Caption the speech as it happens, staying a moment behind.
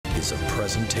is a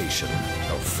presentation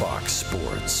of Fox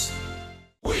Sports.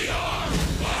 We are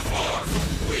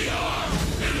Baltimore. We are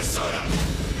Minnesota.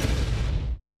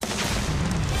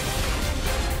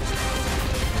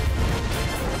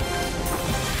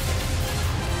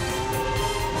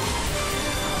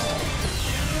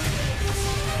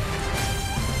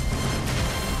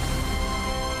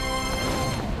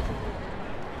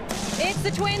 It's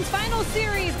the Twins' final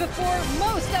series before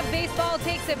most of baseball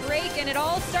takes a break, and it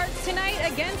all starts tonight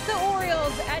against the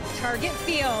Orioles at Target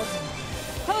Field.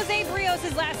 Jose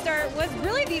Barrios' last start was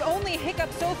really the only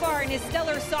hiccup so far in his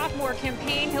stellar sophomore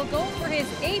campaign. He'll go for his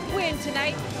 8th win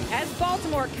tonight as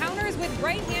Baltimore counters with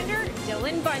right-hander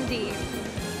Dylan Bundy.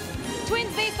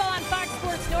 Twins baseball on Fox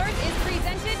Sports North is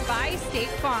presented by State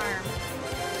Farm.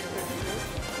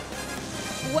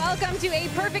 Welcome to a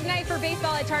perfect night for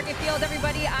baseball at Target Field,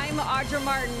 everybody. I'm Audra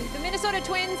Martin. The Minnesota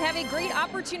Twins have a great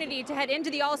opportunity to head into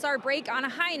the All-Star break on a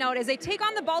high note as they take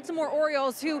on the Baltimore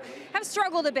Orioles, who have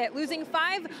struggled a bit, losing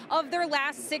 5 of their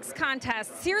last 6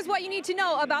 contests. Here's what you need to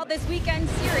know about this weekend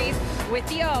series with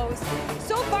the O's.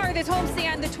 So far this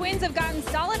homestand, the Twins have gotten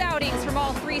solid outings from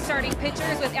all 3 starting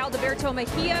pitchers, with Alberto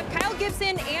Mejia, Kyle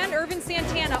Gibson, and Irvin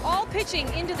Santana all pitching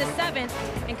into the 7th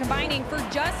and combining for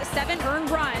just 7 earned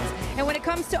runs. And when it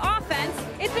comes to offense,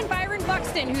 it's been Byron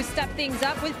Buxton who stepped things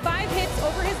up with 5 hits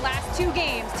over his last 2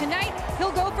 games. Tonight,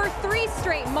 he'll go for 3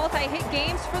 straight multi-hit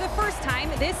games for the first time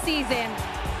this season.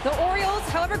 The Orioles,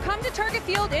 however, come to Target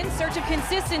Field in search of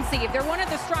consistency. They're one of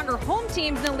the stronger home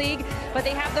teams in the league, but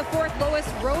they have the 4th lowest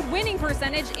road winning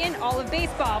percentage in all of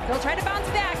baseball. They'll try to bounce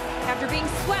back after being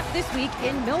swept this week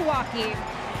in Milwaukee.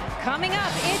 Coming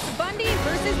up, it's Bundy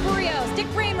versus Barrios. Dick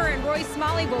Bramer and Roy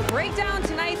Smalley will break down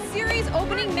tonight's series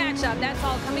opening matchup. That's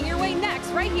all coming your way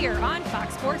next, right here on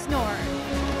Fox Sports North.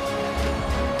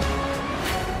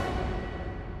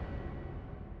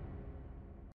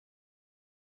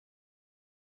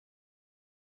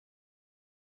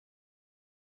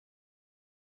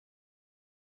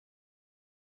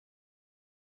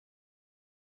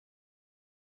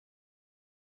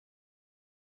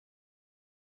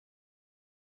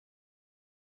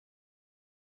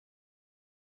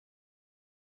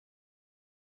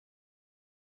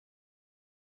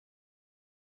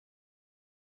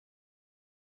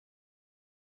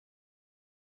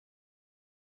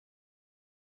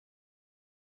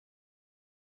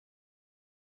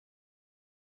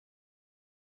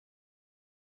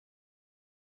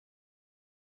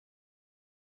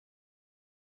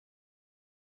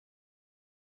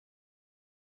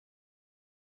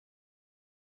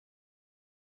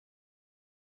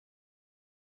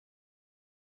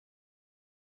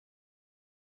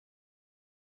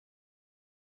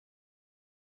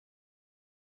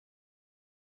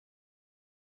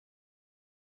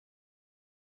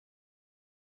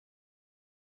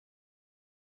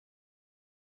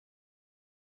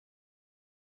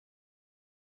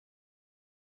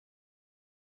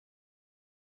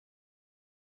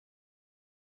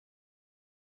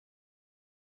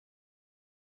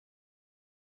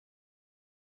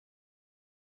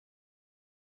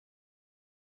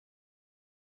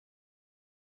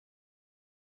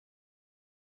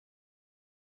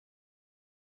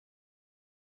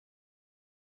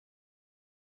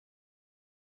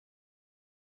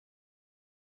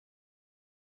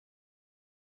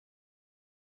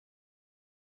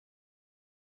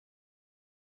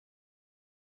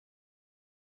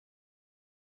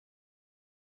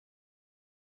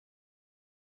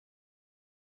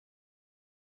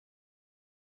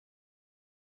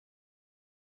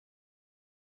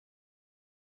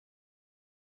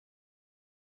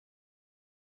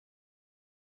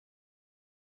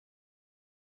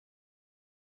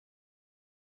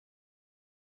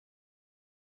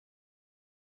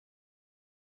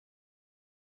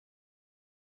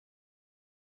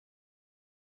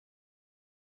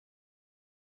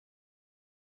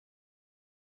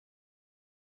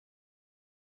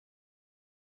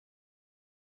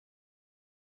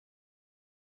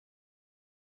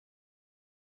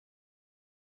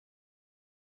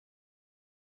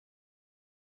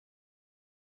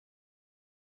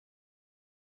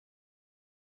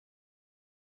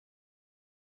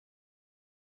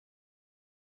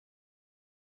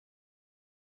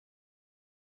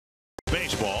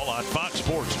 Baseball on Fox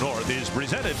Sports North is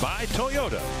presented by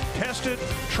Toyota. Tested,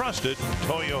 trusted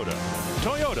Toyota.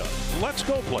 Toyota, let's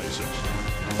go places.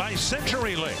 By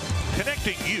CenturyLink,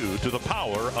 connecting you to the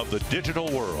power of the digital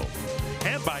world.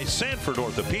 And by Sanford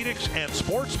Orthopedics and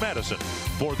Sports Medicine,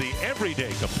 for the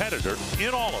everyday competitor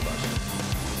in all of us.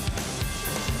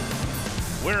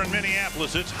 We're in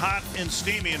Minneapolis. It's hot and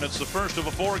steamy, and it's the first of a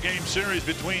 4-game series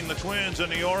between the Twins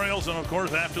and the Orioles. And of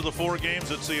course, after the 4 games,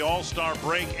 it's the All-Star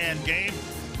break and game.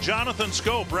 Jonathan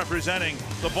Scope, representing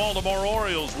the Baltimore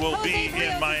Orioles, will be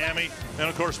in Miami. And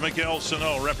of course, Miguel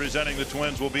Sano, representing the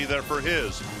Twins, will be there for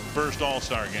his first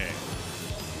All-Star game.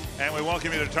 And we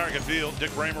welcome you to Target Field.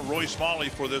 Dick Raymer, Roy Smalley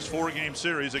for this 4-game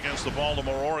series against the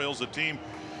Baltimore Orioles, a team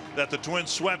that the Twins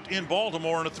swept in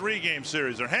Baltimore in a 3-game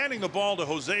series. They're handing the ball to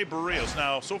Jose Barrios.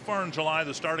 Now, so far in July,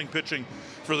 the starting pitching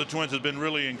for the Twins has been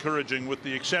really encouraging, with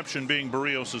the exception being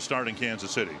Barrios is starting Kansas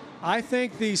City. I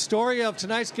think the story of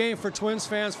tonight's game for Twins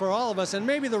fans, for all of us, and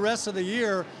maybe the rest of the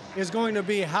year, is going to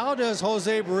be, how does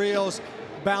Jose Barrios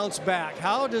bounce back?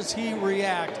 How does he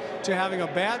react to having a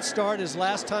bad start his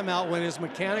last time out when his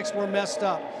mechanics were messed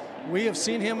up? We have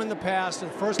seen him in the past, in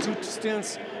the first 2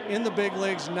 stints in the big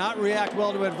leagues, not react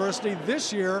well to adversity.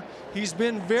 This year, he's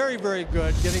been very, very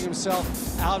good getting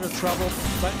himself out of trouble.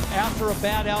 But after a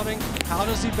bad outing, how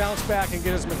does he bounce back and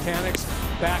get his mechanics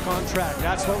back on track?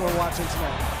 That's what we're watching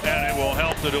tonight. And it will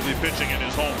help that he'll be pitching in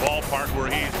his home ballpark, where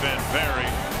he's been very,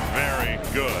 very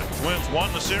good. Twins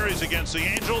won the series against the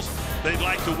Angels. They'd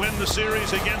like to win the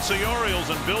series against the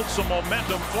Orioles and build some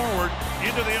momentum forward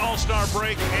into the All-Star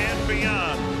break and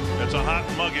beyond. It's a hot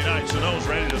and muggy night. Sano's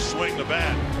ready to swing the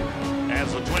bat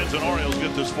as the Twins and Orioles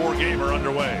get this 4-gamer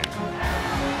underway.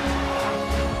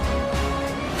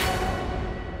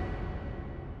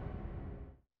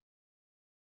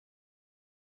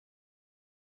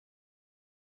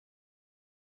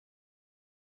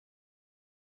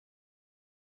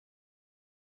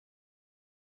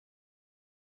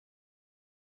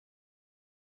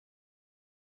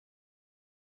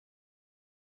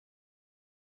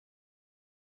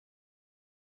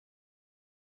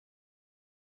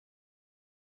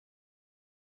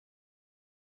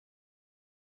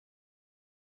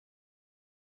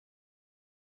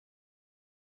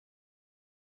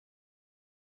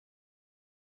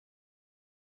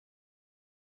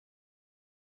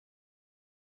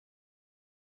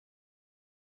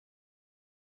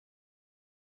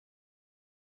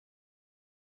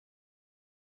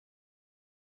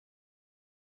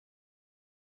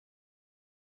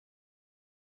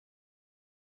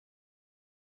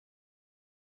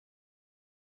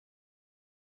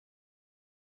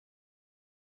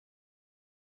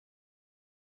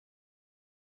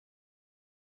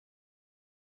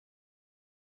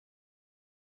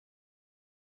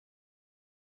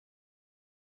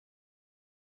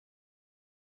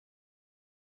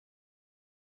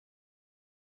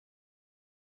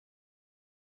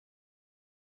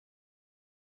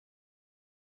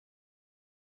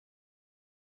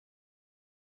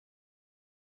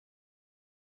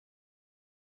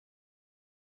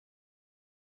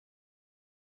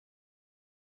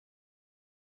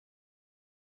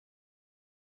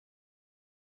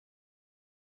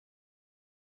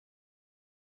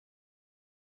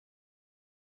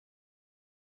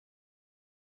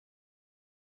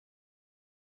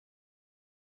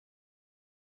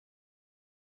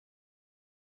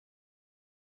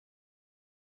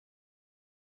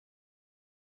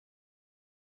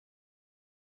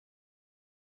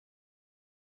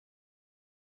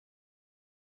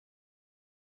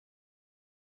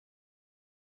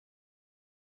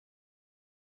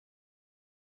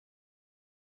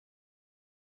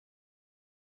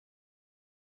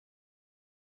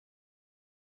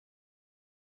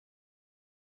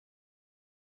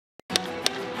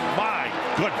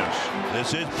 Goodness,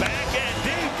 this is back and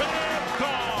deep and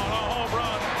gone, a home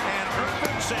run, and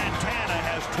Urban Santana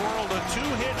has twirled a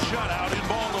 2-hit shutout in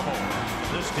Baltimore.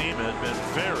 This team has been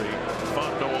very fun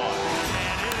to watch,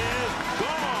 and it is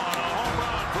gone, a home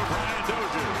run for Brian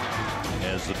Dozier.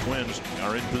 As the Twins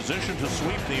are in position to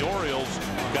sweep the Orioles,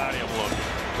 got him looking,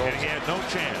 and he had no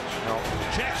chance.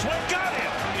 Check swing, got him,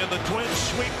 and the Twins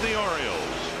sweep the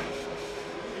Orioles.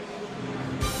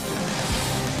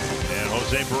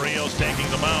 Jose Barrios taking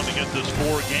the mound to get this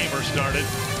 4-gamer started.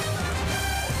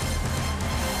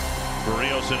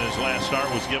 Barrios in his last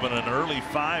start was given an early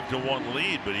 5-1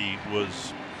 lead, but he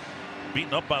was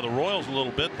beaten up by the Royals a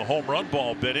little bit. The home run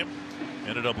ball bit him.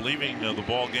 Ended up leaving the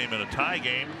ball game in a tie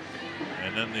game.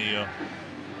 And then the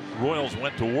Royals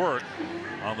went to work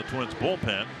on the Twins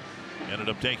bullpen. Ended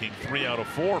up taking 3 out of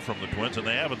 4 from the Twins, and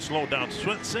they haven't slowed down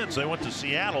since. They went to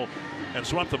Seattle and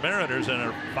swept the Mariners,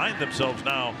 and find themselves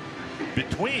now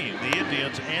between the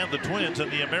Indians and the Twins in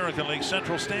the American League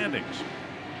Central standings.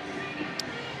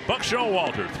 Buck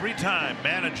Showalter, 3-time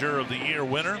Manager of the Year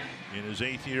winner in his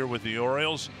 8th year with the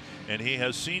Orioles, and he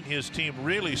has seen his team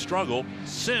really struggle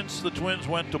since the Twins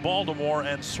went to Baltimore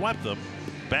and swept them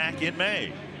back in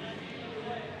May.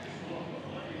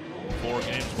 4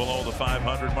 games below the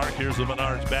 500 mark. Here's the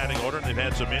Menards batting order, and they've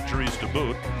had some injuries to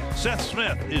boot. Seth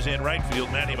Smith is in right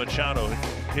field. Manny Machado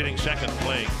hitting second,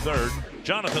 playing third.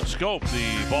 Jonathan Scope,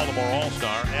 the Baltimore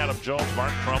All-Star. Adam Jones,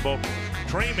 Mark Trumbo.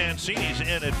 Trey Mancini's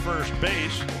in at first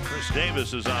base. Chris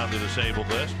Davis is on the disabled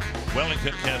list.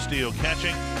 Wellington Castillo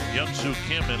catching. Young-Soo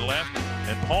Kim in left.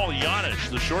 And Paul Yanish,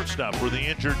 the shortstop, for the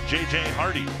injured J.J.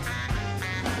 Hardy.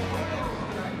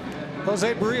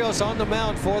 Jose Barrios on the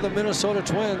mound for the Minnesota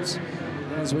Twins.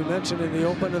 As we mentioned in the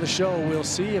open of the show, we'll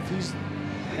see if he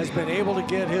has been able to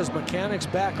get his mechanics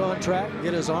back on track,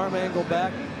 get his arm angle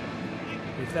back.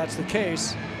 If that's the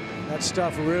case, that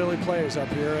stuff really plays up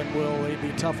here and will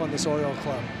be tough on this Oriole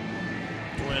club.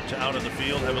 Twins out in the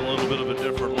field have a little bit of a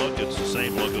different look. It's the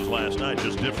same look as last night,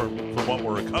 just different from what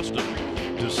we're accustomed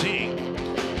to seeing.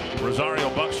 Rosario,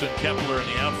 Buxton, Kepler in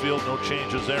the outfield, no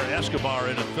changes there. Escobar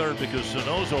in at third because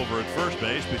Sano's over at first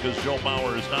base because Joe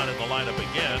Mauer is not in the lineup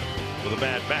again with a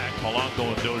bad back. Polanco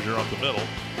and Dozier up the middle,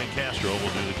 and Castro will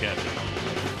do the catching.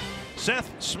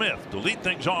 Seth Smith to lead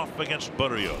things off against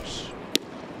Barrios.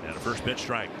 And a first pitch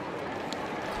strike.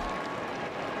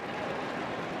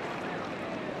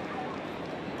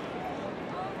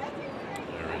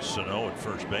 There is Sano at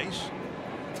first base.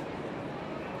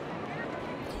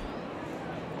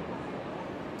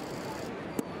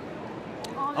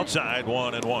 Outside,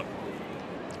 1-1.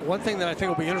 One thing that I think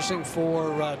will be interesting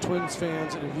for Twins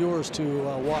fans and viewers to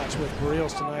watch with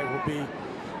Barrios tonight will be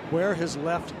where his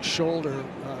left shoulder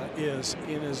is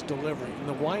in his delivery. In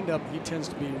the windup, he tends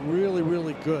to be really,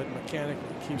 really good mechanically.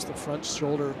 He keeps the front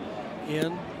shoulder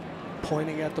in,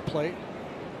 pointing at the plate.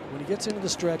 When he gets into the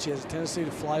stretch, he has a tendency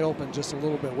to fly open just a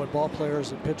little bit. What ball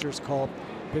players and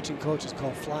pitching coaches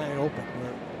call flying open,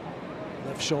 where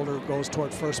left shoulder goes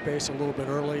toward first base a little bit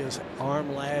early, his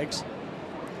arm lags.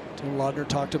 Tim Laudner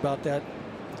talked about that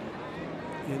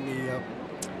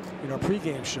in our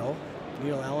pregame show.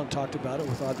 Neil Allen talked about it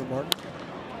with Audra Martin.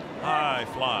 High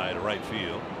fly to right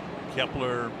field.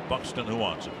 Kepler, Buxton, who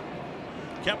wants it?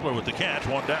 Kepler with the catch,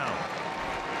 1 down.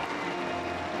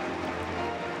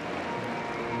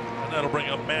 And that'll bring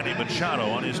up Manny Machado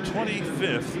on his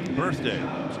 25th birthday.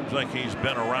 Seems like he's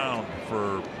been around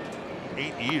for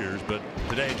 8 years, but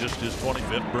today just his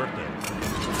 25th birthday.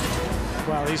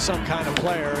 Well, he's some kind of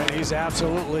player, and he's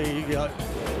absolutely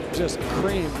just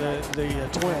creamed the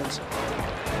Twins.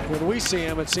 When we see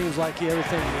him, it seems like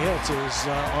everything he hits is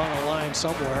on a line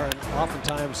somewhere, and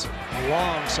oftentimes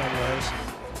long somewheres.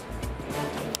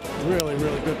 Really,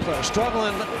 really good player.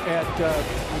 Struggling at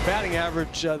batting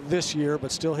average this year,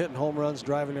 but still hitting home runs,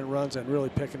 driving in runs, and really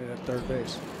picking it at third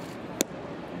base.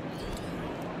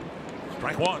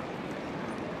 Strike 1.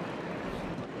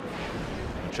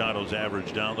 Machado's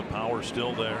average down, the power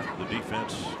still there, the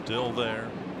defense still there.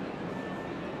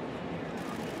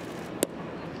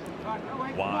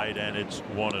 Wide, and it's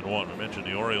 1-1. I mentioned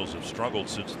the Orioles have struggled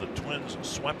since the Twins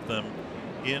swept them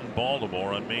in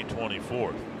Baltimore on May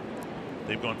 24th.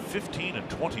 They've gone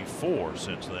 15-24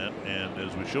 since then, and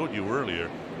as we showed you earlier,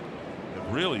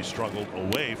 have really struggled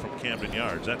away from Camden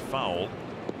Yards. That fouled,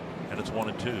 and it's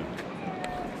 1-2.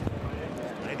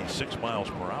 96 miles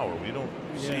per hour. We don't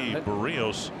see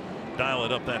Barrios dial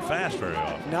it up that fast very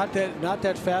often. Not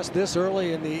that fast this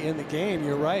early in the game.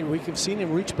 You're right. We've seen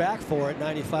him reach back for it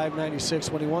 95,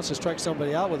 96 when he wants to strike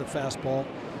somebody out with a fastball.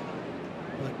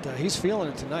 But he's feeling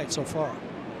it tonight so far.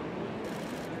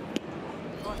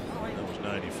 That was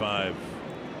 95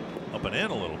 up and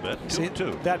in a little bit.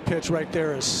 2-2. That pitch right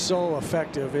there is so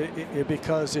effective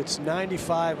because it's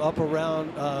 95 up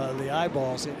around the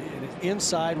eyeballs.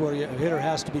 Inside where a hitter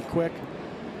has to be quick.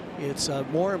 It's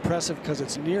more impressive because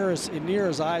it's near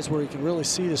his eyes where he can really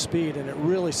see the speed, and it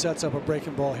really sets up a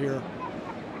breaking ball here.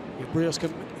 If Barrios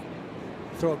can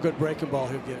throw a good breaking ball,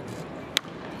 he'll get it.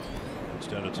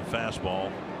 Instead, it's a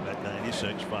fastball at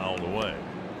 96, fouled away.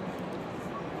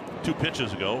 2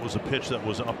 pitches ago, it was a pitch that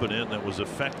was up and in that was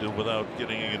effective without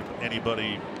getting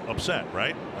anybody upset,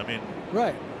 right? I mean,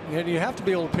 right. And you have to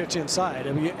be able to pitch inside.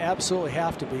 I mean, you absolutely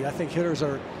have to be. I think hitters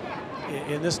are,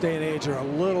 in this day and age, are a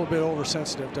little bit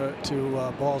oversensitive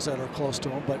to balls that are close to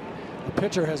them, but a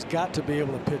pitcher has got to be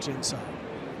able to pitch inside.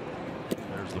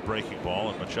 There's the breaking ball,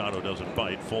 and Machado doesn't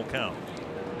bite. Full count.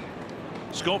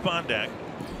 Scope on deck.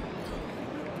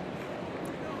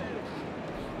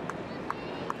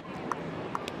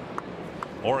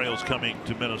 Orioles coming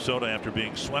to Minnesota after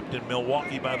being swept in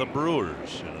Milwaukee by the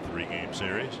Brewers in a 3-game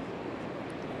series.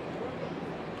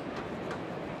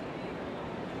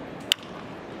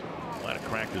 Might have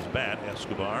cracked his bat.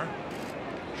 Escobar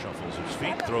shuffles his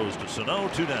feet, throws to Sano,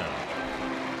 2 down.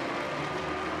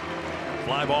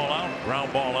 Fly ball out,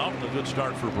 ground ball out, and a good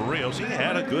start for Berríos. He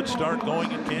had a good start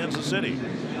going in Kansas City,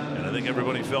 and I think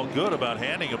everybody felt good about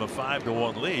handing him a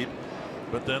 5-1 lead.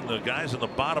 But then the guys in the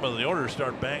bottom of the order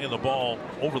start banging the ball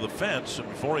over the fence, and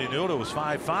before you knew it, it was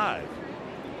 5-5.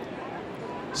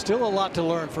 Still a lot to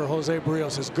learn for Jose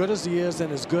Berríos. As good as he is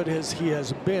and as good as he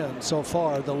has been so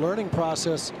far, the learning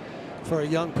process for a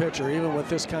young pitcher, even with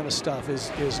this kind of stuff,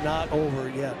 is not over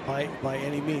yet by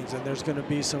any means. And there's going to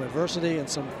be some adversity and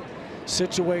some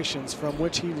situations from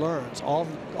which he learns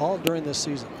all during this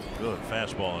season. Good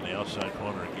fastball on the outside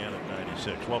corner again at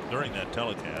 96. Well, during that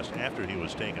telecast, after he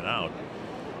was taken out,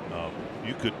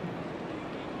 you could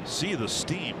see the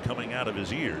steam coming out of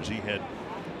his ears. He had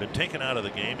been taken out of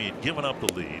the game. He had given up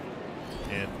the lead,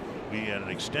 and we had an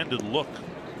extended look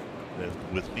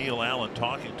with Neil Allen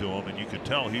talking to him, and you could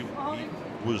tell he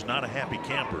was not a happy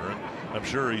camper, and I'm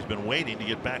sure he's been waiting to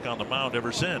get back on the mound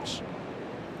ever since.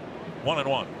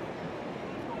 1-1.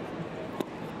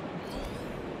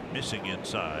 Missing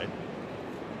inside.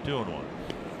 2-1.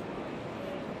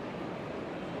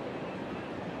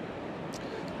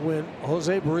 When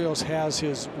Jose Berríos has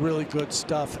his really good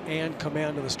stuff and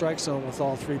command of the strike zone with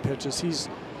all 3 pitches, he's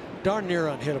darn near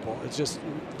unhittable. It's just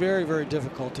very, very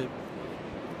difficult to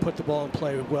put the ball in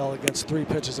play well against 3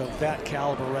 pitches of that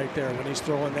caliber right there. When he's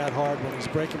throwing that hard, when he's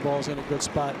breaking balls in a good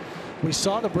spot. We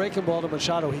saw the breaking ball to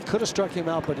Machado. He could have struck him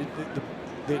out, but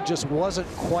it just wasn't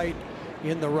quite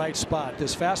in the right spot.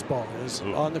 This fastball is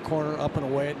on the corner, up and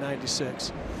away at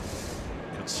 96.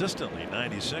 Consistently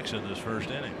 96 in this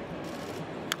first inning.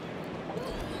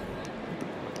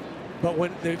 But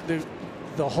when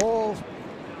the whole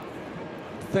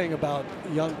thing about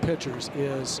young pitchers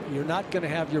is you're not going to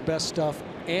have your best stuff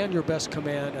and your best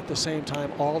command at the same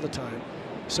time all the time.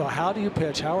 So how do you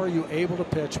pitch? How are you able to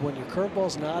pitch when your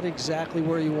curveball's not exactly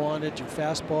where you want it, your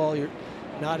fastball, you're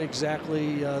not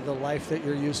exactly the life that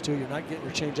you're used to, you're not getting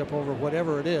your changeup over,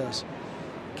 whatever it is?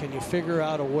 Can you figure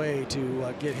out a way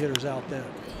to get hitters out then?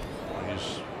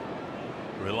 He's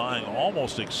relying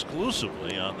almost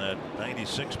exclusively on that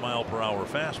 96-mile-per-hour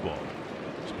fastball.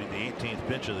 It's been the 18th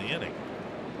pitch of the inning.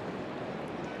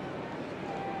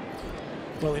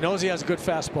 Well, he knows he has a good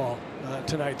fastball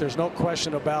tonight. There's no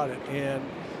question about it. And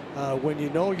when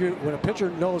a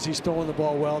pitcher knows he's throwing the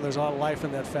ball well and there's a lot of life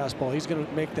in that fastball, he's going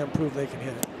to make them prove they can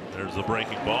hit it. There's the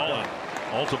breaking ball, and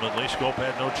ultimately Schoop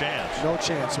had no chance. No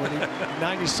chance. When he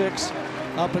 96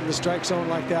 up in the strike zone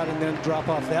like that and then drop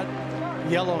off that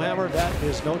yellow hammer, that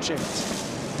is no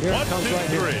chance. Here it comes right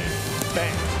here. 1, 2, 3.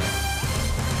 Bang.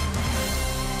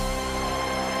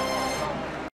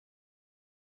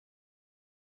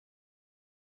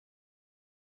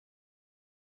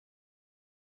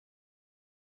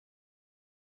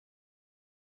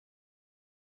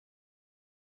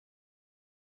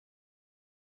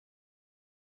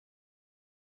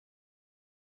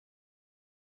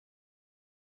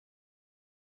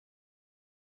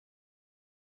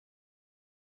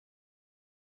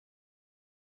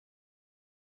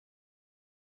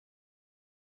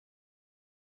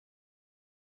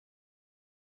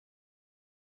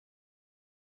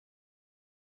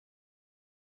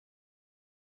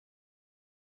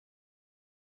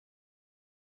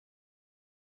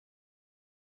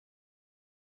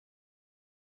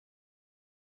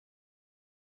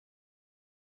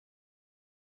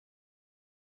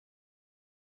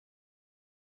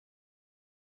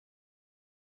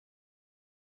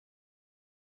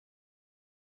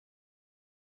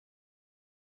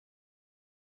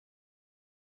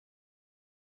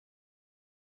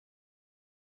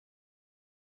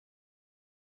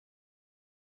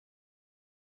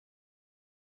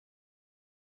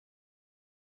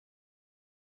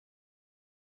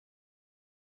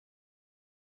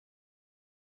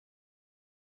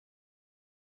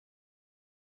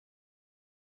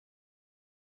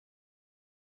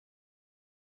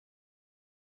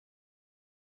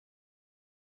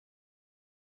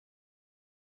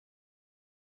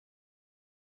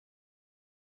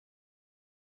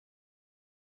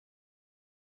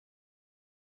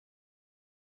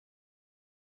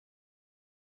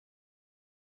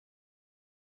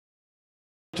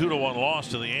 A 2-1 loss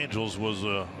to the Angels was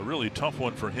a really tough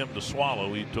one for him to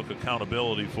swallow. He took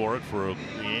accountability for it, for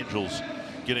the Angels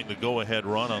getting the go-ahead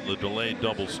run on the delayed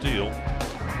double steal.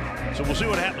 So we'll see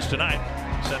what happens tonight.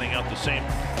 Sending out the same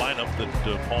lineup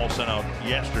that Paul sent out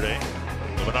yesterday.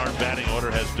 The Menard batting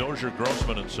order has Dozier,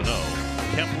 Grossman, and Sano.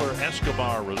 Kepler,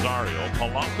 Escobar, Rosario,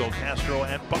 Polanco, Castro,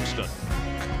 and Buxton.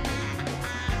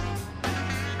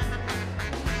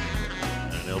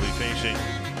 And they'll be facing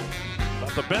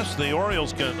the best the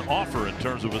Orioles can offer in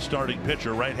terms of a starting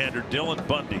pitcher, right-hander Dylan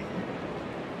Bundy.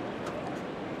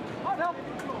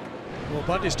 Well,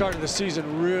 Bundy started the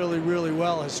season really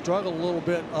well. Has struggled a little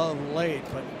bit of late,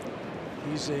 but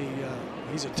he's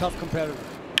a tough competitor.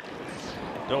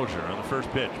 Dozier on the first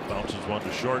pitch bounces one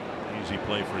to short. Easy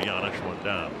play for Giannis, one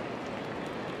down.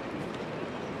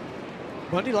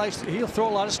 Bundy he'll throw a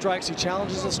lot of strikes. He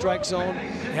challenges the strike zone.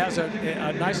 Has a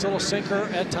nice little sinker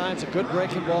at times, a good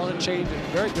breaking ball and a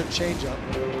very good changeup.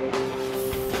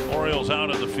 Orioles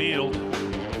out in the field.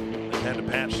 They've had to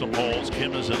patch some holes.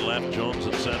 Kim is in left, Jones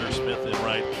in center, Smith in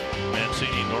right.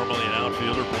 Mancini, normally an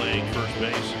outfielder, playing first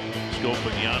base. Scope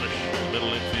and Giannis,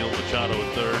 middle infield, Machado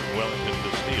at third,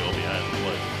 Wellington Castillo behind the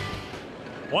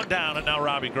plate. One down, and now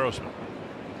Robbie Grossman.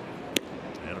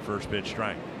 And a first pitch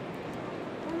strike.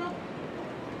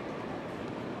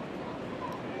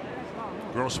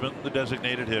 Grossman, the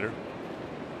designated hitter.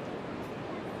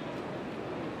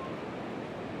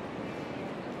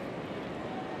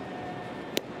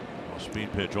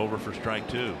 Speed pitch over for strike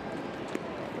two.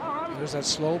 There's that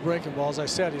slow breaking ball. As I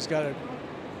said, he's got a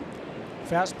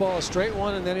fastball, a straight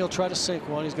one, and then he'll try to sink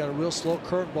one. He's got a real slow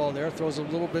curveball there. Throws a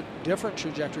little bit different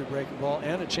trajectory breaking ball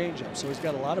and a changeup. So he's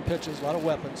got a lot of pitches, a lot of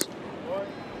weapons.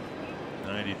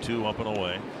 92 up and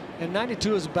away. And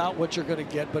 92 is about what you're going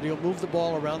to get, but he'll move the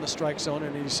ball around the strike zone.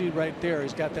 And you see right there,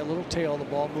 he's got that little tail. The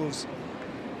ball moves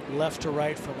left to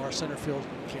right from our center field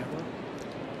camera.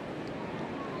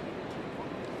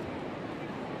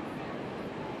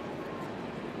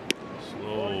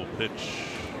 Slow pitch,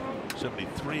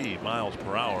 73 miles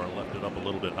per hour, left it up a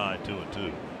little bit high,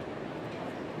 2-2.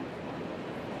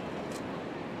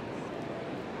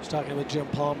 I was talking with Jim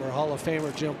Palmer, Hall of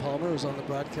Famer Jim Palmer, was on the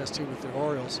broadcast team with the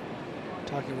Orioles.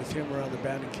 Talking with him around the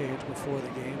batting cage before the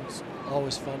game. It's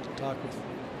always fun to talk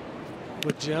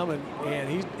with Jim,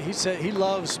 and he said he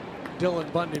loves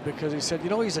Dylan Bundy because he said, you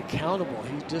know, he's accountable.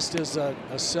 He just is a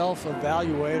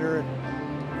self-evaluator. And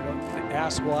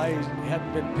asked why he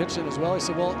hadn't been pitching as well. He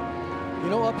said, well, you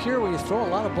know, up here when you throw a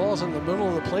lot of balls in the middle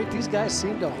of the plate, these guys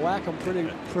seem to whack them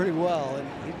pretty well, and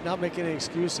he's not making any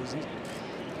excuses. He's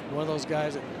one of those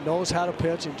guys that knows how to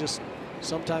pitch, and just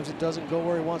sometimes it doesn't go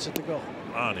where he wants it to go.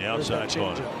 On the outside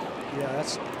corner. Yeah,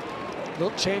 that's a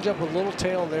little changeup with a little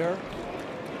tail there.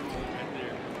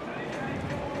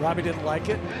 Robbie didn't like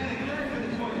it.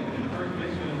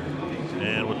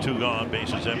 And with two gone,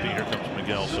 bases empty, here comes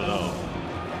Miguel Sano.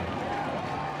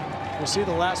 We'll see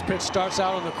the last pitch starts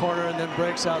out on the corner and then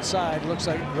breaks outside. Looks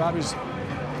like Robbie's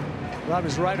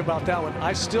right about that one.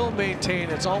 I still maintain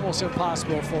it's almost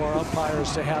impossible for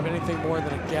umpires to have anything more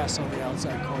than a guess on the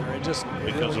outside corner. It just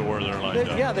because of where they're lined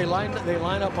up. Yeah, they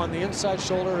line up on the inside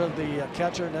shoulder of the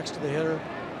catcher next to the hitter.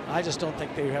 I just don't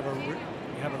think they have a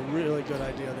really good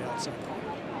idea of the outside corner.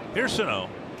 Here's Sano.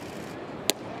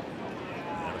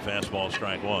 And a fastball,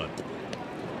 strike one.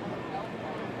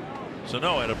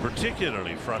 Sano had a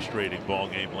particularly frustrating ball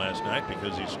game last night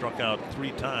because he struck out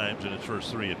 3 times in his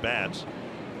first 3 at bats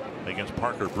against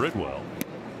Parker Bridwell.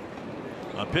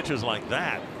 On pitches like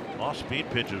that, off-speed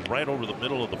pitches right over the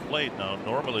middle of the plate. Now,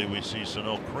 normally we see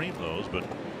Sano cream those, but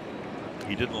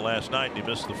he didn't last night, and he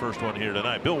missed the first one here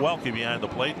tonight. Bill Welke behind the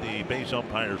plate. The base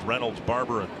umpires Reynolds,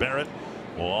 Barber, and Barrett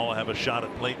will all have a shot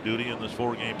at plate duty in this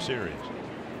 4-game series.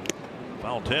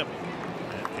 Foul tip,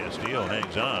 and Castillo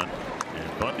hangs on.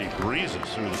 And Bundy breezes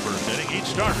through the first inning. Each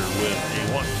starter with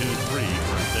a 1-2-3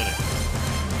 first inning.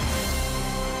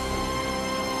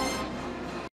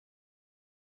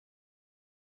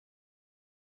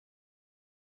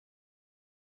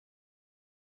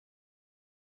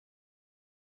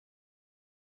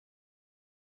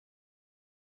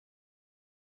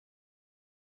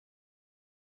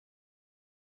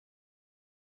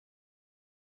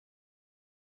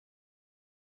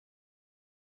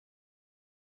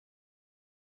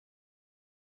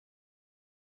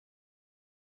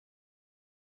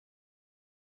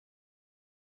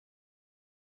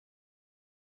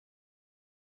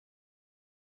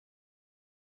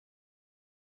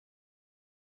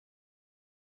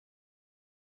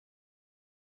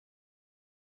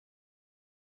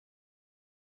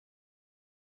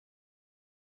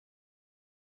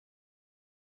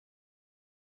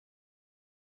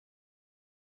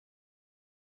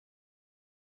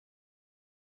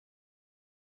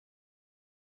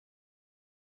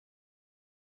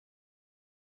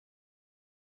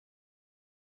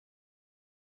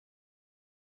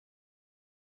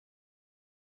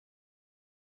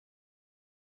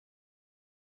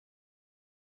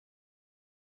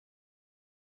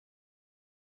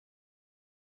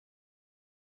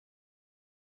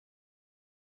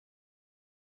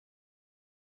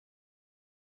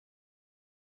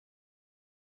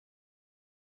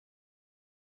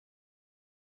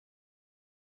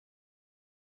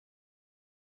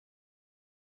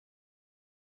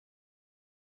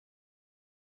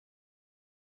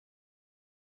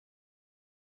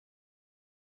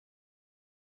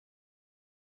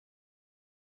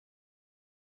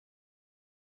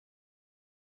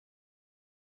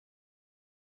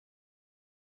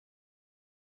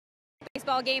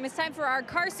 Baseball game. It's time for our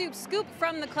Car Soup Scoop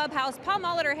from the clubhouse. Paul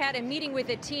Molitor had a meeting with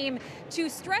the team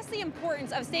to stress the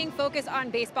importance of staying focused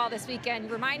on baseball this weekend,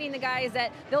 reminding the guys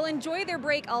that they'll enjoy their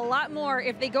break a lot more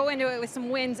if they go into it with some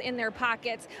wins in their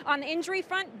pockets. On the injury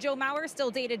front, Joe Mauer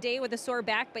still day-to-day with a sore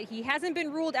back, but he hasn't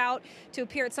been ruled out to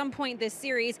appear at some point this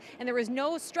series, and there was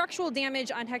no structural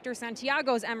damage on Hector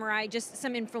Santiago's MRI, just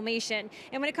some inflammation.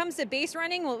 And when it comes to base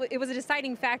running, well, it was a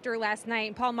deciding factor last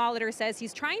night. Paul Molitor says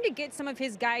he's trying to get some of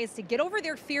his guys to get over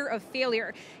their fear of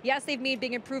failure. Yes, they've made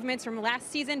big improvements from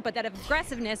last season, but that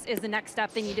aggressiveness is the next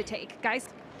step they need to take. Guys?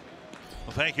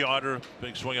 Well, thank you, Audra.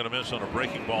 Big swing and a miss on a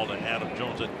breaking ball to Adam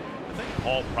Jones. I think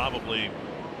Paul probably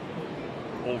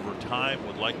over time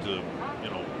would like to, you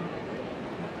know,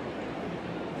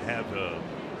 have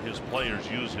his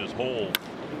players use his whole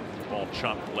ball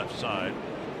chopped left side.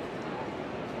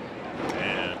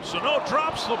 And Sano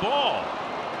drops the ball.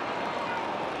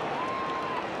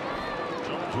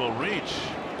 Jones will reach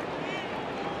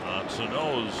on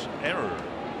Sano's error.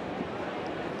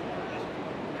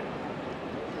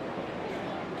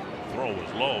 Throw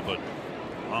was low, but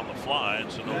on the fly,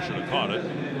 and Sano should have caught it. The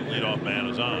leadoff man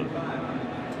is on.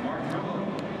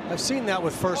 I've seen that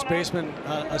with first basemen,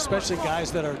 especially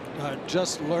guys that are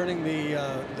just learning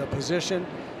the position.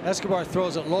 Escobar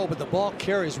throws it low, but the ball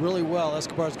carries really well.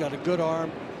 Escobar's got a good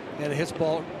arm, and it hits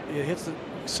the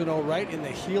Sano right in the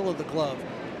heel of the glove.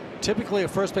 Typically, a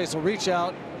first base will reach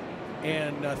out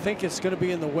and think it's going to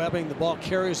be in the webbing. The ball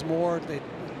carries more. They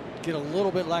get a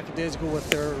little bit lackadaisical with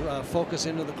their focus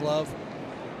into the glove,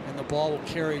 and the ball will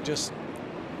carry just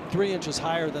 3 inches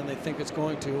higher than they think it's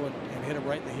going to and hit him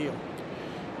right in the heel.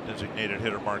 Designated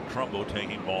hitter Mark Trumbo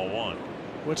taking ball one.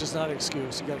 Which is not an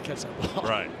excuse. You got to catch that ball.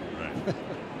 Right, right.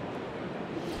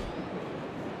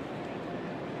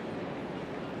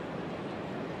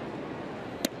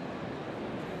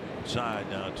 Side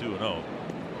now 2-0.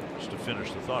 Just to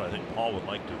finish the thought, I think Paul would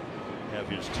like to have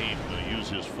his team use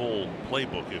his full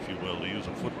playbook, if you will, to use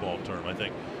a football term. I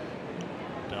think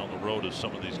down the road, as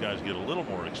some of these guys get a little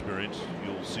more experience,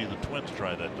 you'll see the Twins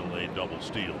try that delayed double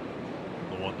steal,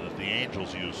 the one that the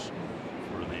Angels used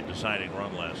for the deciding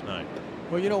run last night.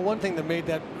 Well, you know, one thing that made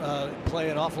that play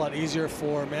an awful lot easier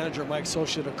for manager Mike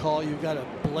Socia to call, you've got a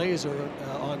blazer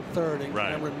on third, and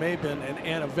right. Cameron Maybin,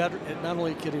 and a veteran. And not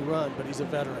only can he run, but he's a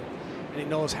veteran, and he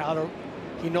knows how to.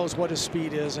 He knows what his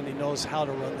speed is, and he knows how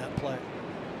to run that play.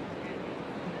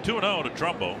 2-0 to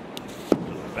Trumbo to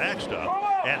the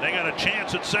backstop, and they got a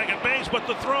chance at second base, but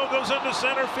the throw goes into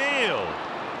center field.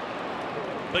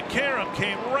 The carom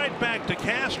came right back to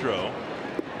Castro,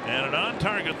 and an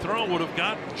on-target throw would have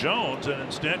gotten Jones, and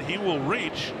instead he will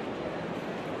reach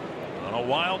on a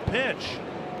wild pitch.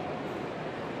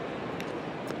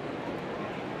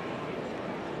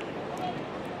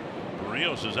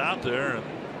 Rios is out there, and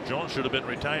Jones should have been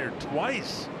retired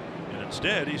twice, and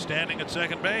instead he's standing at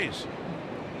second base.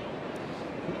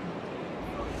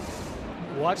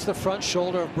 Watch the front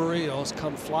shoulder of Barrios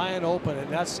come flying open,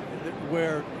 and that's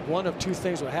where one of two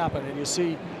things would happen. And you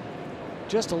see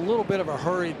just a little bit of a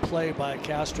hurried play by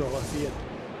Castro. If he had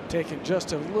taken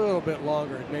just a little bit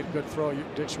longer and made a good throw,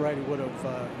 Dick's right, he would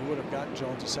have gotten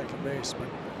Jones to second base. But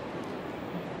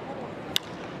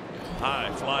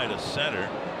high fly to center.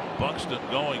 Buxton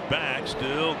going back,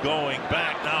 still going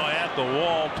back, now at the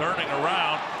wall, turning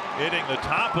around, hitting the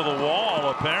top of the wall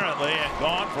apparently, and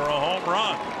gone for a home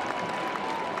run.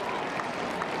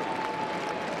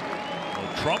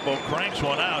 Well, Trumbo cranks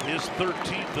one out, his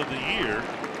 13th of the year.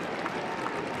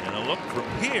 And a look from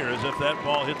here as if that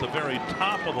ball hit the very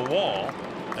top of the wall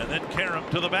and then carom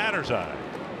to the batter's eye.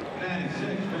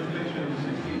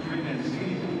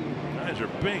 Guys are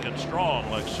big and strong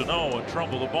like Sano and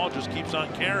Trumbo. The ball just keeps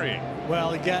on carrying.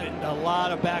 Well, he got a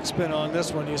lot of backspin on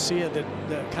this one. You see it,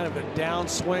 the kind of a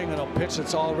downswing and a pitch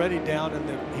that's already down and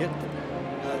then hit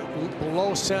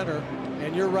below center.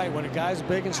 And you're right, when a guy's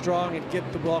big and strong and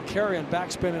get the ball carrying,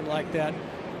 backspinning like that,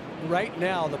 right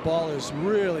now the ball is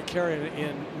really carrying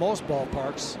in most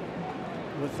ballparks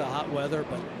with the hot weather,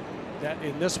 but that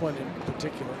in this one in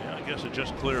particular. Yeah, I guess it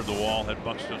just cleared the wall. Had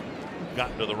Buxton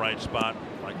gotten to the right spot,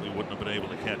 likely wouldn't have been able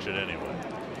to catch it anyway.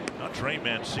 Now Trey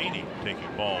Mancini taking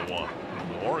ball one.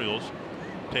 The Orioles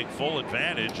take full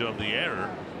advantage of the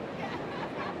error.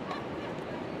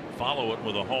 Follow it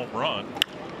with a home run.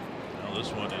 Now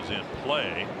this one is in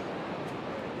play.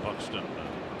 Buxton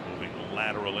moving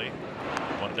laterally.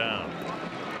 One down.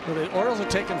 Well, the Orioles are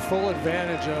taking full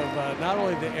advantage of not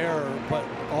only the error, but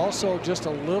also just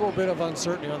a little bit of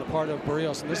uncertainty on the part of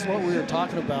Barrios. And this is what we were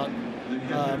talking about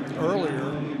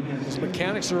earlier. His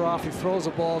mechanics are off. He throws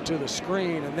a ball to the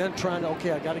screen and then trying to,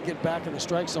 okay, I got to get back in the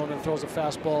strike zone, and throws a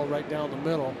fastball right down the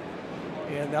middle.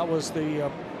 And that was the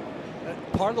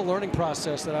part of the learning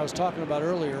process that I was talking about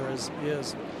earlier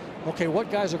is okay,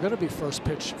 what guys are going to be first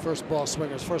pitch, first ball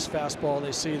swingers, first fastball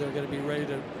they see, they're going to be ready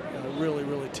to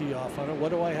really tee off on it. What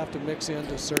do I have to mix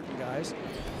into certain guys?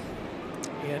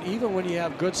 And even when you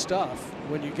have good stuff,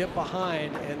 when you get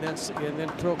behind and then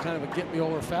throw kind of a get me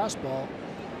over fastball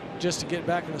just to get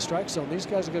back in the strike zone, these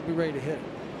guys are going to be ready to hit.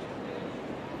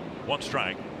 1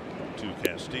 strike to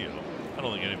Castillo. I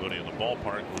don't think anybody in the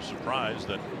ballpark was surprised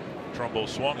that Trumbo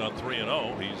swung on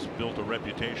 3-0. He's built a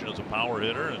reputation as a power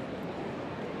hitter and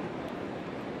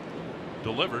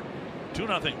delivered.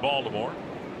 2-0 Baltimore.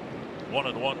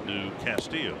 1-1 to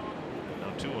Castillo.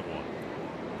 Now 2-1.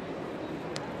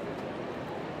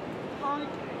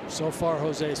 So far,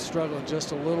 Jose's struggling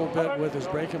just a little bit with his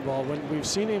breaking ball. When we've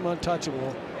seen him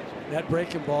untouchable, that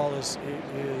breaking ball is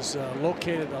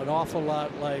located an awful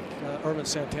lot like Ervin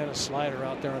Santana's slider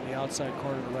out there on the outside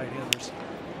corner to right-handers.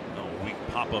 A weak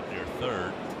pop-up near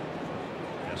third.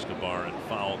 Escobar in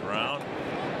foul ground.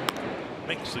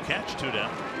 Makes the catch, 2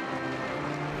 down.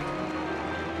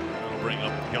 That'll bring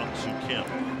up Hyun-Soo Kim.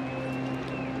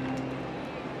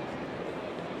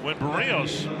 When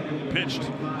Barrios pitched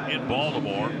in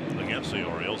Baltimore against the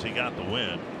Orioles, he got the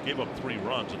win, gave up 3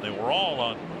 runs, and they were all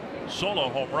on solo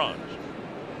home runs.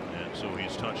 And so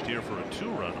he's touched here for a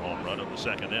 2-run home run in the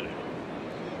 2nd inning.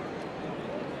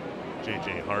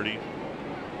 J.J. Hardy,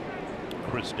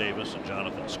 Chris Davis, and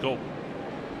Jonathan Scope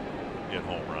hit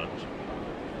home runs.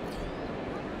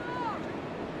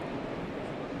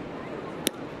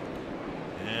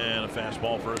 And a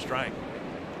fastball for a strike.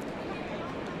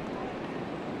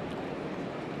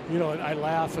 You know, I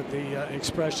laugh at the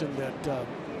expression that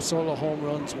solo home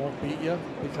runs won't beat you,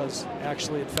 because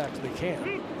actually, in fact, they can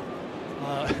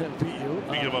beat you.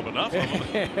 You give up enough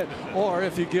of them. Or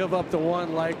if you give up the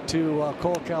one like to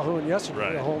Cole Calhoun yesterday,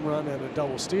 right, a home run and a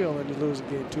double steal, and you lose a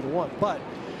game 2-1. But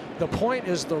the point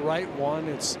is the right one.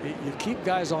 You keep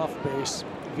guys off base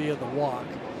via the walk,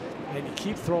 and you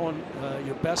keep throwing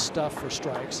your best stuff for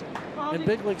strikes. And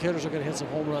big league hitters are going to hit some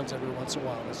home runs every once in a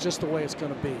while. It's just the way it's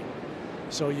going to be.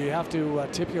 So you have to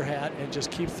tip your hat and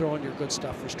just keep throwing your good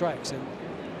stuff for strikes. And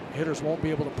hitters won't be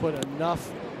able to put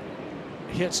enough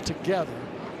hits together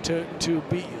to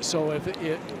beat you. So if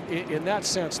in that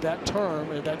sense, that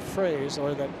term or that phrase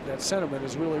or that sentiment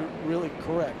is really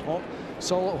correct.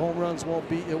 Solo home runs won't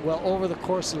beat you. Well, over the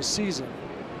course of the season,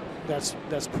 that's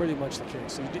pretty much the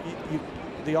case.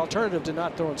 The alternative to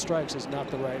not throwing strikes is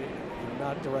not the right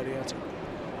answer.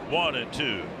 1-2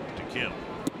 to Kim.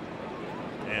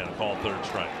 And a called 3rd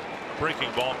strike. Breaking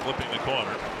ball clipping the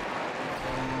corner.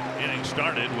 Inning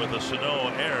started with a Sano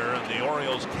error, and the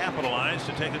Orioles capitalized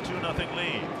to take a 2-0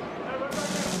 lead.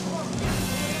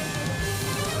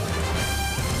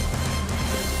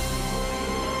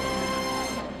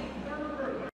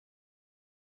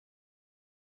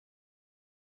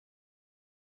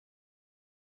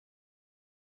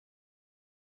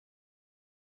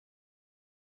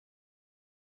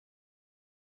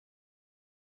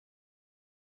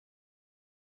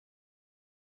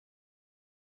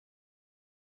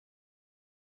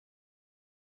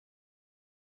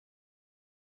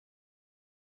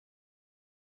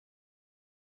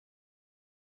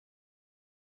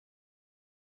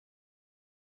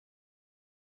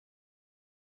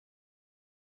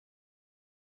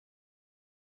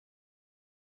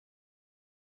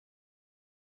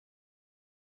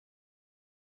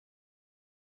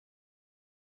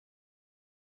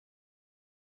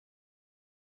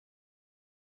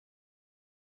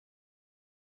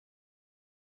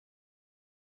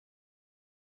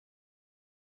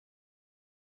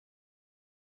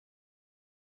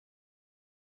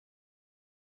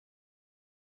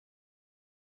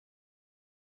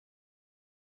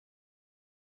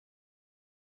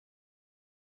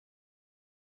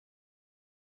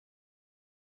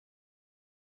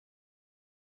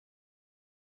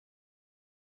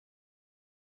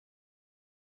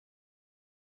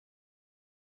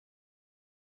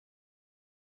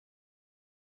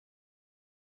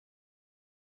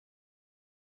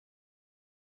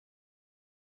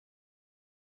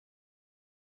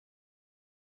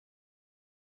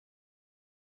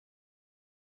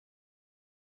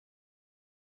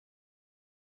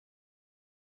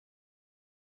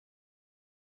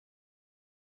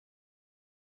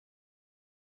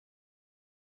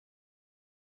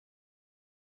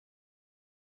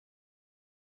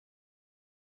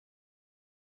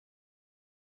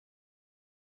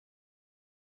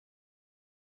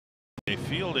 A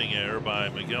fielding error by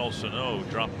Miguel Sano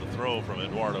dropped the throw from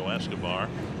Eduardo Escobar,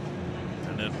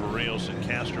 and then Barrios and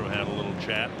Castro had a little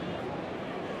chat.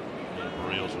 And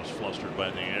Rios was flustered by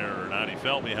the error or not. He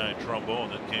fell behind Trumbo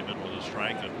and then came in with a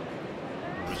strike, and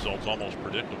the results almost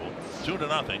predictable.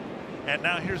 2-0. And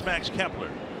now here's Max Kepler.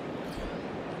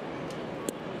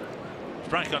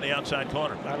 Strike on the outside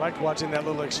corner. I liked watching that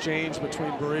little exchange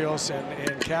between Barrios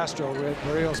and Castro.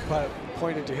 Barrios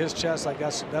pointed to his chest like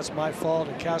that's my fault,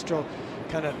 and Castro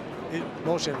kind of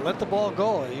motion, let the ball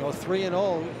go. You know,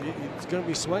 3-0, it's going to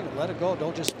be swinging. Let it go.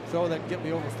 Don't just throw that get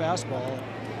me over fastball.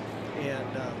 And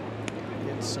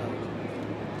it's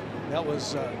that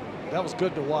was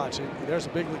good to watch. There's a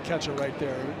big league catcher right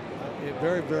there.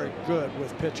 Very, very good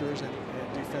with pitchers and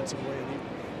defensively. And he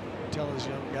telling his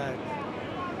young guy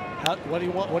what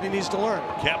he needs to learn.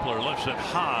 Kepler lifts it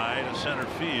high to center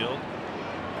field.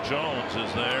 Jones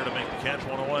is there to make the catch,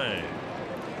 one away.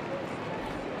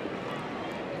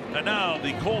 And now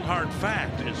the cold hard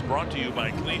fact is brought to you by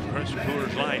Clean Crisp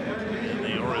Coors Light. And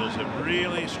the Orioles have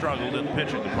really struggled in the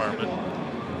pitching department.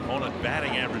 Opponent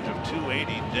batting average of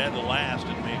 .280, dead last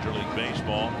in Major League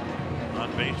Baseball.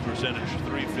 On base percentage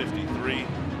 .353,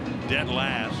 dead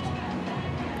last.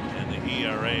 And the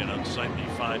ERA an unsightly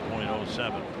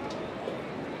 5.07.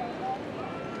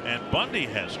 And Bundy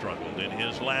has struggled in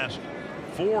his last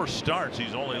 4 starts.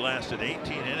 He's only lasted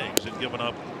 18 innings and given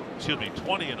up, 20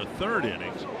 1/3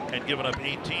 innings and given up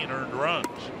 18 earned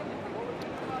runs.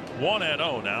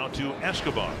 1-0 now to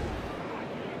Escobar.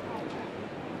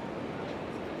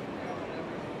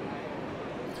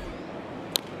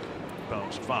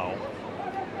 Bounced foul.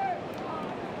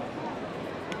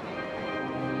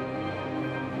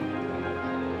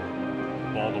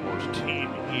 Baltimore's team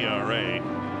ERA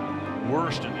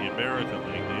worst in the American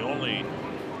League. The only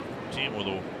team with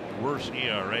a worse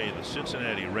ERA, the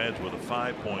Cincinnati Reds, with a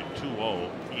 5.20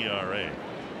 ERA.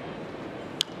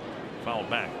 Foul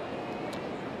back.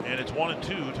 And it's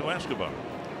 1-2 to Escobar.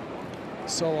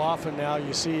 So often now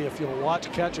you see, if you'll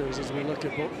watch catchers, as we look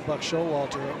at Buck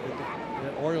Showalter at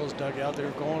the Orioles dugout,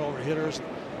 they're going over hitters,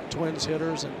 Twins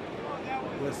hitters, and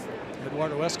with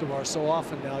Eduardo Escobar, so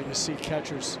often now you see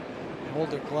catchers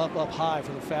hold their glove up high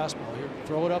for the fastball. Here,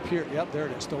 throw it up here. Yep, there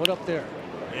it is. Throw it up there.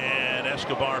 And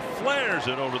Escobar flares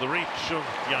it over the reach of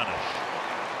Giannis.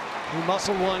 He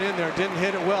muscled one in there, didn't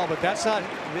hit it well, but that's not.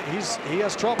 He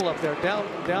has trouble up there,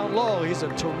 down low. He's a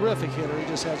terrific hitter. He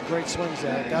just has great swings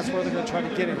at it. That's where they're going to try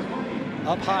to get him,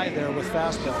 up high there with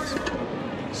fastballs.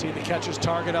 See the catcher's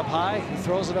target up high. He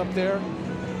throws it up there.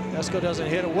 Esco doesn't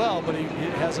hit it well, but he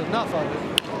has enough of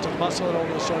it to muscle it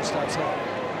over the shortstop's head.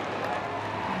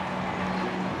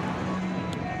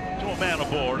 To a man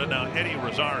aboard, and now Eddie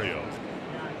Rosario.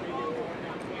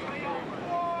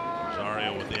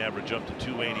 Rosario with the average up to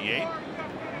 288.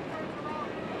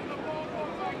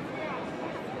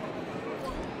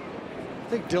 I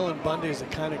think Dylan Bundy is the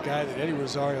kind of guy that Eddie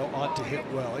Rosario ought to hit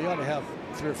well. He ought to have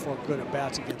 3 or 4 good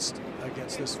at-bats against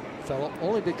this fellow,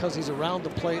 only because he's around the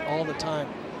plate all the time.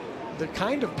 The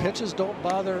kind of pitches don't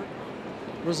bother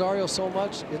Rosario so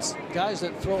much. It's guys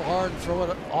that throw hard and throw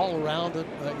it all around the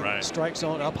strike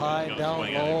zone, up high and down low,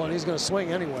 anyway. And he's going to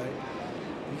swing anyway.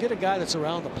 You get a guy that's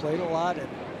around the plate a lot,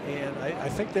 and I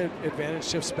think the advantage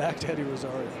shifts back to Eddie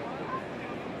Rosario.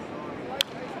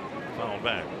 Foul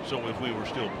back. So if we were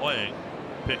still playing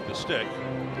pick the stick,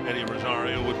 Eddie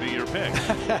Rosario would be your pick.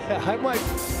 I might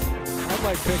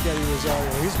pick Eddie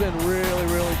Rosario. He's been really,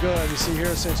 really good. You see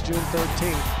here since June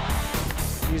 13th.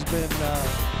 He's been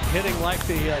hitting like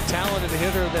the talented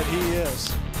hitter that he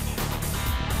is.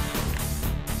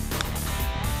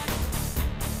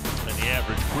 And the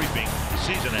average creeping, the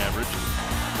season average,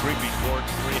 creeping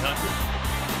towards 300.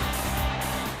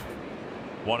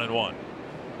 1-1.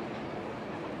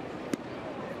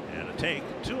 And a take,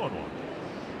 2-1.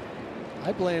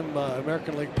 I blame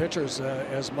American League pitchers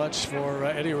as much for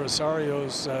Eddie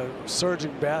Rosario's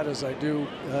surging bat as I do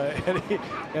Eddie,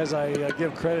 as I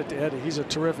give credit to Eddie. He's a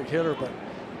terrific hitter, but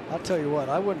I'll tell you what,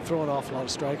 I wouldn't throw an awful lot of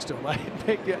strikes to him.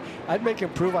 I'd make him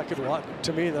prove I could walk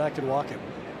to me that I could walk him.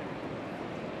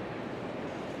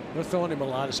 They're throwing him a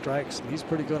lot of strikes, and he's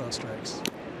pretty good on strikes.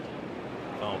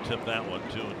 I'll tip that one,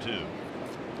 2-2.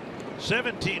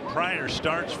 17 prior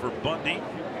starts for Bundy.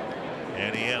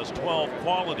 And he has 12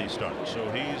 quality starts, so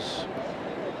he's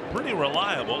pretty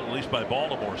reliable, at least by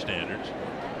Baltimore standards.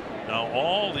 Now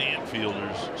all the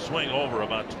infielders swing over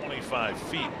about 25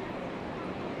 feet,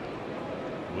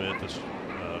 with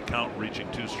the count reaching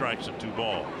 2 strikes and 2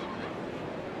 balls.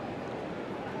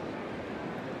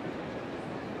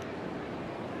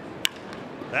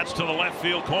 That's to the left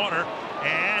field corner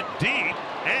and deep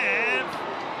and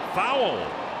foul.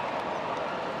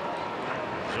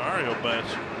 Rosario, but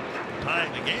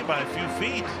tying the game by a few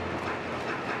feet.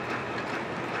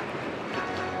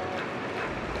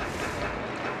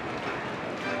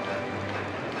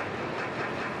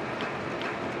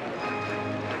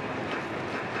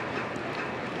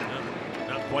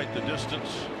 quite the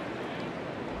distance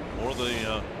or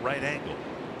the right angle.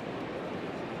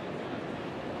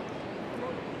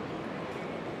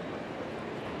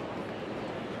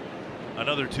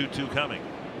 Another 2-2 coming.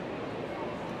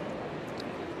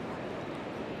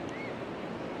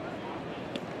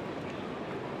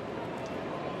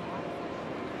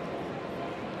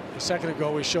 A second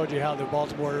ago, we showed you how the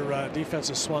Baltimore defense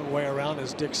has swung way around,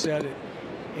 as Dick said.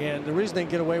 And the reason they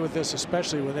get away with this,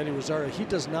 especially with Eddie Rosario, he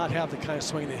does not have the kind of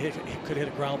swing that he could hit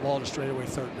a ground ball to straightaway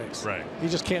third base. Right. He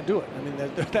just can't do it. I mean,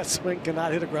 that swing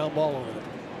cannot hit a ground ball over there.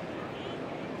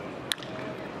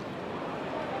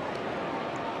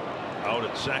 Out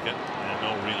at second and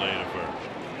no relay to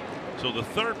first. So the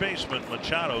third baseman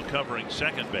Machado covering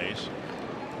second base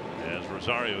as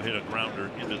Rosario hit a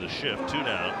grounder into the shift. 2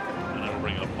 down, and that'll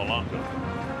bring up Polanco.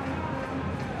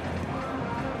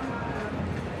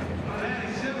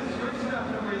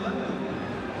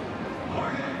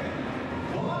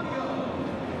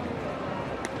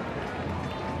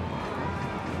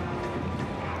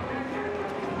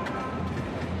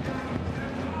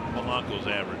 Polanco's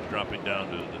average dropping down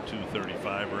to the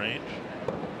 235 range.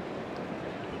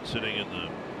 Been sitting in the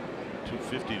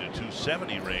 250 to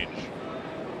 270 range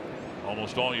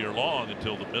almost all year long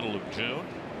until the middle of June.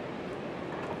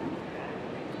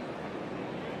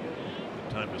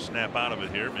 Good time to snap out of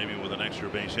it here, maybe with an extra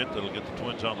base hit that'll get the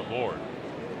Twins on the board.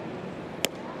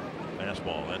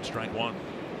 Fastball, that's strike 1.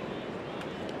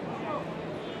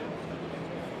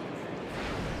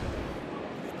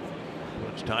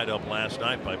 Twins tied up last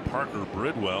night by Parker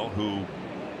Bridwell, who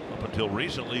up until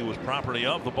recently was property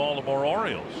of the Baltimore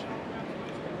Orioles.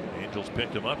 Angels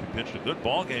picked him up. He pitched a good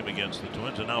ball game against the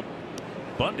Twins, and now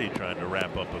Bundy trying to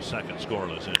wrap up a second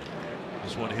scoreless inning.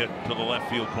 This one hit to the left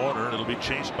field corner, and it'll be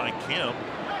chased by Kim,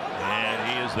 and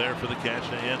he is there for the catch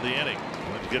to end the inning.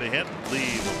 Twins get a hit,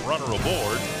 leave a runner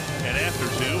aboard, and after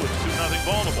 2, it's 2-0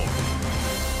 Baltimore.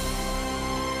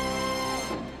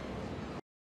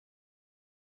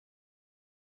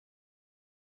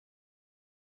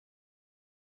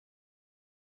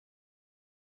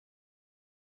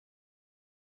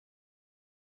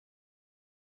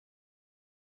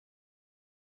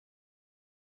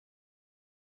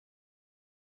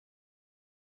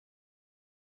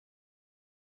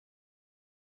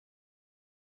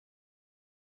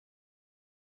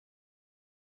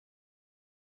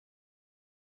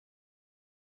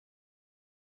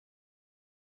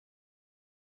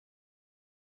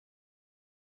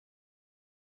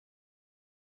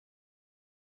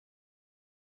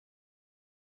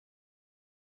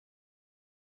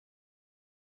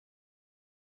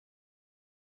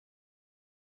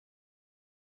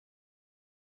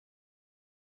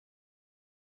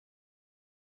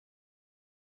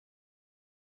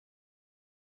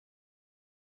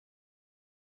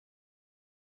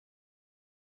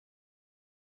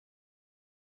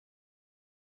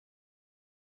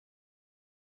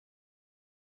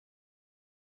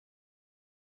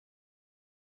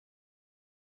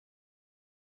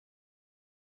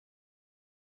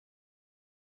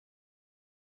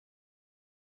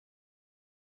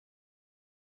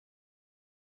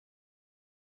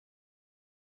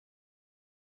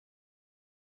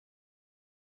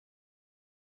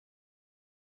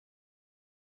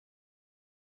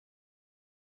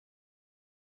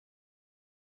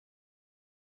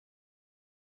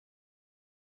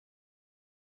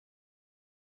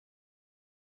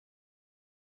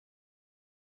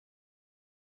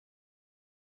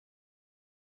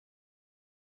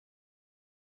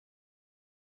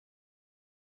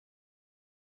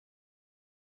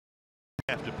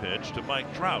 Have to pitch to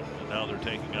Mike Trout, and now they're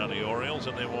taking on the Orioles,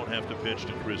 and they won't have to pitch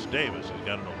to Chris Davis. He's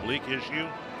got an oblique issue.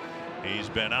 He's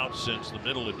been out since the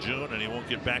middle of June, and he won't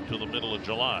get back till the middle of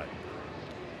July.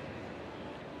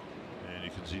 And you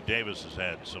can see Davis has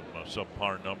had some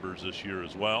subpar numbers this year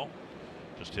as well,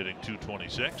 just hitting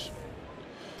 .226.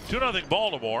 2-0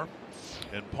 Baltimore,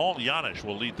 and Paul Yanish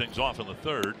will lead things off in the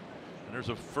third. And there's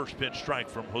a first pitch strike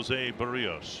from Jose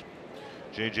Barrios.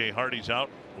 J.J. Hardy's out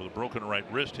with a broken right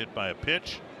wrist, hit by a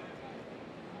pitch.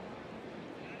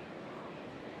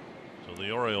 So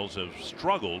the Orioles have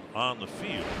struggled on the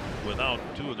field without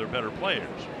 2 of their better players.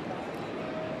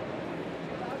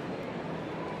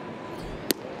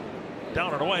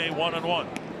 Down and away, 1-1.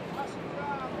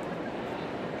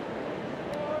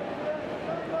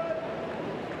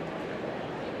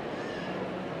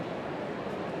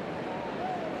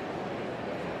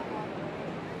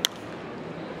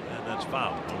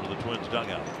 Foul over the Twins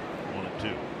dugout.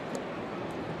 1-2.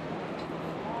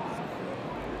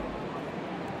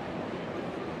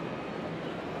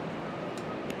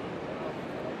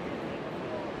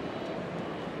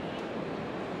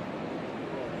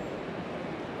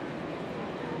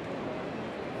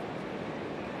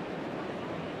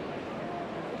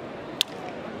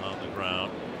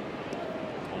 ground.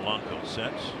 Polanco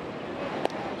sets.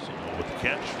 Sano with the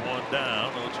catch. One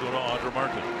down. Let's go to Audra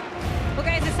Martin. Well,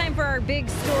 guys, it's time for our big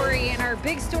story, and our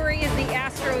big story is the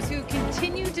Astros, who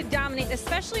continue to dominate,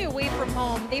 especially away from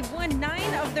home. They've won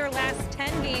 9 of their last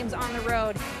 10 games on the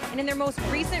road, and in their most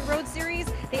recent road series,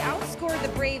 they outscored the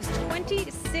Braves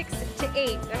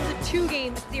 26-8. That was a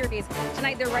 2-game series.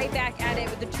 Tonight, they're right back at it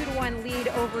with the 2-1 lead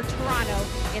over Toronto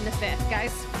in the 5th.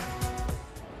 Guys?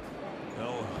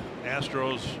 Well,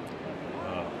 Astros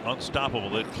unstoppable.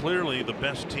 They're clearly the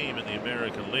best team in the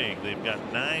American League. They've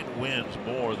got 9 wins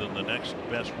more than the next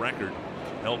best record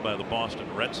held by the Boston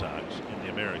Red Sox in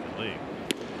the American League.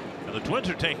 And the Twins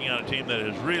are taking on a team that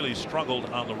has really struggled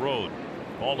on the road.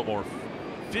 Baltimore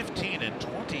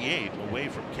 15-28 away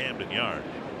from Camden Yards.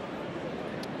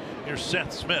 Here's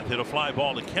Seth Smith, hit a fly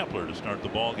ball to Kepler to start the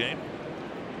ball game.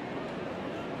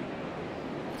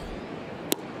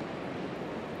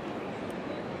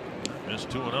 Missed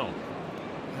 2-0.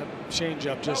 That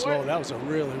changeup just low. That was a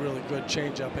really, really good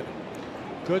changeup. And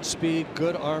good speed,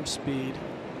 good arm speed.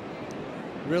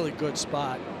 Really good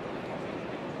spot.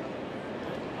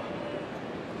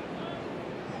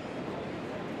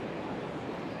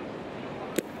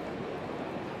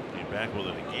 Came back with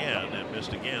it again and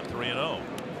missed again. 3-0.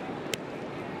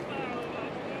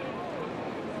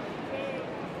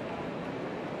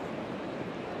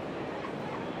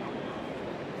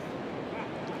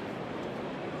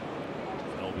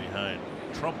 Behind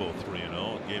Trumbo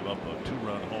 3-0 and gave up a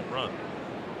 2-run home run.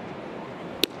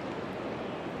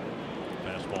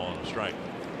 Fastball and a strike.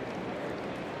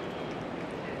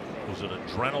 Was it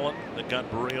adrenaline that got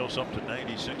Barrios up to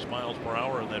 96 miles per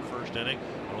hour in that first inning?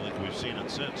 I don't think we've seen it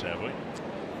since, have we?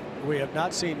 We have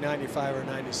not seen 95 or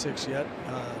 96 yet.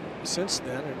 Since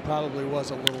then, it probably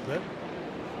was a little bit.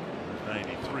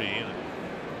 93, and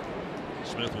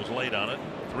Smith was late on it.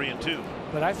 3-2.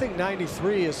 But I think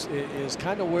 93 is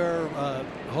kind of where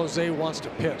Jose wants to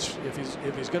pitch. If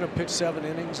he's going to pitch 7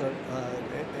 innings,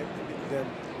 then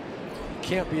he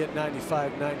can't be at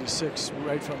 95, 96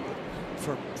 right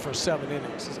for 7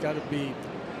 innings. He's got to be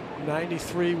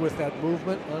 93 with that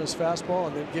movement on his fastball,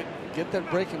 and then get that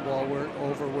breaking ball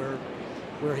over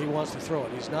where he wants to throw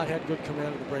it. He's not had good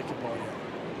command of the breaking ball yet.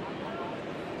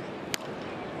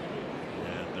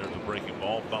 And there's a breaking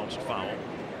ball, bounced foul.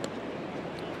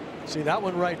 See, that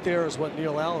one right there is what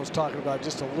Neil Allen was talking about,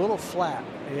 just a little flat,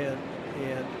 and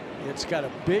it's got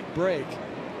a big break,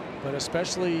 but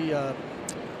especially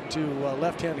to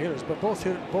left-hand hitters, but both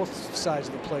sides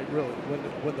of the plate really.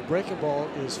 When the breaking ball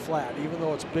is flat, even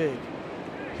though it's big,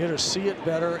 hitters see it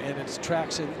better, and it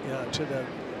tracks in to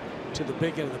the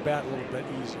big end of the bat a little bit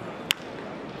easier.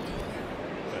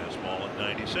 Fastball at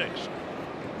 96.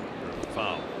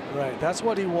 Foul. Right, that's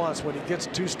what he wants. When he gets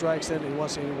 2 strikes in, he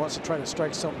wants to try to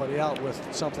strike somebody out with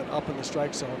something up in the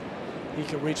strike zone. He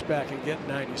can reach back and get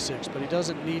 96, but he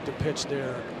doesn't need to pitch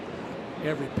there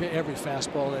every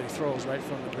fastball that he throws right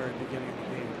from the very beginning of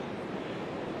the game.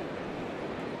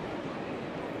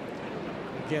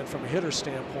 Again, from a hitter's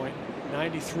standpoint,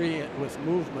 93 with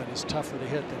movement is tougher to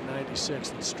hit than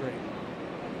 96 and straight.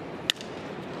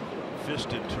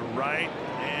 Fisted to right,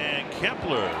 and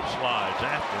Kepler slides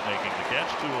after making the catch.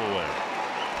 2 away.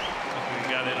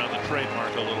 We got in on the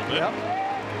trademark a little bit. Yep.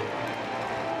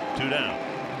 2 down.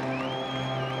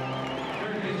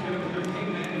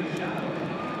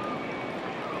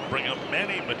 Bring up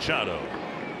Manny Machado.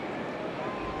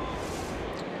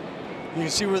 You can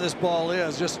see where this ball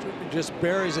is. Just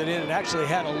buries it in. It actually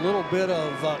had a little bit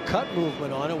of cut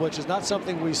movement on it, which is not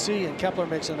something we see. And Kepler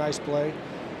makes a nice play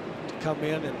to come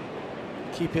in and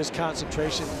keep his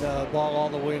concentration ball all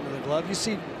the way into the glove. You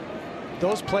see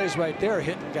those plays right there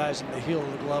hitting guys in the heel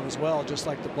of the glove as well, just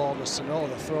like the ball to Sano,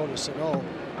 the throw to Sano.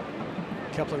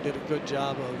 Kepler did a good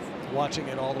job of watching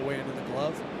it all the way into the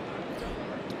glove.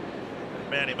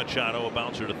 Manny Machado, a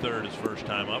bouncer to third his first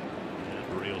time up,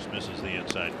 and Barrios misses the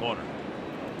inside corner.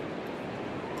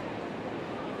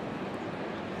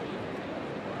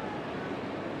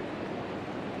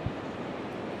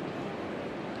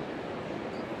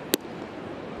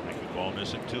 Ball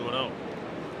missing 2-0.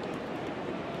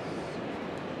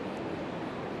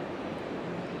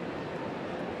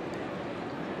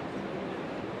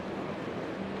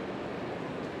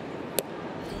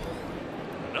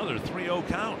 Another 3-0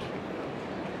 count.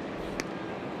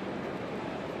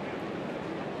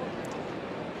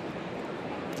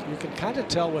 You can kind of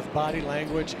tell with body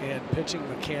language and pitching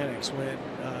mechanics when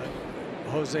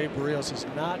Jose Barrios is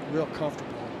not real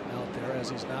comfortable out there, as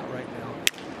he's not right now.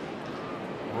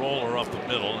 Roller up the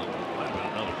middle, and might have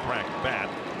been another cracked bat.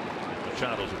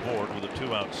 Machado's aboard with a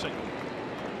 2-out single.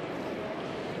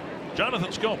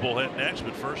 Jonathan Scope will hit next,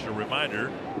 but first a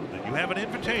reminder that you have an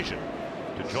invitation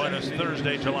to join us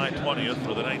Thursday, July 20th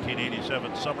for the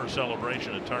 1987 Summer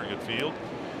Celebration at Target Field.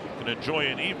 You can enjoy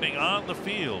an evening on the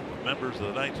field with members of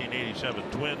the 1987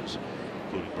 Twins,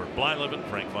 including Bert Blyleven,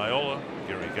 Frank Viola,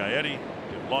 Gary Gaetti,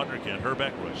 Tim Laundrie, Ken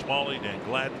Herbeck, Roy Smalley, Dan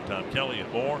Gladden, Tom Kelly,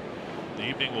 and more. The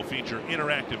evening will feature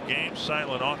interactive games,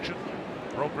 silent auction,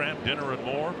 program, dinner, and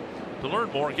more. To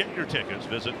learn more, get your tickets.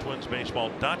 Visit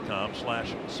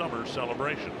twinsbaseball.com/summer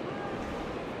celebration.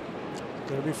 It's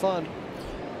going to be fun.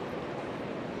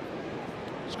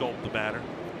 Scope the batter.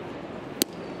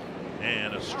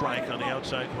 And a strike on the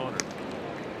outside corner.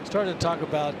 Started to talk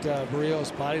about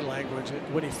Berríos' body language.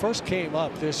 When he first came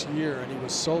up this year and he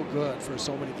was so good for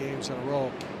so many games in a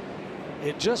row,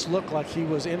 it just looked like he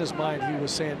was in his mind. He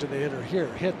was saying to the hitter,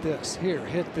 here, hit this, here,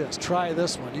 hit this, try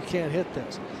this one. You can't hit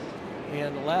this.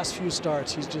 And the last few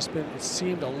starts, he's just been, it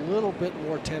seemed a little bit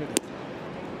more tentative.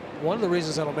 One of the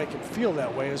reasons that'll make him feel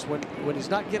that way is when he's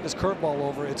not getting his curveball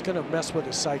over, it's going to mess with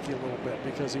his psyche a little bit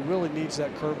because he really needs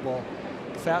that curveball.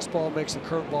 The fastball makes the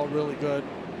curveball really good,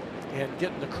 and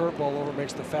getting the curveball over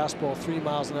makes the fastball 3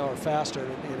 miles an hour faster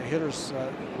in a hitter's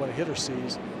what a hitter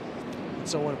sees. And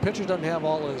so when a pitcher doesn't have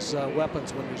all his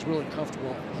weapons, when he's really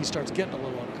comfortable, he starts getting a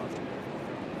little uncomfortable.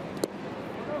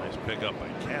 Nice pickup by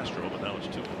Castro, but now it's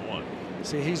 2-1.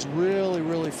 See, he's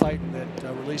really fighting that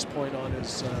release point on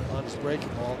his breaking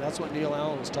ball. That's what Neil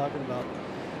Allen was talking about.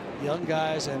 Young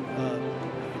guys and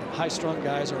high-strung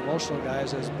guys or emotional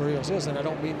guys, as Berríos is, and I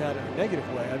don't mean that in a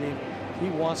negative way. I mean, he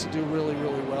wants to do really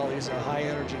well. He's a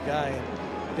high-energy guy, and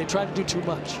they try to do too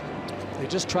much. They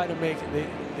just try to make they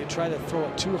try to throw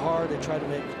it too hard. They try to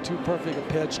make too perfect a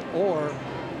pitch, or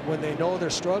when they know they're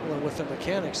struggling with the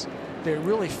mechanics, they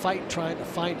really fight trying to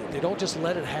find it. They don't just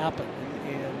let it happen.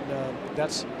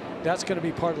 That's going to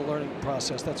be part of the learning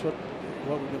process. That's what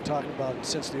we've been talking about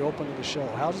since the opening of the show.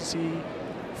 How does he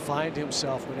find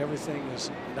himself when everything is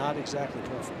not exactly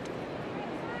perfect?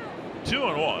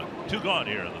 2-1, 2 gone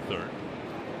here in the third.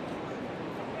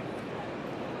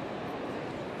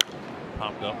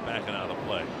 Popped up, backing out of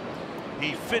play.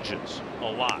 He fidgets a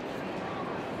lot.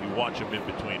 You watch him in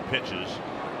between pitches,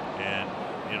 and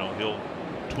he'll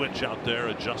twitch out there,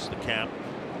 adjust the cap.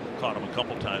 Caught him a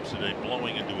couple times today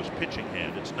blowing into his pitching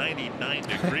hand. It's 99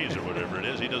 degrees or whatever it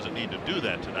is. He doesn't need to do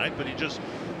that tonight, but he just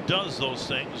does those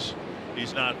things. He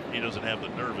doesn't have the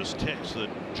nervous tics that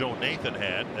Joe Nathan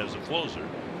had as a closer,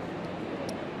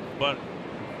 but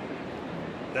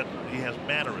that he has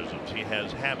mannerisms. He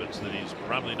has habits that he's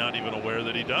probably not even aware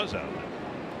that he does out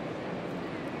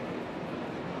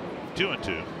there.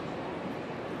 2-2.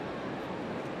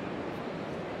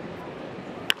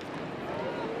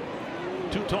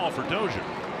 Too tall for Dozier,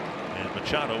 and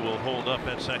Machado will hold up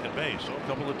at second base. So a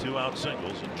couple of 2-out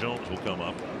singles, and Jones will come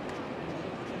up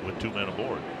with 2 men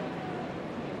aboard.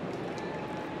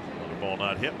 The ball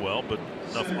not hit well, but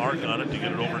enough arc on it to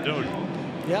get it over Dozier.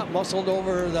 Yeah, muscled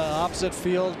over the opposite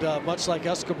field, much like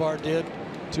Escobar did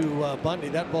to Bundy.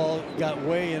 That ball got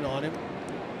way in on him.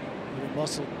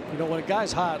 Muscle. When a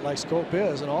guy's hot like Scope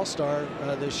is, an all-star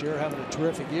this year, having a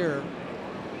terrific year,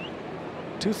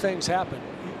 2 things happen.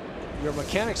 Your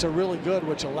mechanics are really good,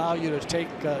 which allow you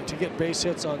to get base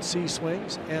hits on C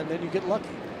swings, and then you get lucky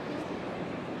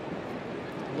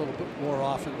a little bit more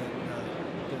often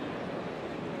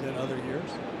than other years.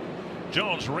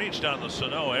 Jones reached on the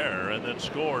Sano error and then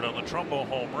scored on the Trumbo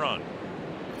home run.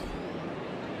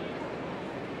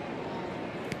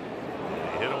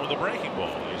 He hit him with a breaking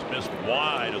ball. He's missed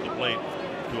wide of the plate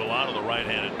to a lot of the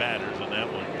right-handed batters, and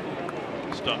that one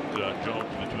stuck Jones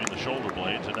between the shoulder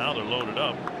blades, and now they're loaded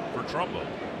up for Trumbo.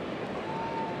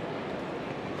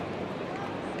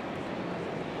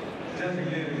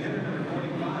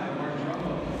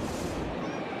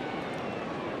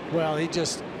 Well, he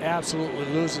just absolutely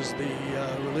loses the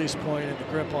release point and the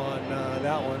grip on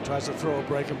that one. Tries to throw a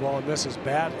breaking ball and misses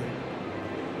badly.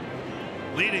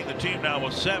 Leading the team now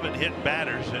with 7 hit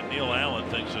batters, and Neil Allen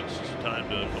thinks it's time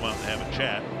to come out and have a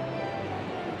chat.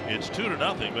 It's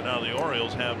 2-0, but now the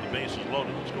Orioles have the bases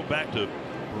loaded. Let's go back to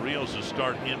Berríos'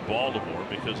 start in Baltimore,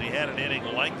 because he had an inning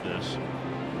like this.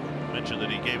 I mentioned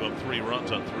that he gave up 3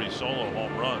 runs on 3 solo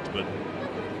home runs, but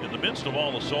in the midst of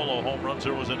all the solo home runs,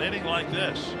 there was an inning like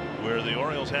this where the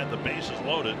Orioles had the bases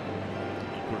loaded.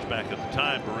 Of course, back at the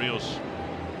time, Berríos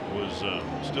was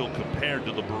still compared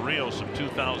to the Berríos of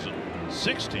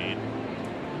 2016,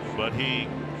 but he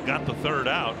got the 3rd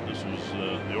out. This was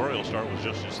the Orioles start was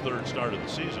just his 3rd start of the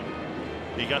season.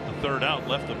 He got the 3rd out,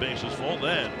 left the bases full,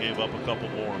 then gave up a couple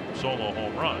more solo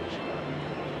home runs.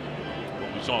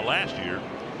 What we saw last year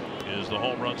is the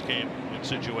home runs came in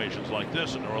situations like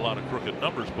this, and there were a lot of crooked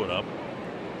numbers put up.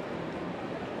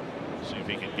 See if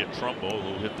he can get Trumbo,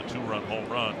 who hit the 2-run home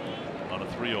run on a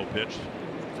 3-0 pitch.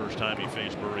 First time he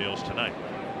faced Berrios tonight.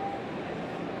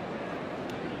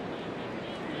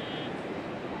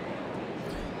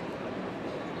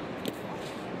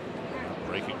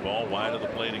 Breaking ball wide of the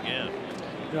plate again.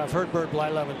 You know, I've heard Bert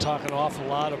Blyleven talk an awful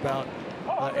lot about,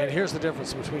 and here's the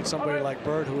difference between somebody like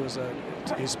Bert, who is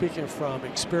he's speaking from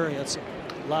experience,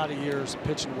 a lot of years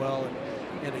pitching well,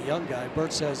 and a young guy.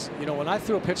 Bert says, you know, when I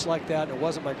threw a pitch like that and it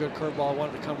wasn't my good curveball, I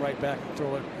wanted to come right back and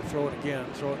throw it again,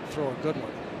 throw a good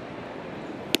one.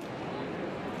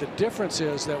 The difference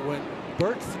is that when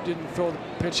Bert didn't throw the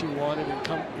pitch he wanted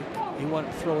and he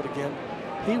wanted to throw it again,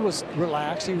 he was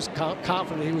relaxed. He was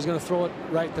confident he was going to throw it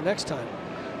right the next time.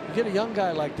 You get a young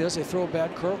guy like this, they throw a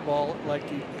bad curveball, like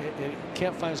he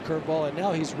can't find his curveball, and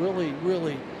now he's really,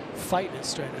 really fighting it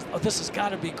straight. Oh, this has got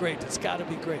to be great. It's got to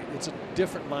be great. It's a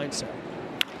different mindset.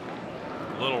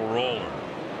 Little roller.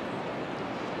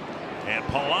 And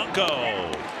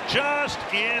Polanco just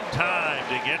in time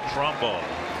to get Trumbo.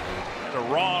 To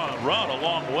run a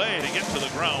long way to get to the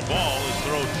ground ball. His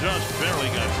throw just barely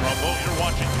got Trumbo. You're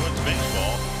watching Twins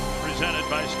baseball, presented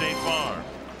by State Farm.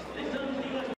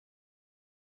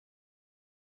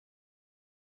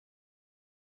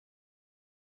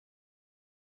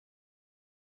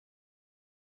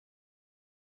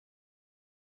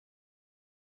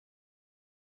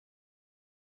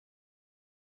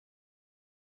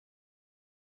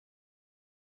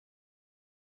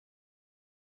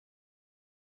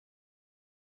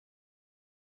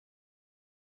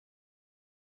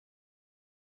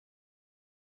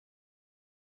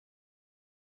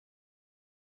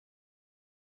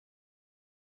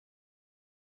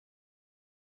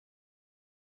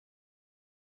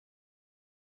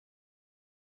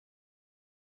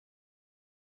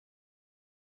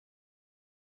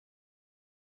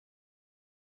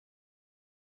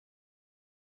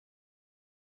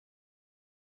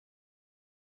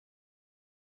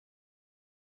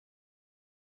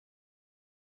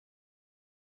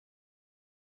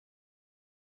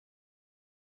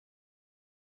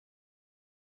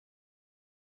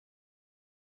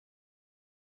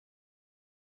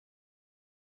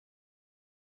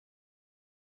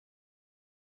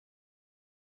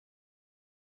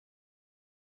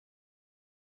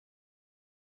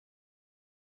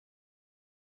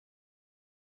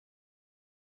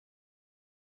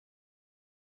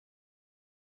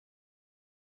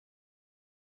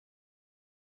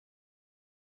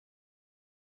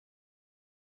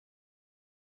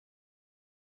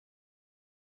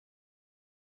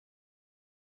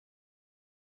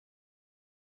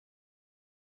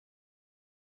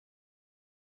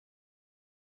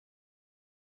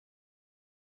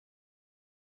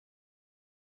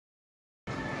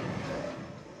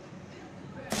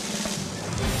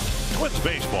 Twins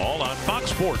baseball on Fox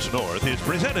Sports North is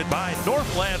presented by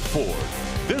Northland Ford.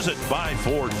 Visit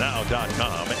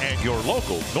buyfordnow.com and your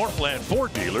local Northland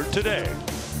Ford dealer today.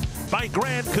 By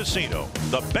Grand Casino,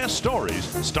 the best stories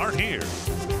start here.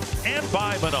 And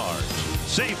by Menards.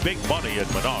 Save big money at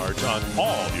Menards on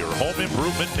all your home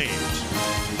improvement needs.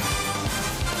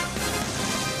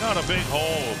 Got a big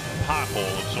hole,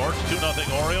 pothole of sorts.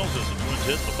 2-0 Orioles as the Twins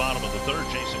hit the bottom of the third.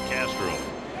 Jason Castro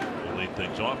will lead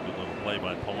things off. Good little play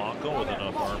by Polanco with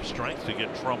enough arm strength to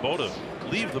get Trumbo to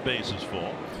leave the bases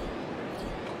full.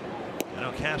 And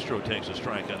now Castro takes a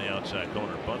strike on the outside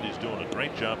corner. Bundy's doing a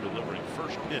great job delivering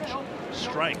first pitch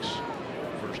strikes.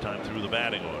 First time through the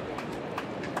batting order.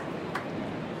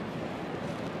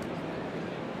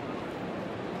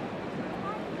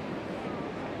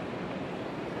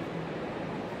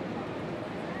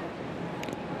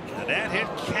 And that hit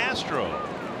Castro.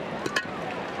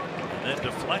 And then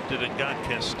deflected and got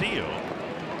Castillo.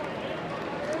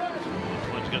 So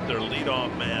the Twins get their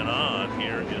leadoff man on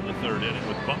here in the third inning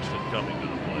with Buxton coming to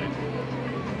the plate.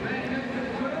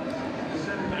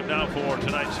 Time now for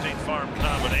tonight's State Farm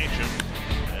combination.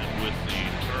 And with the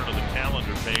turn of the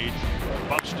calendar page,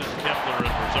 Buxton, Kepler,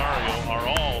 and Rosario are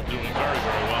all doing very,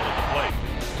 very well at the plate.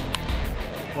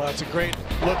 Well, it's a great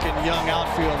looking young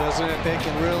outfield, isn't it? They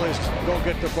can really go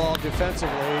get the ball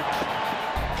defensively.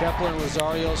 Kepler and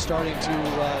Rosario starting to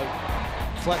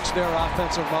flex their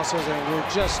offensive muscles, and we're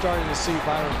just starting to see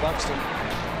Byron Buxton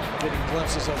getting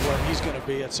glimpses of where he's going to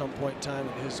be at some point in time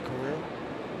in his career.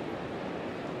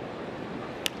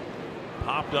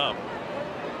 Popped up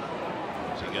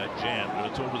as he got jammed, but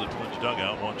it's over the Twins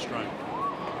dugout. 1 strike.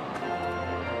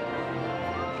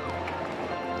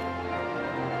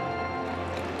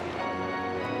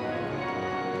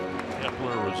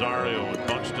 Kepler, Rosario, and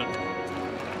Buxton,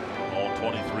 all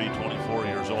 23, 24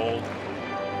 years old.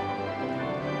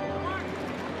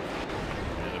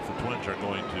 And if the Twins Twins are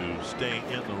going to stay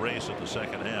in the race in the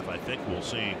second half. I think we'll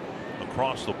see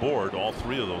across the board all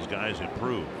three of those guys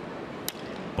improve.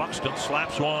 Buxton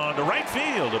slaps one to right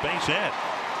field, a base hit.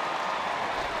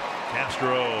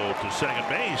 Castro to second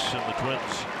base, and the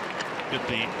Twins get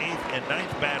the 8th and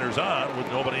 9th batters on with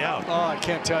nobody out. Oh, I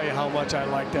can't tell you how much I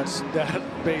like that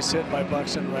base hit by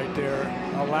Buxton right there,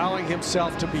 allowing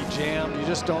himself to be jammed. You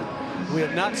just don't. We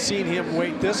have not seen him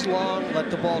wait this long, let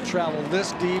the ball travel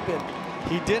this deep, and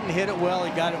he didn't hit it well.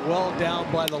 He got it well down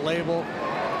by the label,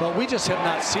 but we just have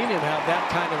not seen him have that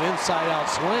kind of inside-out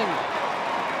swing.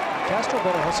 Castro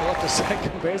better hustle up to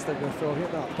second base. They're going to throw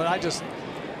him out. But I just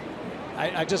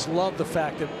love the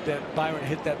fact that Byron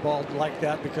hit that ball like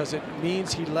that, because it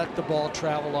means he let the ball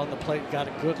travel on the plate, got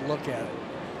a good look at it.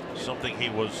 Something he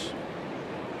was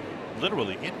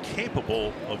literally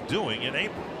incapable of doing in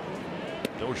April.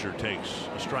 Dozier takes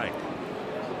a strike.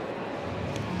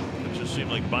 It just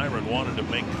seemed like Byron wanted to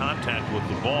make contact with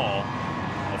the ball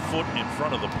a foot in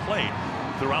front of the plate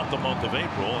throughout the month of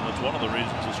April, and that's one of the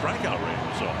reasons the strikeout rate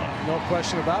was so high. No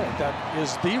question about it. That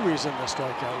is the reason the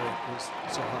strikeout rate was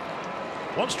so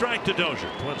high. One strike to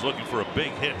Dozier. Twins looking for a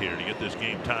big hit here to get this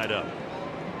game tied up.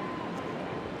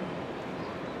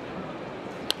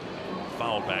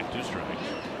 Fouled back, 2 strikes.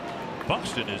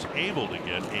 Buxton is able to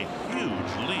get a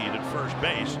huge lead at first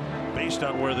base based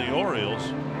on where the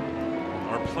Orioles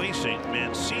are placing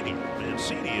Mancini.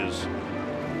 Mancini is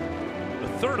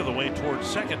a third of the way towards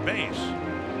second base.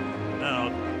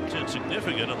 Now, it's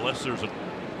insignificant unless there's a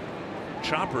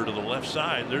chopper to the left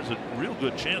side. There's a real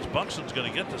good chance Buxton's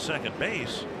going to get to second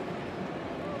base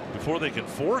before they can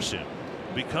force him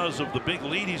because of the big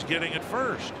lead he's getting at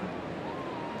first.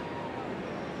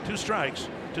 2 strikes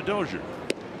to Dozier.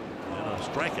 And a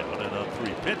strikeout and on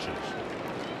 3 pitches.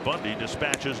 Bundy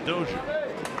dispatches Dozier.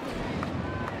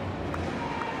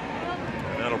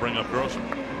 And that'll bring up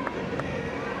Grossman.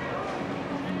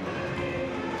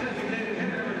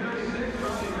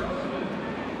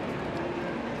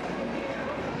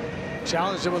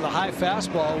 Challenged him with a high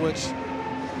fastball, which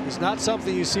is not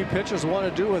something you see pitchers want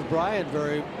to do with Brian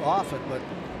very often, but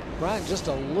Brian just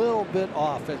a little bit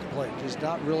off at the plate. He's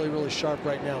not really sharp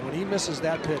right now. When he misses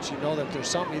that pitch, you know that there's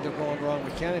something either going wrong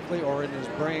mechanically or in his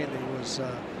brain. He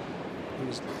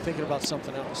was thinking about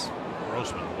something else.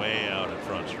 Grossman way out in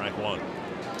front, strike 1.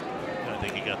 I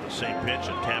think he got the same pitch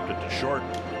and tapped it to short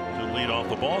to lead off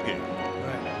the ball game.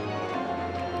 Right.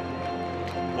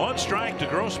 1 strike to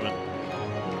Grossman.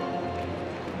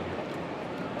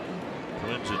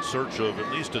 Twins in search of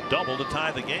at least a double to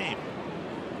tie the game.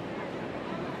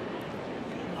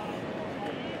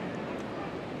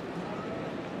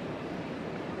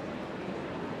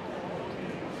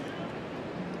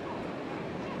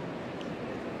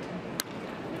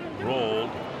 Rolled,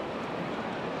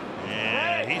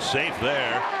 and he's safe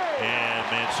there,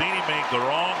 and Mancini made the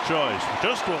wrong choice.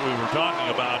 Just what we were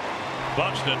talking about.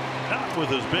 Buxton not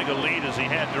with as big a lead as he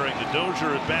had during the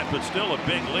Dozier at bat, but still a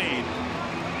big lead,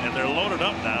 and they're loaded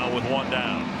up now with 1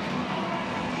 down.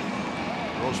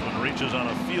 Grossman reaches on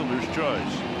a fielder's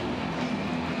choice.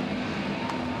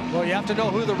 Well, you have to know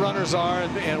who the runners are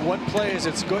and what plays.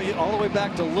 It's going all the way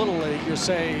back to Little League.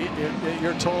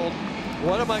 You're told,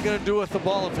 what am I going to do with the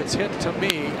ball if it's hit to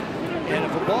me? And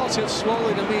if a ball's hit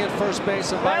slowly to me at first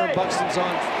base and Byron Buxton's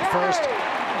on first,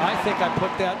 I think I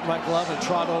put that in my glove and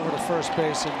trot over to first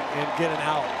base and get an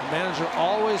out. The manager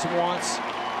always wants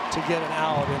to get an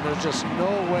out, and there's just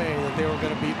no way that they were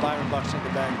going to beat Byron Buxton to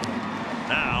bag him.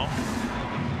 Now,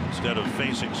 instead of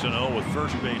facing Sano with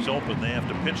first base open, they have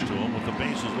to pitch to him with the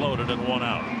bases loaded and 1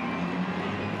 out.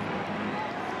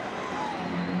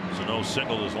 Sano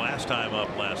singled his last time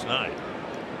up last night.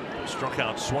 Struck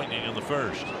out swinging in the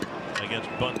first against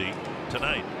Bundy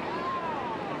tonight.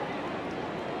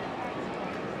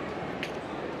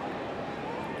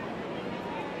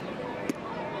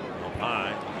 Up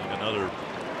high, like another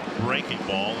breaking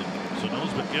ball, and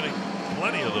Sano's been getting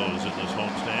plenty of those in this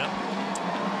homestand.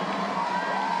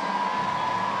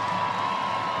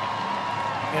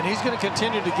 And he's going to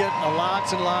continue to get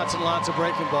lots and lots of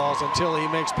breaking balls until he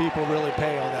makes people really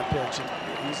pay on that pitch.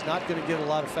 And he's not going to get a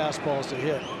lot of fastballs to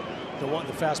hit. The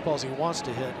fastballs he wants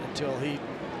to hit until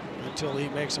he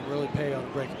makes them really pay on a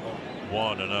breaking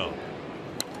ball. 1-0.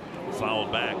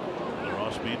 Fouled back. The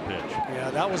raw speed pitch. Yeah,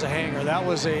 that was a hanger. That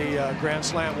was a grand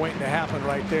slam waiting to happen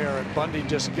right there. And Bundy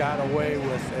just got away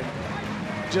with it.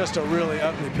 Just a really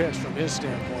ugly pitch from his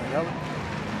standpoint.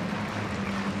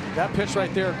 That pitch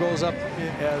right there goes up,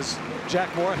 as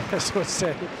Jack Morris would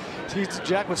say.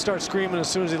 Jack would start screaming as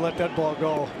soon as he let that ball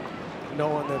go,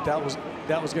 knowing that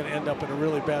was going to end up in a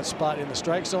really bad spot in the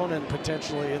strike zone and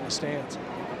potentially in the stands.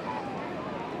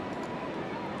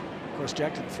 course,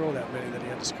 Jack didn't throw that many that he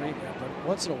had to screen at, but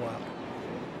once in a while.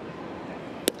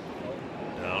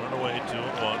 Down and away,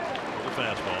 2-1 with a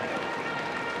fastball.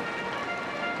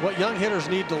 What young hitters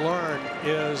need to learn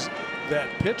is that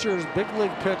pitchers, big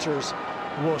league pitchers,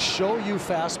 will show you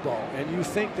fastball, and you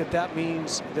think that that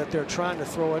means that they're trying to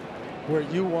throw it where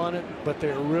you want it, but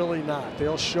they're really not.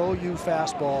 They'll show you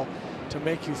fastball to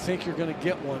make you think you're going to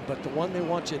get one, but the one they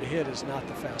want you to hit is not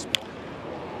the fastball.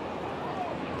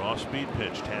 Raw speed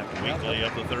pitch tapped weakly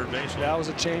up the third baseline. That was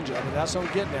a changeup, and that's what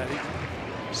I'm getting at.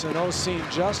 Sano's seen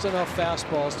just enough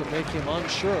fastballs to make him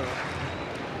unsure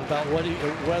about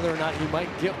whether or not he might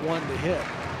get one to hit.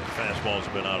 The fastball's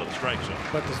been out of the strike zone.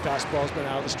 But the fastball's been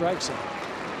out of the strike zone.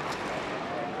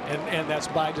 And that's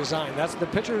by design. That's the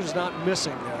pitcher is not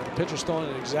missing there. The pitcher's throwing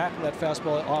it exactly, that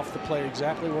fastball off the plate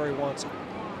exactly where he wants it.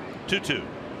 2-2.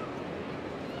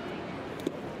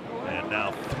 And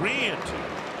now 3-2.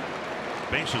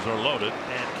 Bases are loaded,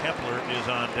 and Kepler is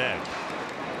on deck.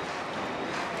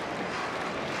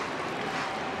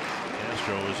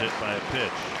 Castro is hit by a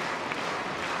pitch.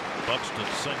 Buxton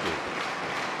singled.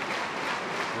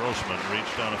 Grossman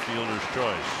reached on a fielder's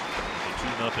choice.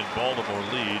 The 2-0 Baltimore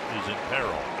lead is in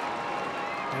peril.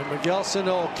 And Miguel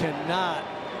Sano cannot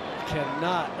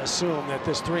assume that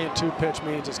this 3-2 pitch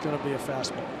means it's going to be a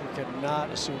fastball. He cannot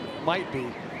assume it. Might be,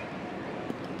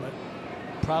 but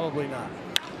probably not.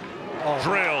 Oh.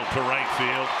 Drilled to right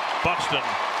field. Buxton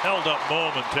held up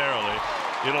momentarily.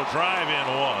 It'll drive in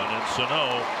one, and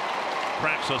Sano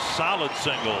cracks a solid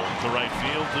single to right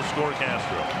field to score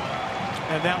Castro.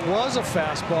 And that was a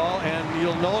fastball, and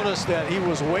you'll notice that he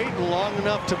was waiting long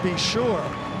enough to be sure.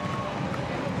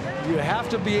 You have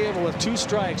to be able, with 2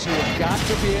 strikes, you have got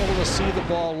to be able to see the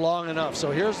ball long enough.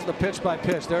 So here's the pitch by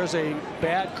pitch. There's a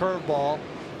bad curveball.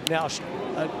 Now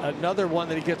another one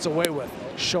that he gets away with.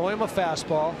 Show him a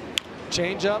fastball.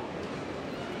 Change up.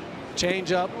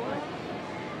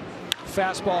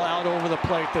 Fastball out over the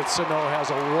plate that Sano has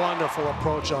a wonderful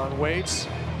approach on. Waits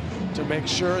to make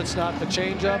sure it's not the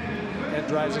changeup and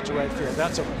drives it to right field.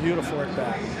 That's a beautiful at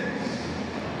bat.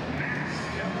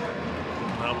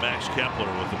 Now Max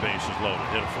Kepler with the bases loaded.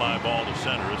 Hit a fly ball to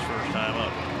center his first time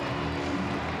up.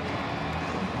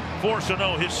 For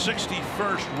Sano, his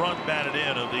 61st run batted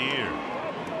in of the year.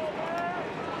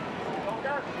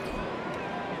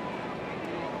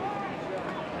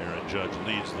 Aaron Judge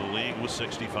leads the league with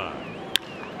 65.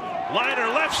 Liner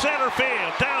left center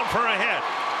field, down for a hit.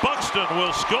 Buxton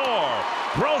will score.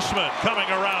 Grossman coming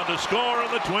around to score,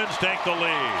 and the Twins take the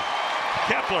lead.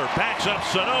 Kepler backs up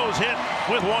Sano's hit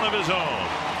with one of his own.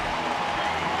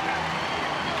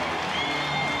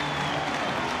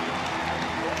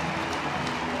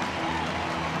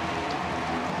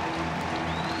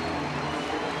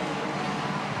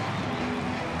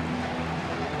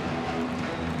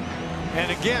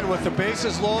 And again, with the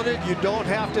bases loaded, you don't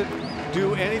have to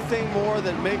do anything more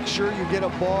than make sure you get a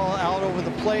ball out over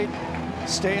the plate,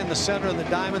 stay in the center of the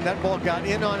diamond. That ball got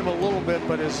in on him a little bit,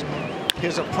 but his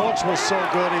approach was so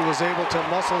good, he was able to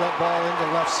muscle that ball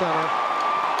into left center.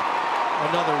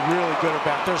 Another really good at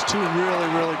bat. There's 2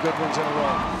 really good ones in a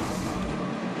row.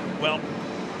 Well,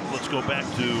 let's go back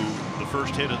to the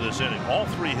first hit of this inning. All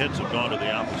 3 hits have gone to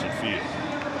the opposite field.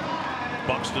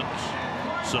 Buxton's,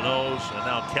 Sano's, and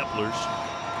now Kepler's.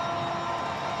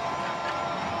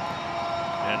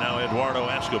 And now Eduardo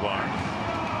Escobar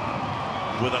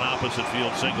with an opposite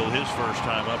field single his first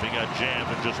time up. He got jammed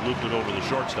and just looped it over the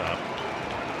shortstop.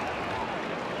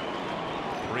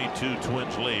 3-2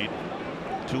 Twins lead.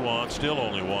 2 on, still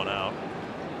only 1 out.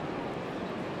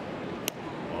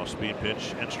 Off speed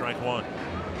pitch and strike 1.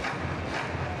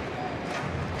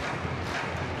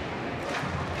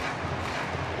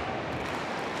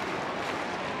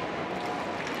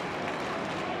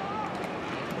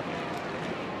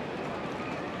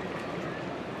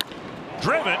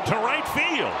 Driven to right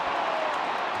field.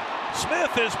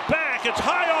 Smith is back. It's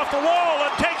high off the wall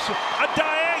and takes a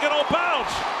diagonal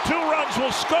bounce. 2 runs will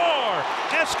score.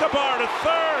 Escobar to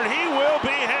third. He will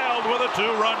be held with a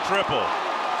 2-run triple.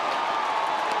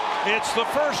 It's the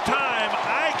first time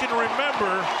I can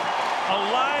remember a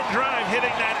line drive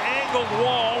hitting that angled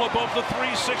wall above the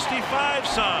 365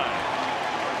 sign.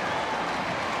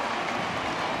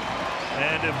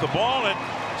 And if the ball had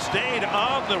stayed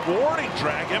on the warning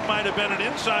track, it might have been an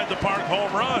inside the park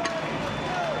home run.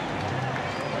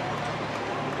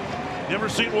 You ever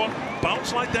seen one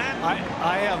bounce like that?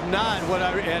 I have not.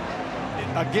 And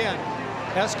again,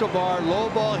 Escobar, low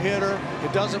ball hitter.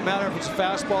 It doesn't matter if it's a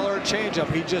fastball or a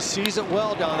changeup. He just sees it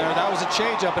well down there. That was a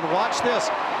changeup. And watch this.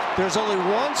 There's only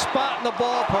one spot in the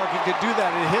ballpark he could do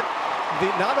that. It hit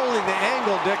not only the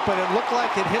angle, Dick, but it looked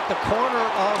like it hit the corner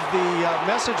of the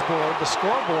message board, the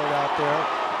scoreboard out there,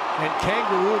 and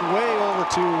kangarooed way over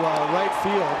to right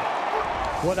field.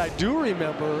 What I do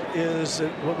remember is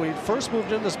that when we first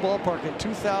moved into this ballpark in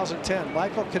 2010,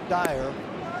 Michael Kadire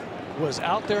was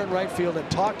out there in right field and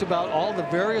talked about all the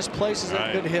various places that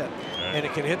it could hit. And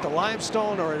it can hit the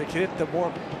limestone, or it can hit the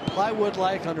more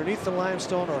plywood-like underneath the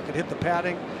limestone, or it could hit the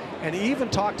padding. And he even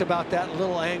talked about that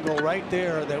little angle right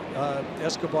there that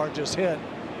Escobar just hit.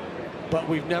 But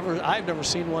I've never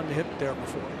seen one hit there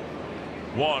before.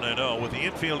 1-0 with the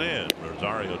infield in.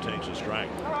 Rosario takes a strike.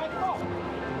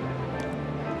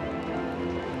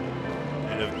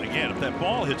 And if that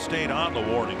ball had stayed on the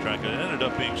warning track, it ended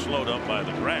up being slowed up by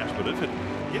the grass. But if it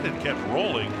had kept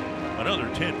rolling another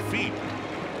 10 feet,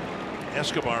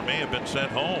 Escobar may have been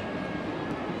sent home.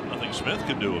 Nothing Smith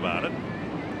could do about it.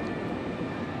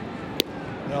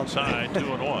 Outside,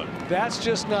 2-1. That's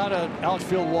just not an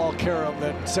outfield wall carom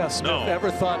that Seth Smith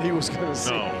ever thought he was going to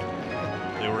see. No.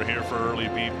 They were here for early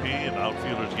BP, and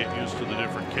outfielders get used to the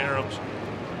different caroms.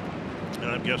 And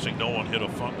I'm guessing no one hit a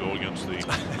fungo against the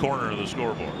corner of the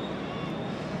scoreboard.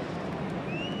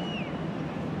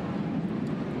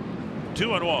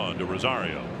 2-1 to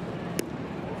Rosario.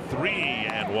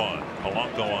 3-1.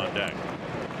 Polanco on deck.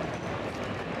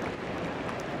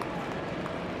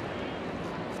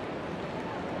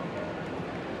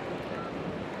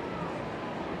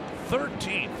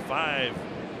 Thirteenth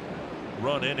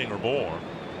 5-run inning or more,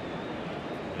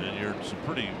 and you're some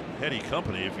pretty heady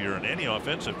company if you're in any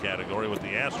offensive category with the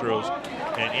Astros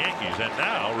and Yankees. And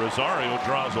now Rosario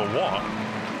draws a walk,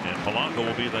 and Polanco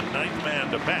will be the 9th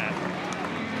man to bat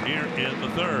here in the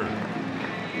 3rd.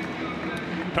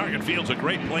 Target Field's a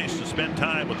great place to spend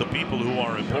time with the people who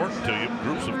are important to you.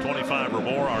 Groups of 25 or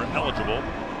more are eligible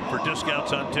for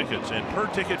discounts on tickets, and per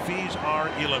ticket fees are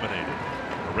eliminated.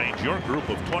 Arrange your group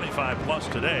of 25 plus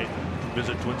today.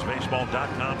 Visit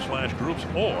twinsbaseball.com/groups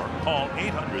or call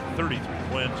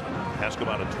 800-33-TWINS. Ask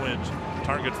about a Twins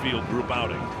Target Field group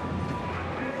outing.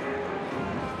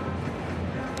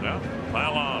 Well,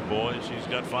 pile on, boys. He's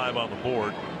got 5 on the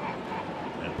board,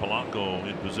 and Polanco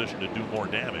in position to do more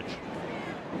damage.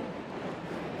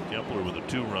 Kepler with a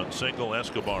 2-run single,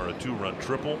 Escobar a 2-run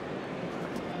triple.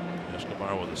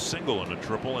 Escobar with a single and a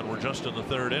triple, and we're just in the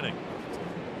 3rd inning.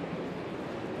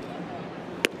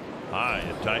 High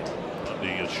and tight.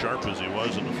 Being as sharp as he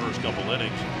was in the first couple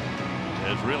innings,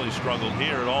 has really struggled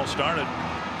here. It all started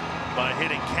by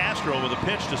hitting Castro with a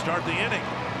pitch to start the inning.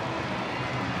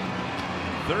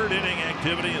 3rd inning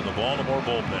activity in the Baltimore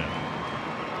bullpen.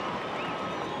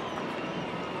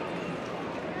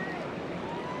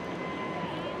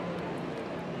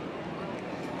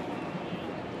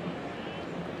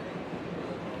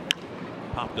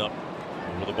 Popped up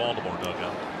over the Baltimore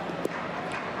dugout.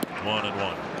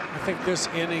 1-1. I think this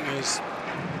inning is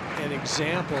an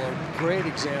example, a great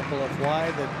example of why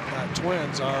the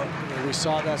Twins are, we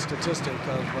saw that statistic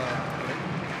of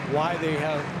why they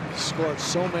have scored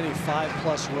so many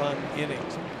 5+ run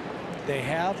innings. They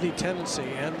have the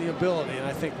tendency and the ability, and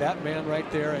I think that man right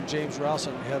there and James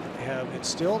Rowson have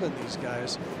instilled in these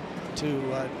guys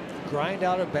to grind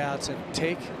out at bats and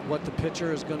take what the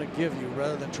pitcher is going to give you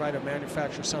rather than try to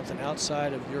manufacture something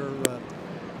outside of your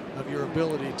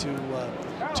ability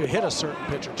to hit a certain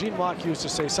pitcher. Gene Mauch used to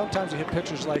say sometimes you hit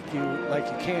pitchers like you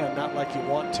can, not like you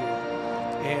want to.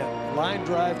 And line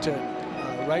drive to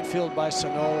right field by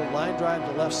Sano, line drive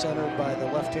to left center by the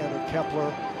left-hander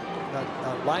Kepler,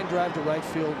 line drive to right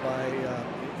field by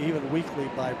even weekly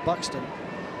by Buxton.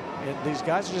 And these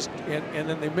guys are just, and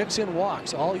then they mix in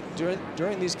walks. All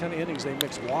during these kind of innings, they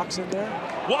mix walks in there.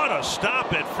 What a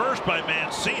stop at first by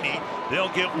Mancini. They'll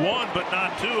get 1 but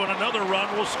not 2, and another run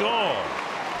will score.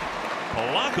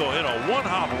 Polanco hit a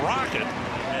 1-hop rocket.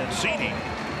 Mancini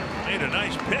made a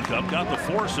nice pickup, got the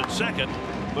force at second,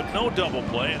 but no double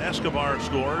play, and Escobar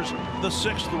scores the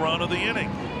 6th run of the inning.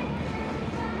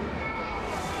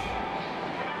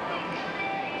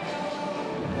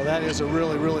 Well, that is a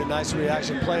really, really nice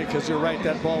reaction play, because you're right,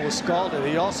 that ball was scalded.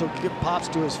 He also pops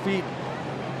to his feet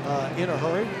in a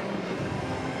hurry.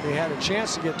 They had a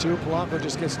chance to get 2. Polanco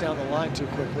just gets down the line too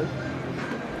quickly.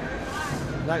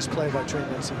 Nice play by Trey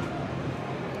Mancini.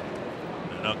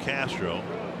 And now Castro,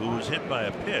 who was hit by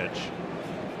a pitch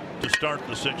to start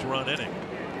the 6-run inning.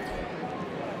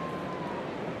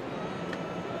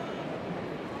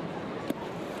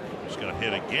 Just got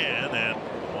hit again, and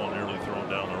the ball nearly thrown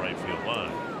down the right field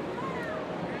line.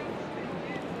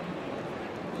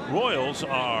 Royals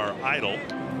are idle.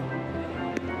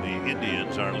 The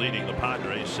Indians are leading the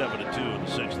Padres 7-2 in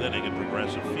the 6th inning at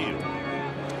Progressive Field.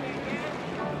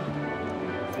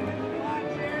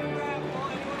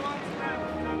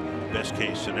 Best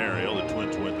case scenario, the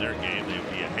Twins win their game.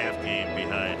 They'd be a half game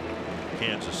behind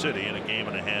Kansas City and a game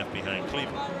and a half behind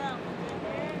Cleveland.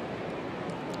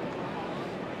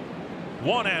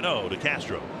 1-0 to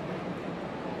Castro.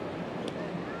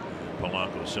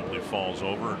 Polanco simply falls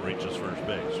over and reaches first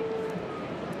base.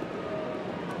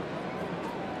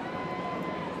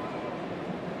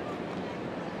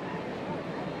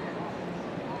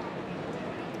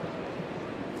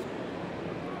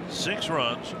 Six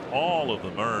runs, all of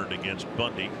them earned against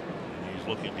Bundy, and he's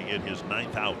looking to get his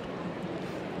 9th out.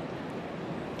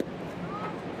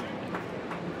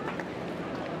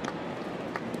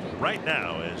 Right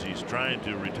now, as he's trying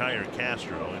to retire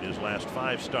Castro in his last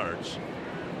 5 starts,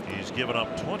 he's given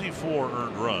up 24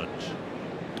 earned runs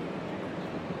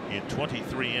in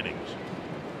 23 innings.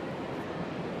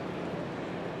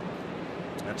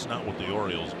 That's not what the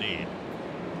Orioles need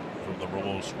from the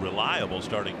most reliable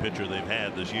starting pitcher they've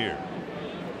had this year.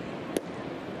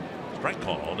 Strike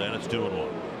called, and it's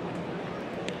 2-1.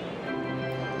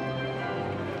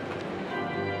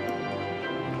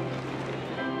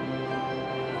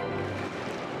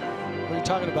 We're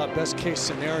talking about best case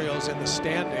scenarios in the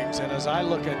standings, and as I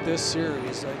look at this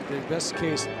series, the best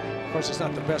case, of course it's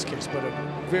not the best case, but a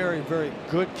very, very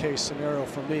good case scenario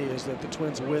for me is that the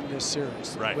Twins win this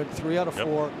series. Right. They win 3 out of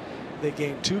 4. They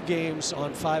gain 2 games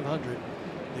on 500.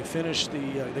 They finish they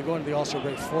go into the All-Star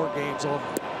break 4 games over.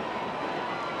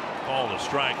 Called a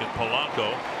strike, and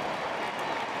Polanco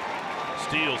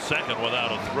steals second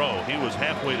without a throw. He was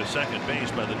halfway to second base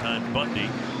by the time Bundy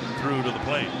threw to the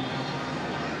plate.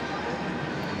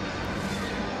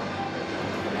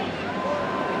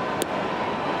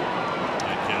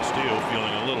 And Castillo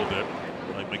feeling a little bit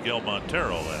like Miguel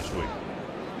Montero last week.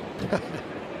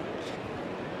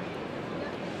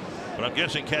 But I'm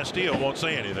guessing Castillo won't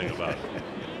say anything about it.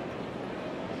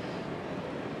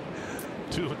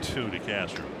 2-2 to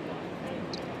Castro.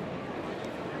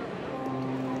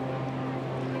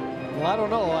 Well, I don't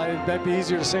know. It might be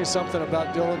easier to say something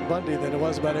about Dylan Bundy than it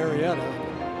was about Arrieta.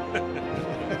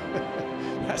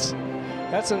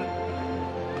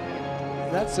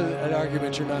 that's an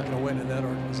argument you're not going to win in that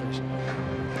organization.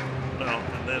 No,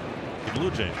 and then the Blue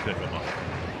Jays pick him up.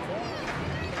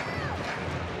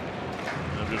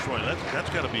 I'm just wondering, that's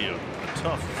got to be a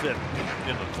tough fit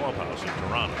in the clubhouse in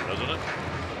Toronto, doesn't it?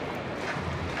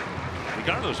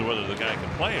 Regardless of whether the guy can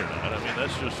play or not. I mean,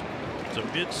 that's just, it's a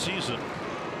mid-season,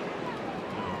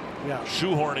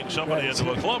 shoehorning somebody into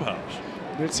a clubhouse.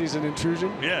 Mid-season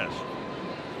intrusion? Yes.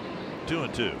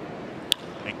 2-2.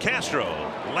 And Castro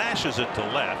lashes it to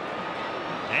left.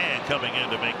 And coming in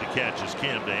to make the catch is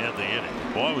Kim to end the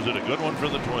inning. Boy, was it a good one for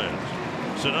the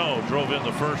Twins. Sano drove in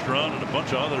the first run, and a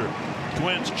bunch of other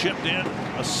Twins chipped in.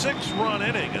 A 6-run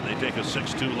inning, and they take a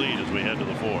 6-2 lead as we head to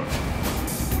the 4th.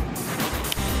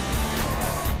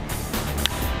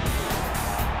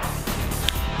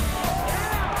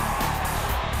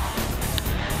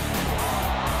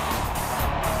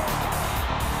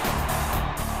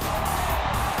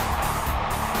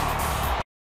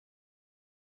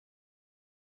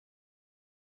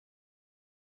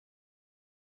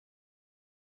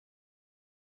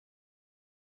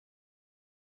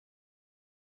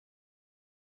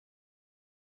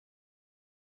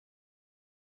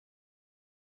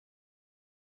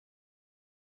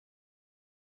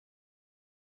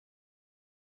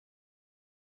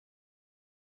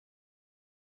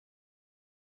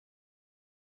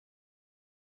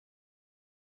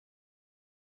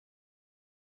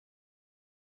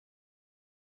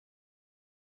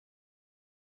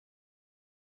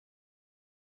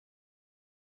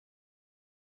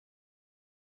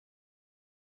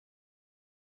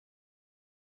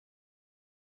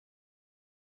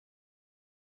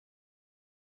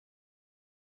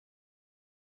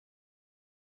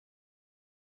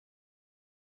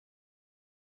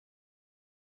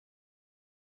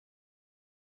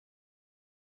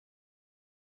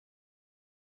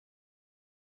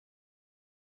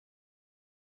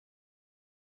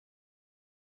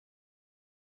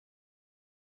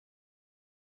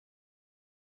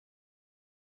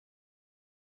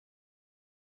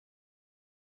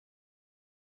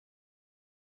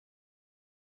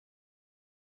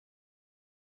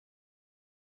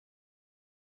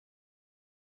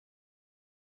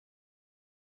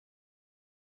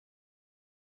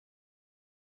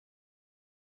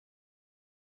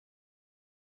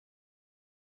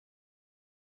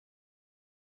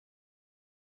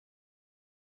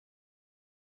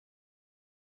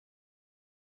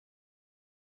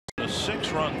 A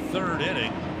 6-run 3rd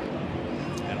inning,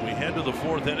 and we head to the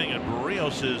 4th inning, and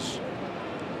Barrios is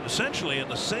essentially in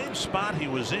the same spot he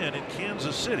was in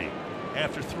Kansas City.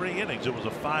 after 3 innings. It was a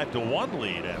 5-1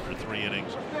 lead after 3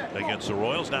 innings against the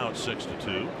Royals. Now it's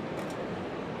 6-2.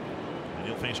 And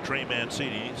he'll face Trey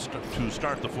Mancini to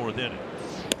start the 4th inning.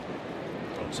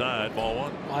 Outside, ball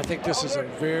 1. I think this is a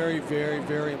very, very,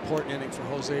 very important inning for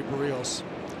Jose Barrios.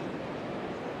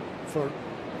 For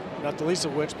not the least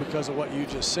of which because of what you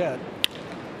just said.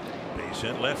 Base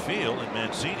hit left field, and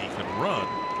Mancini can run.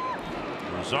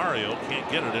 Rosario can't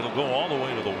get it. It'll go all the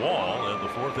way to the wall, and the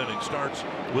 4th inning starts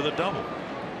with a double.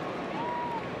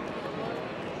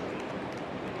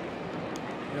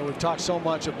 You know, we've talked so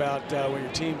much about when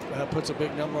your team puts a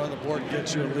big number on the board and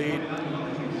gets you a lead,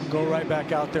 go right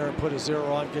back out there and put a 0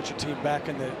 on, get your team back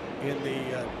in the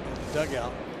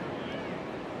dugout.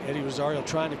 Eddie Rosario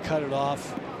trying to cut it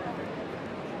off.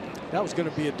 That was going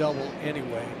to be a double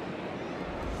anyway.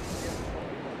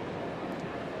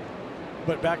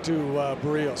 But back to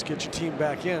Barrios, get your team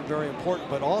back in, very important,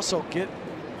 but also get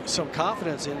some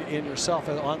confidence in yourself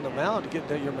on the mound to get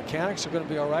that your mechanics are going to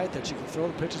be all right, that you can throw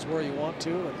the pitches where you want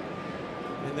to,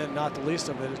 and then not the least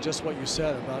of it is just what you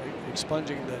said about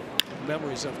expunging the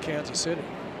memories of Kansas City.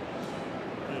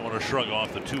 You want to shrug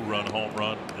off the 2-run home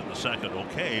run in the 2nd,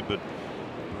 okay, but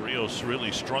Barrios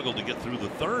really struggled to get through the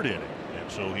 3rd inning.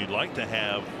 So he'd like to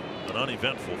have an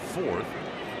uneventful 4th.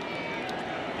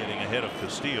 Getting ahead of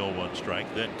Castillo, 1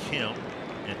 strike. Then Kim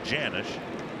and Janish.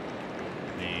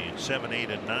 The 7, 8,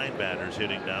 and 9 batters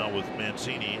hitting now with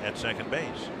Mancini at 2nd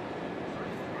base.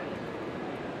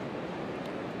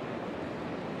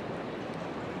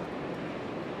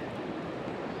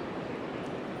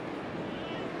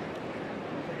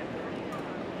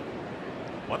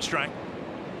 One strike.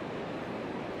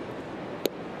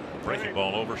 Breaking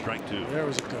ball over, strike 2. There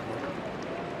was a good one.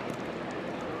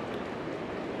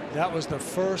 That was the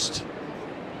first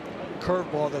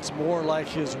curveball that's more like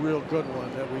his real good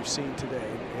one that we've seen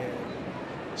today. And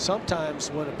sometimes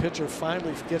when a pitcher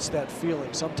finally gets that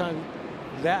feeling, sometimes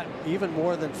that even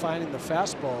more than finding the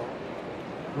fastball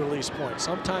release point,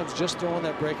 sometimes just throwing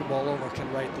that breaking ball over can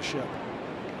right the ship.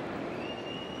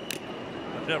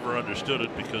 I've never understood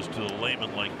it because to a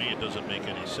layman like me it doesn't make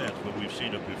any sense, but we've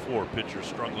seen it before. Pitchers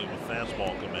struggling with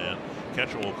fastball command,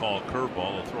 catcher will call a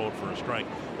curveball, they'll throw it for a strike,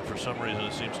 and for some reason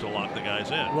it seems to lock the guys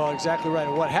in. Well, exactly right.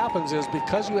 And what happens is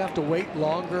because you have to wait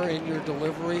longer in your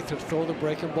delivery to throw the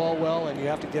breaking ball well, and you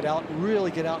have to get out,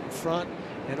 really get out in front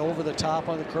and over the top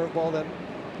on the curveball, then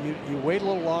you wait a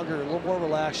little longer, a little more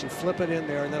relaxed, you flip it in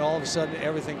there, and then all of a sudden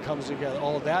everything comes together.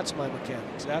 Oh, that's my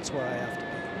mechanics. That's where I have to be.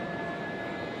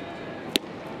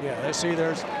 Yeah, see,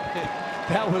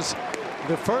 that was,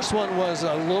 the first one was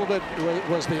a little bit,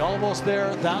 was the almost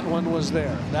there. That one was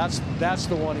there. That's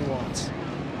the one he wants.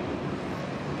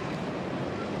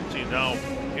 See, now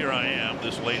here I am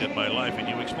this late in my life, and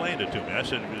you explained it to me. I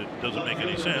said it doesn't make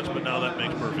any sense, but now that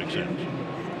makes perfect sense.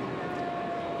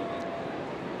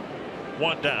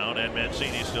 1 down, and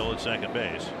Mancini still at 2nd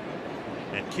base,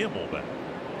 and Kim will bat.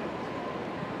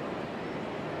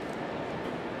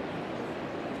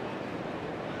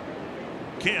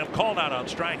 Kim called out on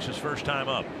strikes his first time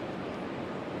up.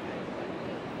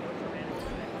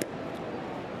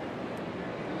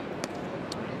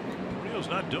 Rio's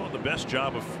not doing the best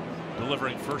job of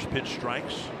delivering first pitch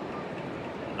strikes.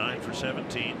 9 for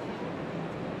 17.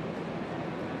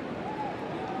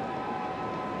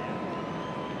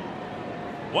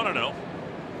 One 1-0.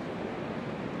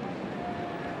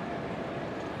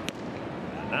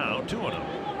 And now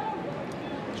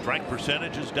 2-0. Strike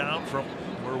percentage is down from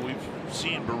where we've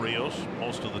seen Barrios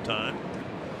most of the time.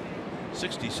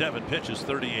 67 pitches,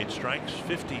 38 strikes,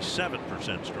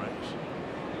 57% strikes.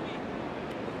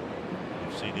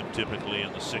 We've seen him typically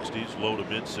in the 60s, low to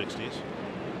mid 60s.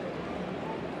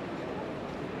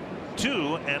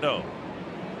 2-0.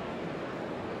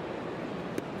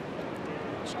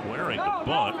 Squaring the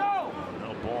bunt.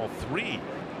 Now ball 3.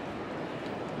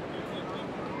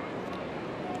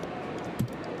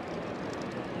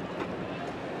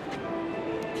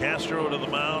 Castro to the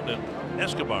mound and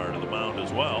Escobar to the mound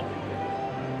as well.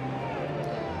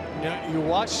 Now you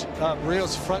watch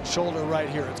Barrios' front shoulder right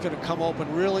here. It's going to come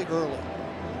open really early.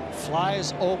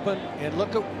 Flies open, and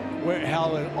look at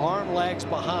how an arm lags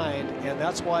behind, and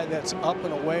that's why that's up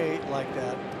and away like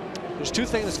that. There's 2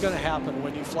 things that's going to happen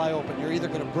when you fly open. You're either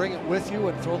going to bring it with you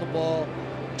and throw the ball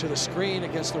to the screen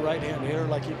against the right-hand hitter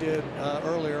like you did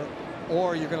earlier,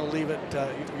 or you're going to leave it,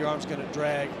 your arm's going to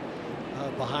drag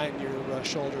behind your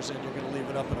shoulders, and you're going to leave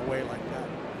it up and away like that.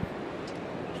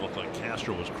 It looked like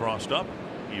Castro was crossed up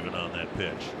even on that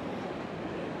pitch.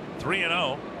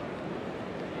 3-0.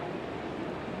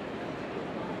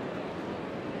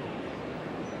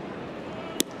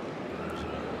 There's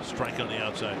a strike on the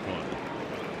outside corner.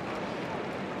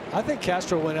 I think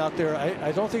Castro went out there.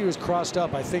 I don't think he was crossed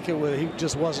up. I think he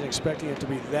just wasn't expecting it to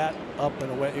be that up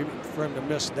and away for him to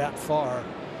miss that far.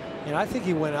 And I think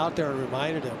he went out there and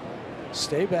reminded him,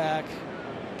 stay back,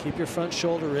 keep your front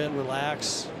shoulder in,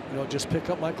 relax. You know, just pick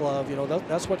up my glove. You know,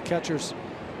 that's what catchers,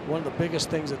 one of the biggest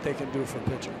things that they can do for a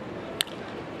pitcher.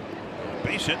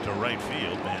 Base hit to right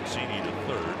field. Mancini to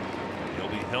third. He'll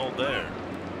be held there.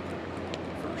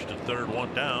 First and third,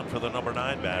 one down for the number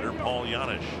 9 batter, Paul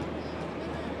Janisch.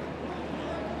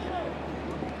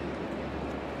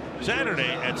 Saturday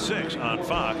at 6 on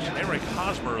Fox, Eric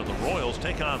Hosmer of the Royals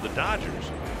take on the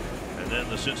Dodgers. And then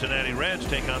the Cincinnati Reds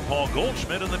take on Paul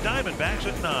Goldschmidt and the Diamondbacks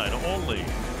at 9, only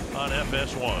on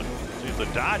FS1. See if the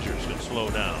Dodgers can slow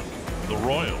down the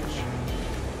Royals.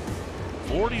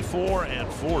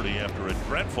 44-40 after a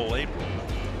dreadful April.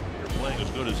 They're playing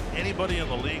as good as anybody in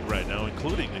the league right now,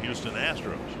 including the Houston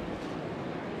Astros.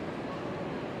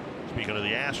 Speaking of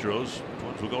the Astros,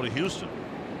 Twins will go to Houston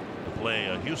to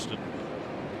play Houston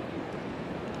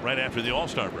right after the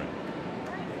All-Star break.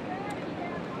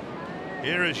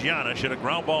 Here is Janisch hit a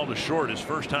ground ball to short his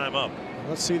first time up.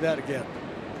 Let's see that again.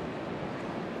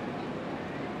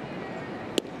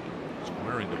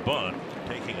 Squaring the bunt,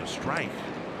 taking a strike.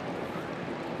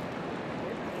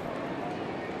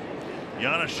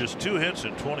 Janisch just 2 hits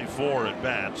and 24 at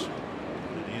bats.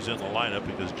 And he's in the lineup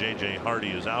because J.J. Hardy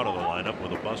is out of the lineup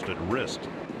with a busted wrist.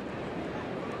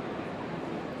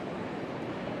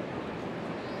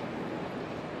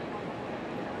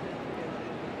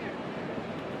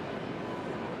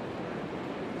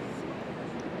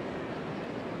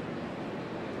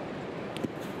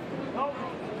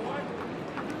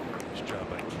 Nice job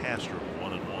by Castro,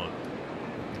 1-1.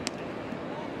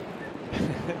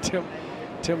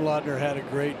 Tim Laudner had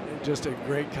just a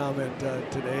great comment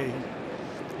today.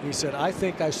 He said, I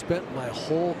think I spent my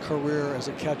whole career as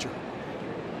a catcher.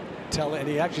 And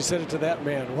he actually said it to that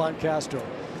man, Juan Castro.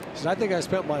 He said, I think I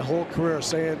spent my whole career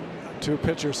saying to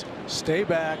pitchers, stay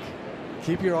back,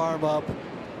 keep your arm up,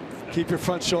 keep your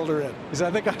front shoulder in. He said,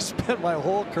 I think I spent my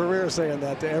whole career saying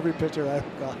that to every pitcher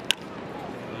I've got.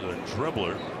 There's a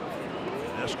dribbler.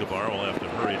 Escobar will have to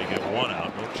hurry to get 1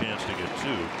 out. No chance to get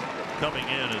 2. Coming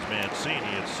in is Mancini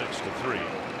at 6-3.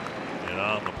 And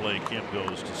on the play, Kim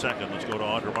goes to second. Let's go to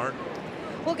Audra Martin.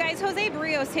 Well, guys, Jose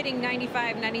Barrios hitting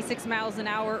 95, 96 miles an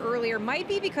hour earlier might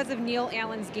be because of Neil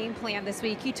Allen's game plan this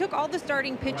week. He took all the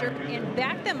starting pitchers and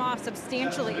backed them off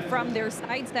substantially from their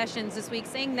side sessions this week,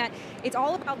 saying that it's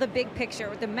all about the big picture.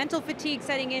 With the mental fatigue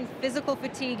setting in, physical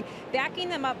fatigue, backing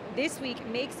them up this week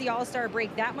makes the All-Star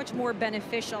break that much more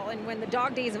beneficial. And when the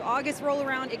dog days of August roll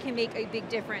around, it can make a big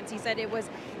difference. He said it was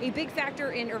a big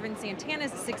factor in Irvin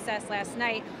Santana's success last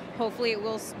night. Hopefully it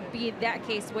will be that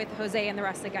case with Jose and the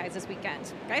rest of the guys this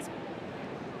weekend. Guys?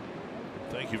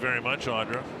 Thank you very much,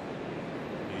 Audra.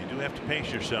 You do have to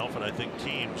pace yourself, and I think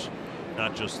teams,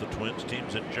 not just the Twins,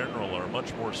 teams in general, are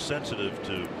much more sensitive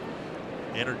to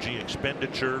energy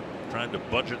expenditure, trying to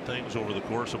budget things over the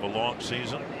course of a long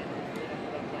season.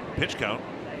 Pitch count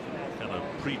kind of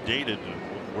predated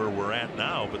where we're at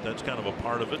now, but that's kind of a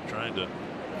part of it, trying to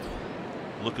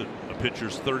look at a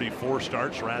pitcher's 34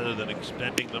 starts rather than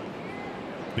extending them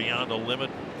beyond a limit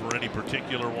for any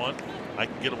particular one. I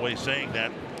can get away saying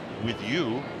that with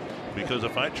you, because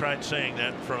if I tried saying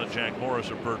that in front of Jack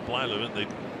Morris or Bert Blyleven, they'd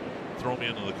throw me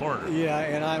into the corner. Yeah,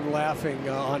 and I'm laughing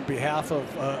on behalf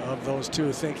of those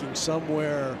two, thinking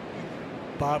somewhere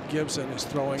Bob Gibson is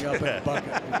throwing up in a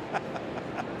bucket.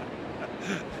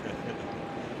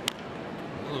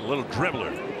 A little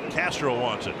dribbler. Castro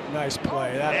wants it. Nice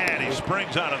play. And he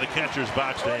springs out of the catcher's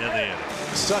box to end the inning.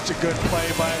 Such a good play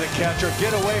by the catcher.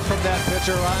 Get away from that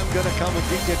pitcher. I'm going to come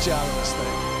and get you out of this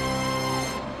thing.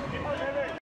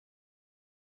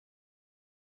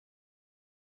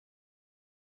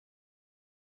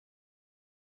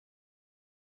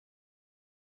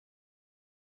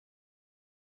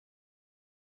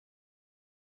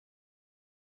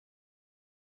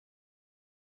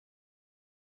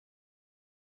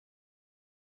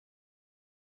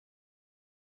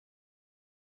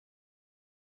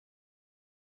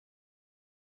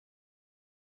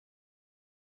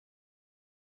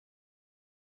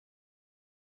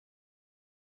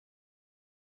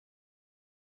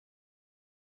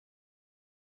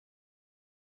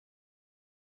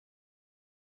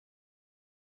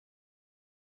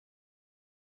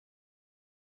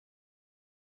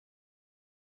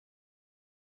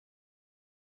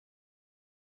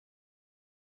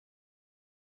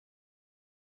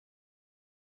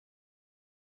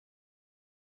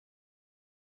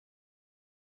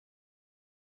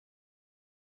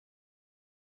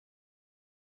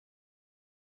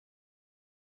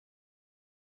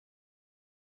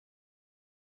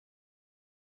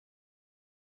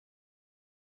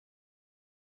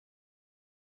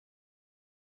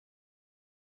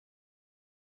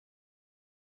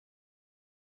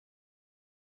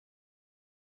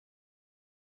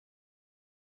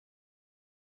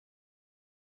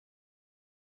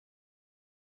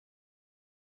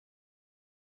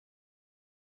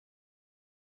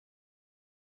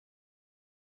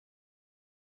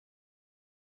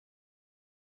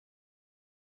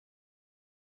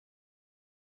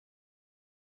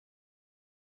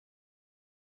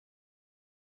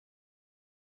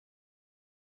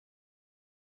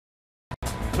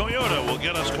 Toyota will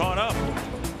get us caught up.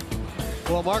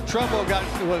 Well, Mark Trumbo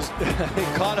was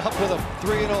caught up with a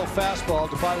 3-0 fastball,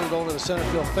 divided it over the center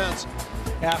field fence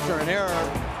after an error.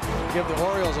 Give the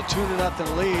Orioles a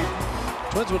 2-0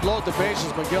 lead. Twins would load the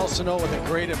bases. Miguel Sano with a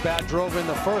great at bat drove in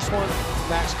the first one.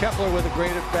 Max Kepler with a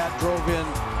great at bat drove in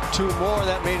 2 more.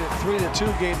 That made it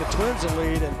 3-2, gave the Twins a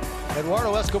lead. And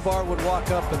Eduardo Escobar would walk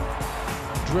up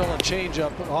and drill a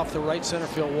changeup off the right center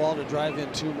field wall to drive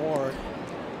in 2 more.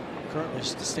 Currently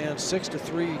stands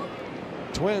 6-3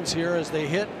 Twins here as they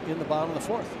hit in the bottom of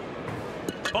the 4th.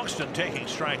 Buxton taking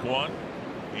strike 1.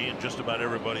 He and just about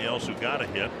everybody else who got a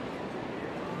hit.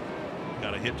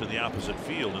 Got a hit to the opposite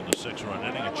field in the 6-run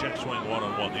inning. A check swing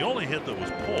 1-on-1. The only hit that was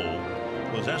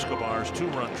pulled was Escobar's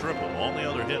 2-run triple. All the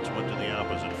other hits went to the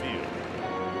opposite field.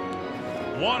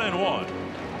 1-1.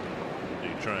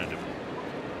 He trying to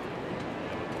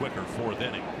have a quicker 4th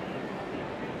inning.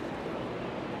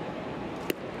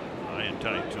 High and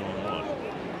tight, 2-1.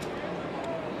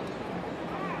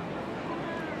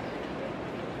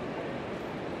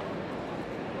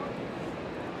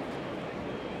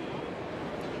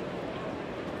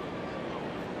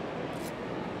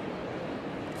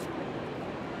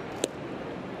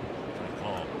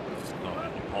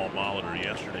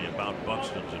 Yesterday about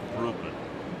Buxton's improvement,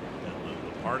 and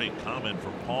the parting comment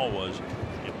from Paul was,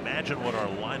 imagine what our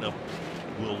lineup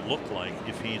will look like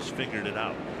if he's figured it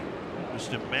out.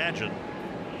 Just imagine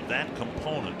that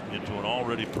component into an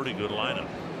already pretty good lineup.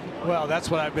 Well, that's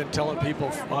what I've been telling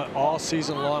people all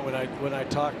season long when I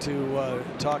talk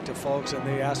to folks and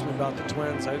they ask me about the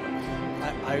Twins.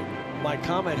 My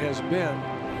comment has been,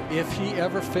 if he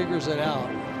ever figures it out,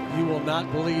 you will not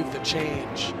believe the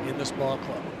change in this ball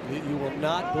club. You will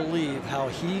not believe how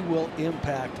he will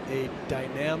impact a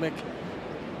dynamic,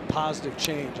 positive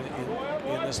change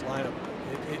in this lineup.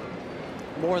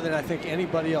 More than I think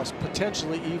anybody else,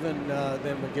 potentially even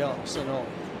than Miguel Sano.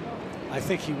 I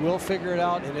think he will figure it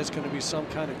out, and it's going to be some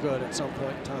kind of good at some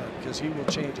point in time, because he will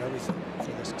change everything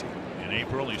for this team. In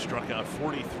April, he struck out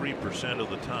 43% of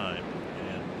the time,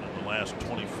 and in the last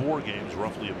 24 games,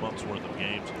 roughly a month's worth of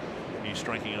games, he's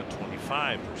striking out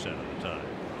 25% of the time.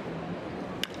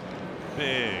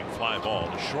 Big fly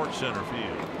ball to short center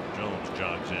field. Jones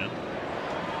jogs in.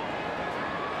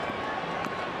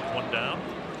 1 down.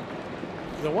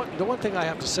 The one thing I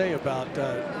have to say about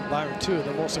Byron too,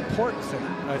 the most important thing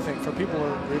I think for people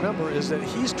to remember is that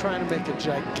he's trying to make a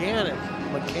gigantic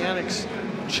mechanics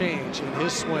change in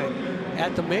his swing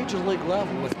at the major league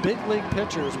level with big league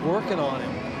pitchers working on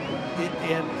him.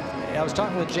 And I was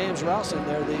talking with James Rowson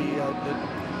there,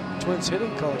 the Twins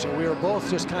hitting coach, and we were both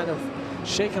just kind of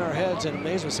shaking our heads in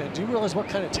amazement, saying, do you realize what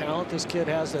kind of talent this kid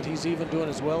has, that he's even doing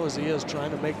as well as he is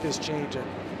trying to make this change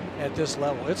at this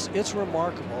level? It's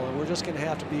remarkable, and we're just going to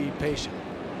have to be patient.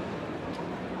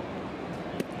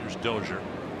 Here's Dozier.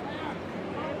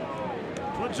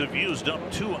 Twins have used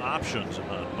up 2 options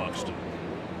on Buxton.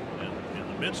 And in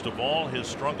the midst of all his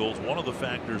struggles, one of the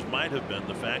factors might have been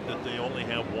the fact that they only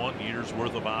have 1 year's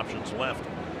worth of options left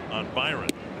on Byron.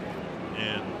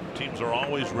 And teams are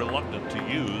always reluctant to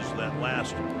use that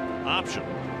last option.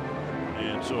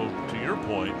 And so, to your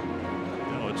point,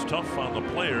 it's tough on the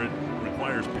player. It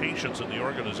requires patience in the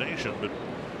organization, but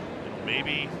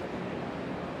maybe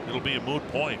it'll be a moot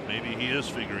point. Maybe he is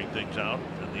figuring things out,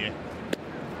 and the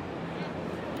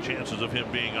chances of him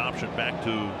being optioned back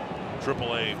to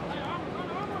AAA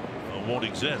won't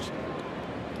exist.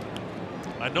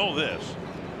 I know this.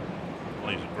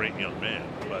 Well, he's a great young man,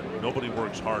 but nobody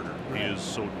works harder. Right. He is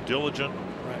so diligent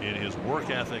in his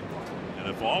work ethic, and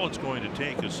if all it's going to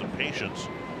take is some patience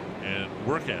and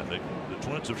work ethic, the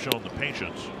Twins have shown the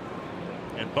patience,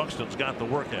 and Buxton's got the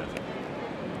work ethic.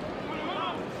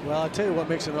 Well, I'll tell you what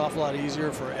makes it an awful lot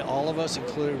easier for all of us,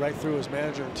 including right through his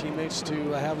manager and teammates, to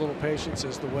have a little patience,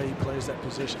 is the way he plays that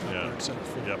position up there in center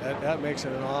field. Yep. That makes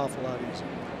it an awful lot easier.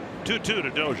 2-2 to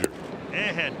Dozier,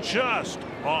 and just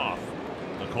off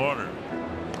the corner.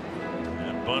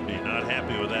 And Bundy not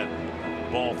happy with that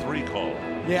ball 3 call.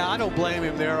 Yeah, I don't blame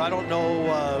him there. I don't know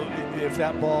if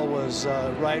that ball was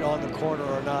right on the corner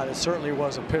or not. It certainly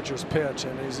was a pitcher's pitch,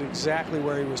 and he's exactly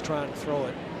where he was trying to throw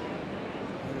it.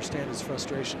 I understand his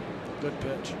frustration. Good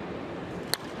pitch.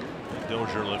 And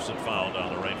Dozier lifts it foul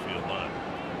down the right field line.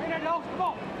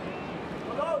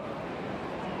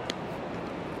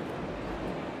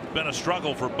 Been a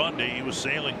struggle for Bundy. He was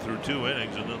sailing through 2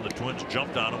 innings, and then the Twins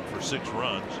jumped on him for 6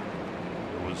 runs.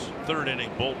 It was 3rd inning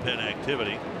bullpen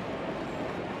activity.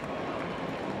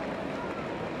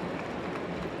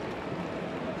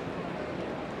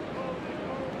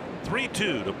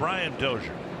 (3-2) to Brian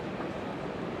Dozier.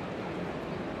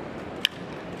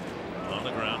 On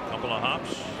the ground, couple of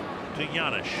hops, to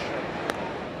Giannis.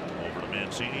 Over to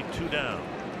Mancini, 2 down.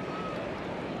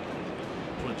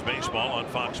 Twins baseball on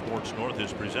Fox Sports North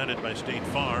is presented by State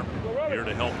Farm. Here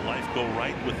to help life go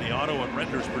right with the auto and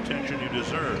renter's protection you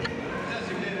deserve.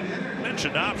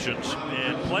 Mentioned options,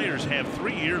 and players have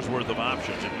 3 years worth of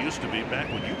options. It used to be back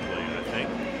when you played, I think,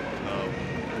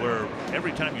 where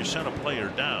every time you sent a player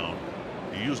down,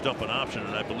 you used up an option,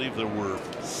 and I believe there were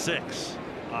 6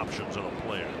 options on a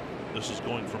player. This is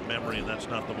going from memory, and that's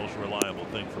not the most reliable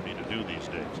thing for me to do these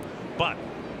days. But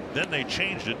then they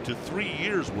changed it to 3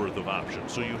 years worth of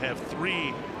options. So you have 3.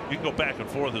 You can go back and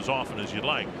forth as often as you'd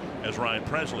like, as Ryan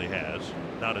Presley has,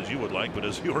 not as you would like, but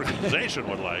as the organization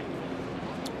would like.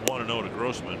 1-0 to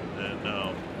Grossman, and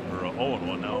now, or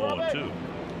 0-1, now 0-2.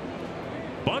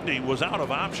 Bundy was out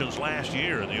of options last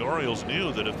year, and the Orioles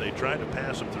knew that if they tried to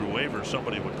pass him through waivers,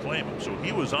 somebody would claim him. So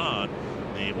he was on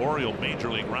the Oriole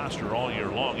Major League roster all year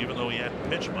long, even though he hadn't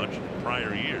pitched much in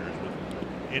prior years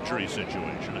with injury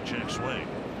situation, a check swing.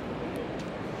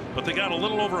 But they got a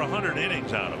little over 100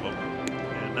 innings out of him,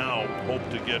 and now hope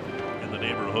to get in the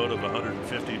neighborhood of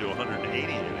 150 to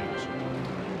 180 innings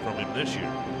from him this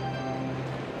year.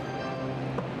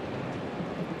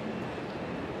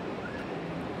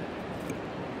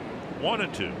 One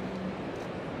and 2.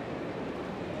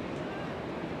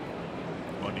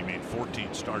 Bundy made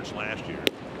 14 starts last year.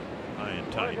 High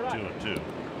and tight, 2-2.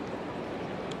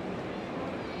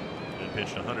 And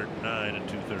pitched 109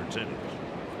 2/3 innings.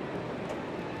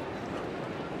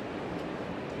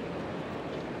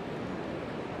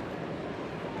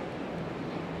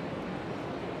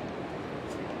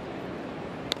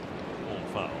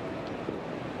 Foul.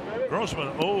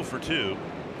 Grossman 0 for 2.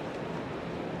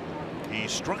 He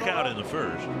struck out in the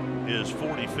first, his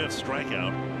 45th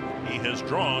strikeout. He has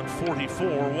drawn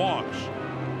 44 walks.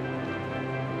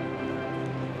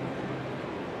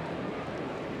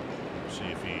 See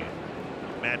if he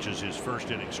matches his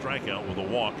first inning strikeout with a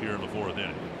walk here in the 4th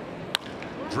inning.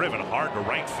 Driven hard to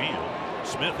right field.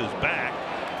 Smith is back,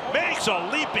 makes a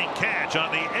leaping catch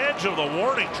on the edge of the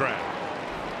warning track.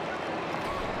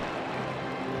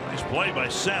 Nice play by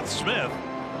Seth Smith,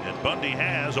 and Bundy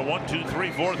has a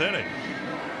 1-2-3 4th inning.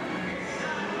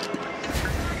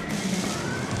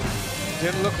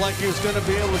 Didn't look like he was going to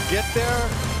be able to get there.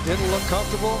 Didn't look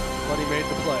comfortable, but he made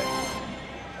the play.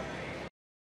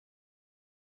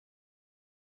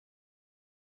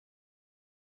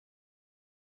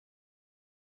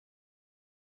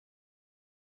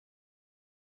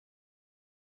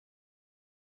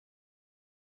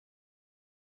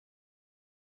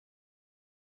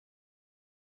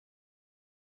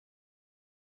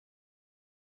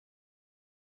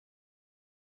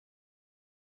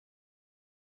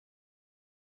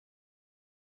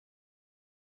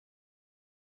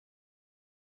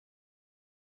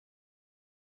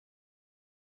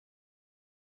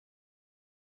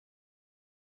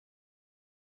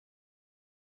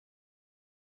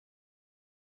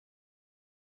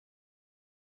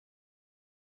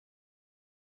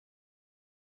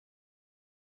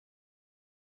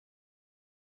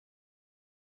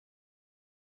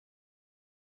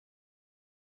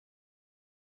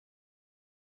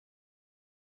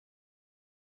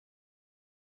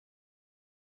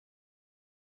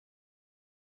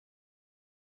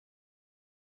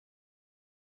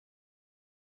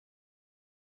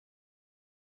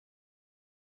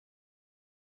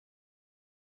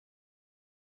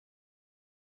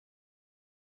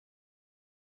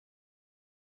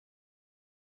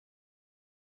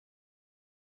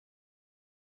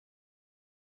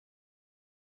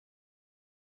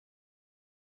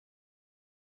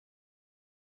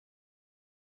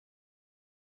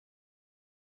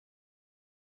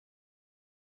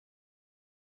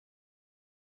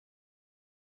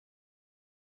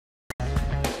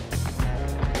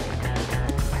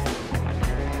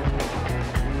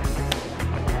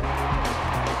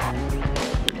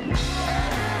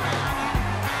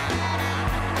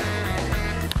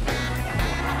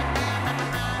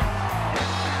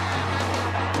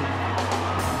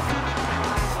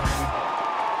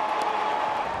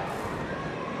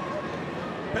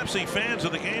 Pepsi fans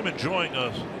of the game enjoying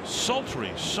a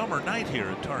sultry summer night here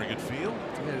at Target Field.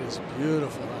 It is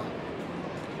beautiful.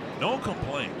 No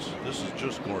complaints. This is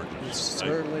just gorgeous. It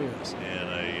certainly is.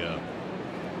 And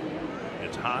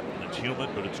it's hot and it's humid,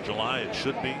 but it's July. It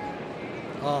should be.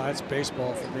 Oh, that's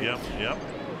baseball for me. Yep, yep.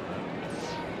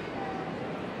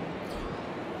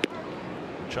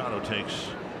 Machado takes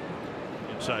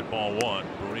inside ball 1.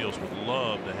 The Orioles would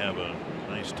love to have a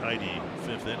nice tidy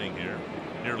 5th inning here.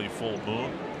 Nearly full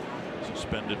moon.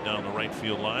 Suspended down the right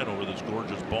field line over this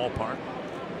gorgeous ballpark.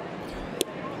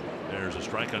 There's a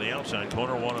strike on the outside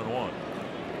corner, 1-1.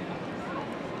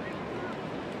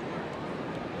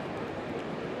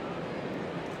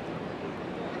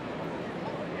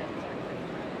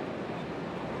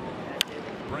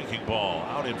 breaking ball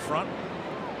out in front.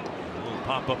 A little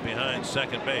pop up behind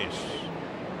second base.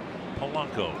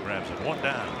 Polanco grabs it. One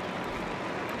down.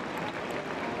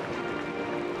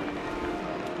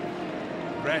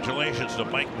 Congratulations to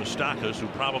Mike Moustakas, who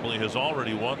probably has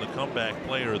already won the Comeback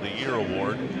Player of the Year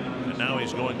award, and now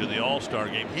he's going to the All-Star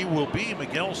game. He will be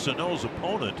Miguel Sano's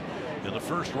opponent in the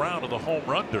first round of the Home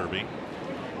Run Derby,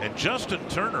 and Justin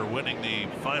Turner winning the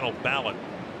final ballot,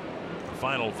 the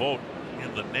final vote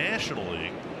in the National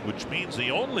League, which means the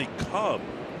only Cub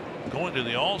going to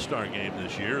the All-Star game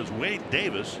this year is Wade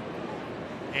Davis,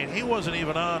 and he wasn't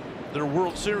even on their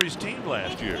World Series team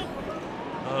last year.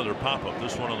 Another pop-up,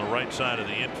 this one on the right side of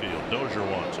the infield. Dozier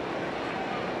wants it.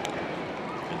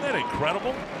 Isn't that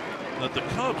incredible that the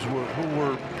Cubs who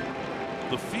were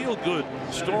the feel-good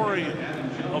story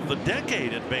of the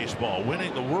decade in baseball,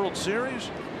 winning the World Series,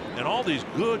 and all these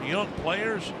good young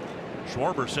players.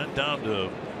 Schwarber sent down to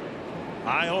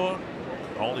Iowa,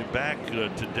 only back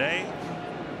today.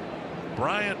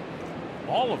 Bryant,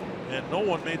 all of them, and no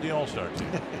one made the All-Star team.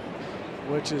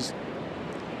 Which is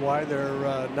why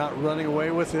they're not running away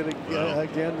with it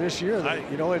again this year.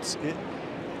 You know,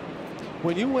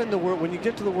 when you win when you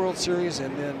get to the World Series,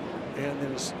 and then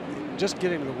it's just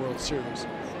getting to the World Series,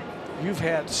 you've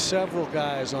had several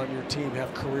guys on your team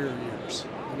have career years.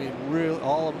 I mean,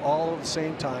 all at the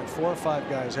same time, 4 or 5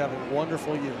 guys having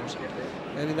wonderful years.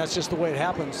 I mean, that's just the way it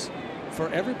happens for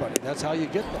everybody. That's how you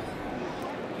get them.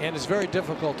 And it's very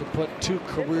difficult to put 2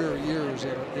 career years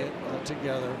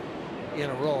together in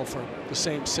a row for the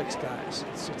same 6 guys.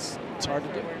 It's hard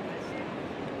to do.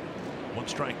 1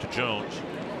 strike to Jones.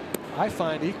 I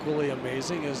find equally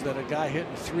amazing is that a guy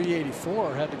hitting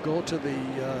 384 had to go to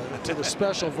the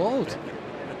special vote.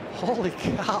 Holy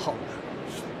cow!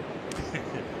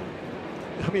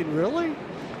 I mean, really?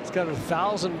 It's got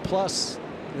 1,000 plus,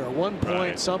 1 point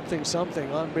right.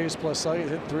 something on base plus. He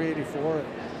hit 384, and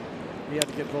he had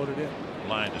to get voted in.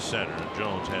 Line to center.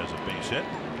 Jones has a base hit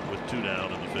with 2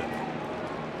 down in the 5th.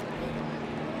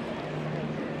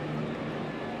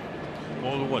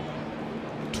 Well, what?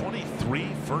 23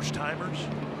 first-timers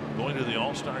going to the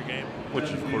All-Star game,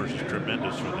 which of course is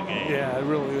tremendous for the game. Yeah, it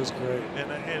really is great.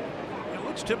 And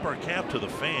let's tip our cap to the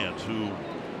fans who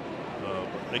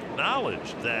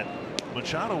acknowledged that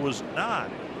Machado was not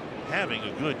having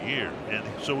a good year, and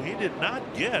so he did not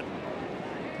get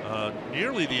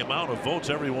nearly the amount of votes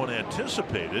everyone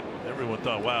anticipated. Everyone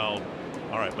thought, well,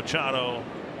 all right, Machado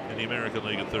in the American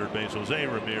League at third base, Jose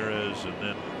Ramirez, and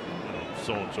then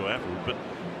so and so afterward. But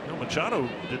Machado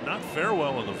did not fare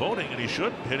well in the voting, and he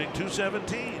should, hitting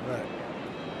 217.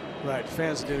 Right.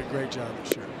 Fans did a great job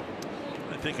this year.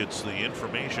 I think it's the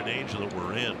information age that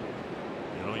we're in.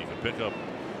 You can pick up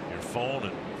your phone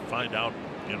and find out,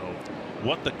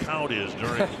 what the count is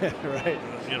during, right.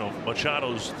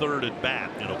 Machado's 3rd at bat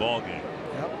in a ball game.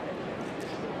 Yep.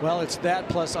 Well, it's that,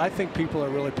 plus I think people are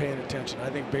really paying attention. I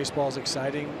think baseball's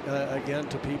exciting again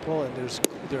to people, and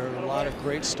there are a lot of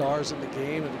great stars in the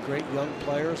game and great young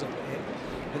players,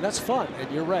 and that's fun.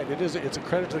 And you're right, it's a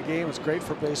credit to the game. It's great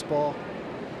for baseball.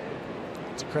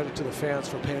 It's a credit to the fans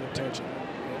for paying attention.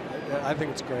 I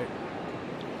think it's great.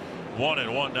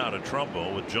 1-1 now to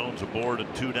Trumbo with Jones aboard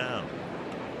and 2 down.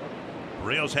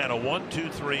 Rios had a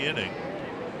 1-2-3 inning.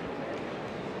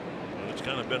 It's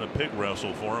kind of been a pig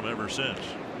wrestle for him ever since.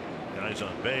 Guys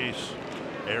on base,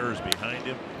 errors behind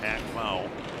him, hack foul.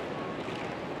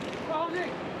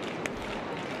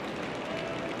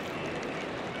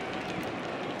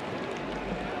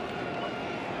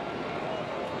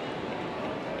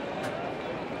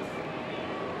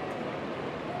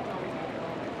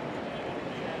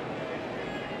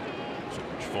 So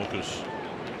much focus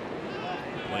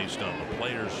placed on the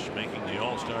players making the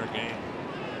All-Star game.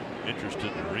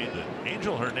 Interested to read that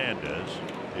Angel Hernandez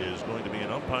is going to be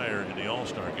an umpire in the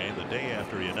All-Star game the day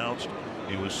after he announced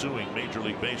he was suing Major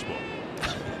League Baseball.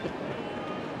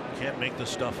 Can't make this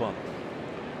stuff up.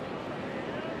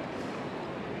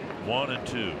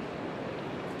 1-2.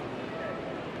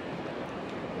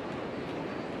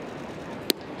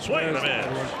 Swing and a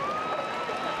miss.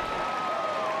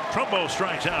 Trumbo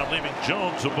strikes out, leaving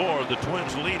Jones aboard. The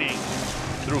Twins leading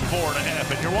through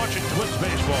 4.5. And you're watching Twins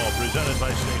baseball presented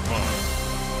by State Farm.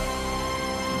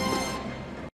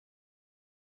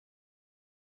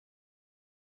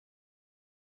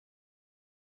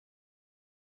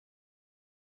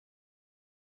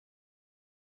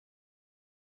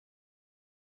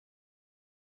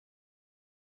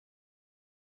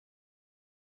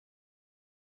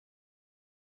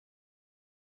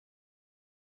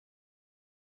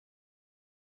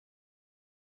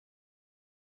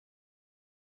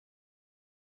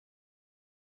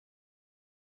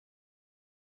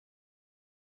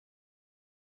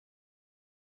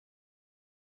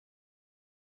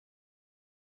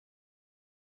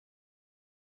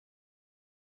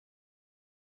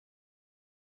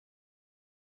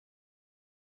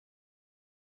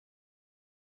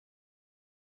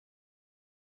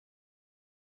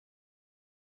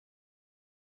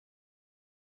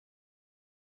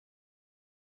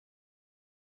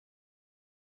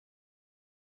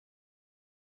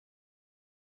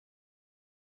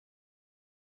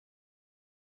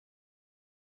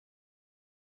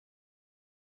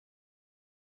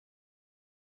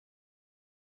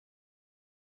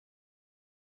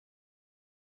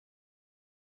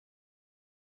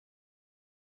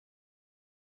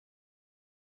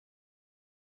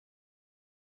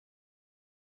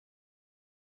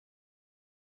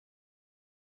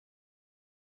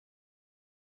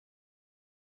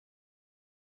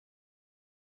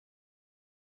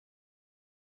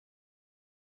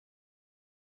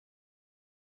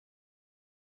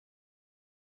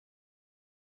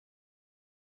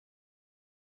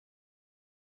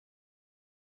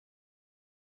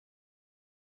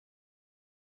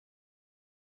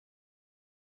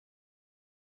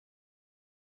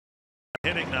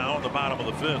 Hitting now in the bottom of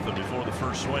the 5th, and before the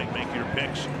first swing, make your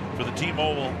picks for the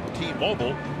T-Mobile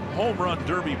Home Run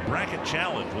Derby Bracket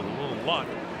Challenge. With a little luck,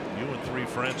 you and 3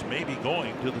 friends may be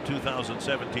going to the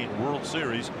 2017 World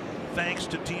Series thanks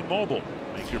to T-Mobile.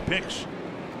 Make your picks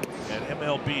at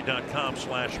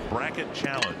MLB.com/bracket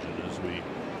challenge. And as we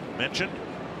mentioned,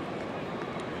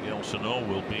 Miguel Sano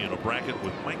will be in a bracket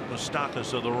with Mike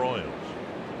Moustakas of the Royals.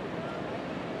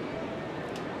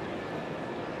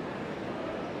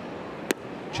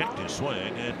 Checked his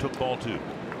swing and took ball 2.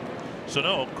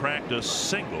 Sano cracked a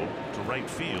single to right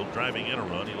field, driving in a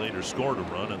run. He later scored a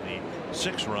run in the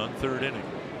 6-run 3rd inning.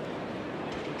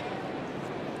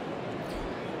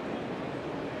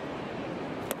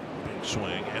 Big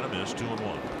swing and a miss,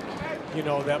 2-1. You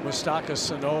know, that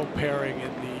Moustakas-Sano pairing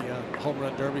in the home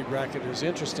run derby bracket is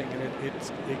interesting, and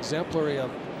it's exemplary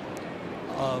of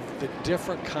the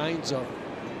different kinds of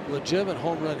legitimate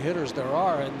home run hitters there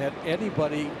are, and that any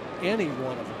one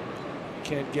of them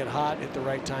can get hot at the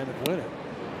right time and win it.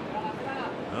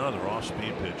 Another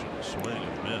off-speed pitch and a swing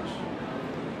and miss.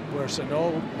 Where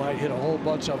Sano might hit a whole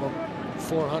bunch of them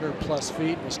 400+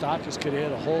 feet, Moustakas could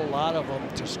hit a whole lot of them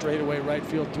to straightaway right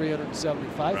field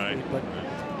 375 feet, but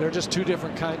they're just 2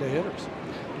 different kind of hitters.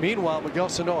 Meanwhile, Miguel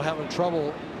Sano having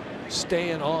trouble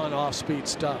staying on off-speed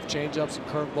stuff, changeups and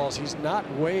curveballs. He's not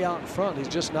way out in front. He's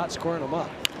just not scoring them up.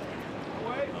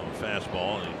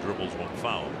 Fastball, and he dribbles one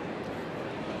foul.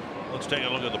 Let's take a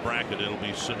look at the bracket. It'll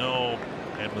be Sano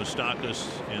and Moustakas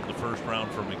in the first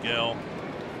round for Miguel.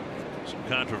 Some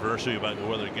controversy about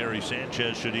whether Gary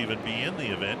Sanchez should even be in the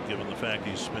event, given the fact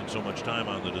he's spent so much time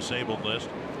on the disabled list.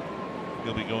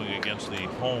 He'll be going against the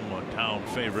hometown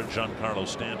favorite, Giancarlo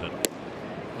Stanton.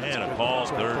 And a call,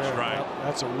 3rd strike.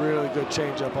 That's a really good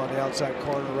changeup on the outside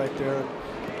corner right there.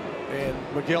 And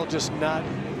Miguel just not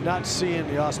seeing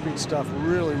the off-speed stuff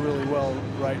really well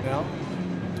right now.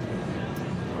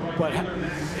 But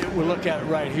we look at it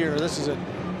right here. That's a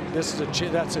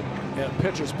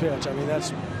pitcher's pitch. I mean,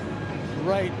 that's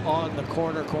right on the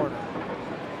corner.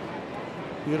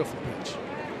 Beautiful pitch.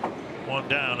 1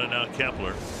 down, and now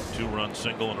Kepler. 2-run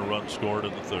single and a run scored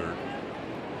in the 3rd.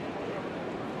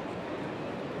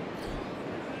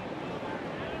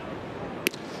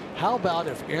 How about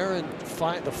if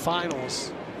the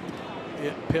finals,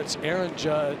 it pits Aaron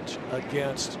Judge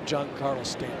against Giancarlo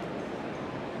Stanton?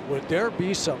 Would there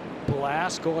be some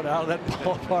blast going out of that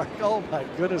ballpark? Oh my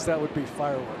goodness, that would be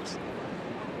fireworks.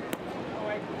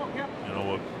 You know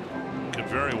what could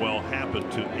very well happen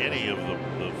to any of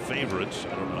the favorites.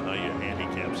 I don't know how you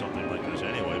handicap something like this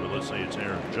anyway, but let's say it's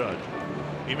Aaron Judge.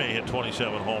 He may hit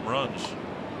 27 home runs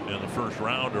in the first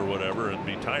round or whatever and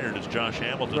be tired as Josh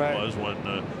Hamilton was when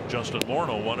Justin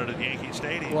Morneau won it at Yankee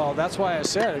Stadium. Well, that's why I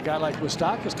said a guy like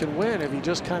Moustakas can win if he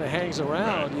just kind of hangs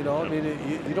around. You know, I mean,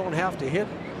 you don't have to hit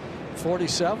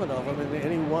 47 of them in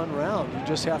any one round. You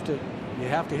just have to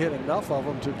hit enough of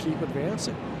them to keep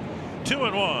advancing.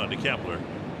 2-1 to Kepler.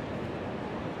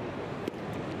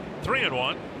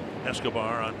 3-1.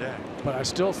 Escobar on deck. But I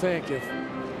still think if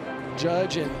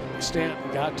Judge and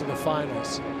Stanton got to the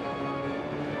finals,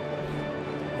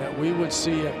 that we would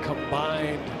see a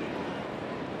combined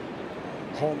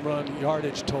home run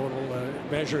yardage total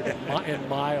measured in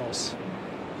miles.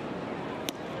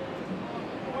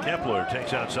 Kepler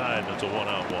takes outside, and it's a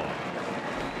 1-out ball.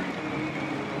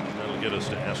 That'll get us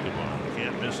to Escobar.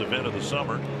 Can't miss event of the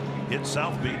summer. Hit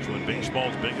South Beach when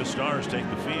baseball's biggest stars take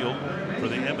the field for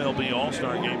the MLB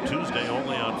All-Star Game Tuesday,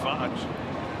 only on Fox.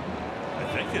 I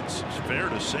think it's fair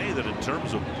to say that in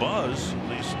terms of buzz, at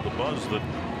least the buzz that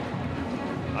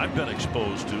I've been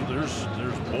exposed to, there's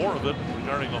more of it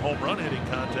regarding the home run hitting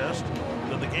contest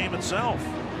than the game itself.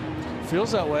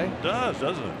 Feels that way. It does,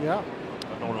 doesn't it? Yeah.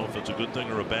 I don't know if it's a good thing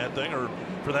or a bad thing, or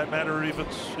for that matter if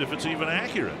it's even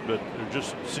accurate, but there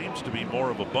just seems to be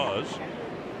more of a buzz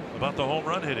about the home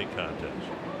run hitting contest.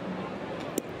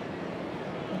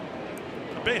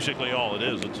 Basically all it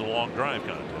is, it's a long drive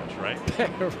contest, right?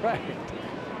 Right.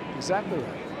 Exactly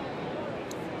right.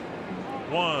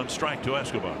 1 strike to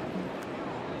Escobar.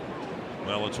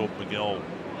 Well, let's hope Miguel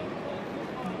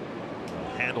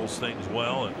handles things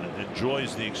well and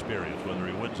enjoys the experience, whether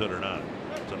he wins it or not.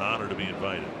 It's an honor to be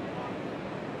invited.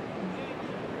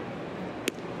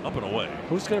 Up and away.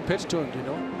 Who's going to pitch to him, do you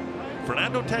know?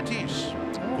 Fernando Tatis,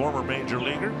 former major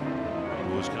leaguer,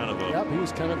 who was kind of a he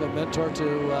was kind of a mentor to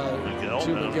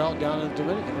Miguel down in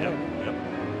Dominican. Yep.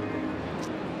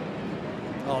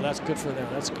 Oh, that's good for them.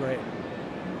 That's great.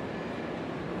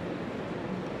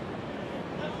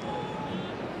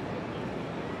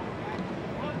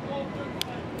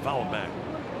 Foul back.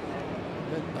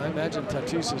 I imagine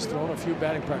Tatis has thrown a few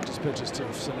batting practice pitches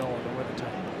to Sano in the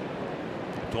wintertime.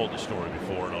 told the story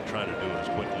before, and I'll try to do it as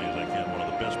quickly as I can. One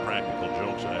of the best practical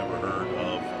jokes I ever heard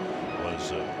of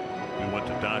was we went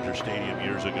to Dodger Stadium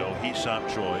years ago. Aesop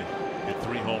Choi hit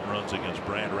 3 home runs against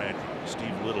Brad Radke.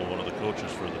 Steve Little, one of the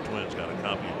coaches for the Twins, got a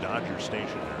copy of Dodger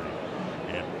Stationery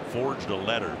and forged a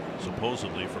letter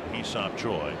supposedly from Aesop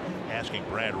Choi asking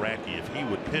Brad Radke if he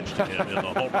would pitch to him in the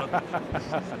home run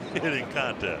hitting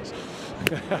contest.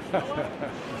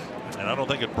 And I don't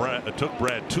think it took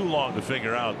Brad too long to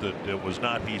figure out that it was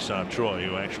not Aesop Choi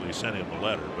who actually sent him the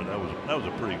letter, but that was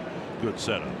a pretty good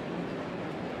setup.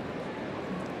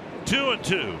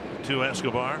 2-2 to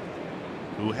Escobar,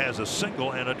 who has a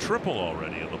single and a triple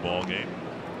already in the ball game.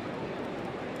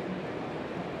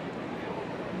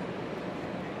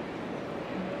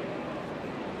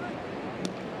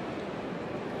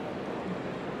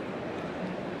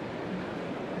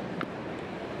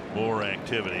 More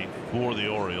activity for the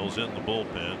Orioles in the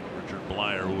bullpen. Richard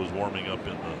Blyer, who was warming up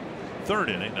in the 3rd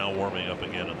inning, now warming up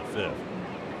again in the 5th.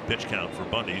 Pitch count for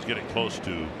Bundy. He's getting close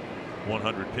to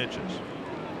 100 pitches.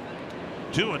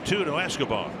 2-2 to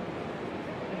Escobar.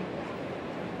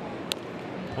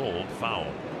 Pulled foul.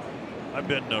 I've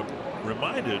been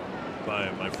reminded by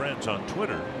my friends on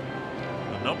Twitter,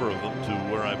 a number of them, to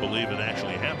where I believe it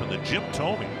actually happened, that Jim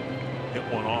Thome hit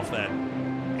one off that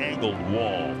angled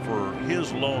wall for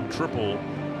his lone triple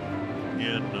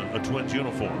in a Twins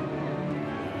uniform.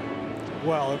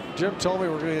 Well, if Jim told me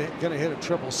we're going to hit a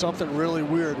triple, something really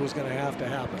weird was going to happen.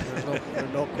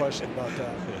 There's no question about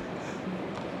that.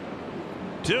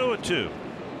 2-2.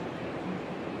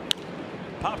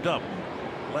 Popped up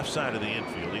left side of the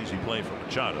infield. Easy play from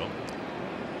Machado.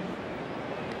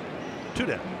 2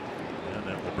 down. And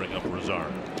that will bring up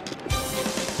Rosario.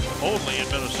 Only in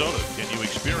Minnesota can you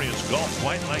experience golf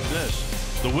quite like this.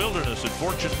 The wilderness at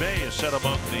Fortune Bay is set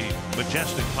among the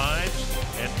majestic pines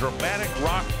and dramatic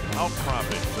rock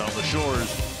outcroppings on the shores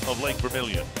of Lake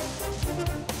Vermilion.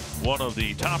 One of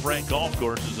the top-ranked golf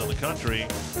courses in the country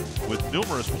with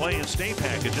numerous play and stay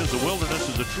packages, the wilderness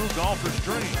is a true golfer's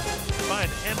dream. Find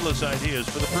endless ideas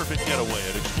for the perfect getaway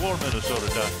at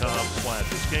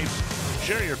exploreminnesota.com/escapes.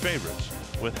 Share your favorites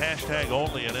with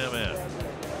 #OnlyInMN.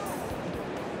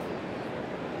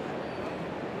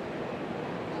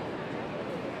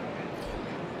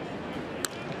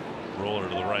 Roller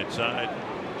to the right side.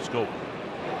 Scope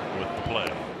with the play.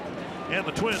 And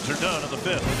the Twins are done in the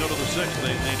 5th. We go to the 6th.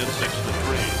 They lead at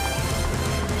 6-3.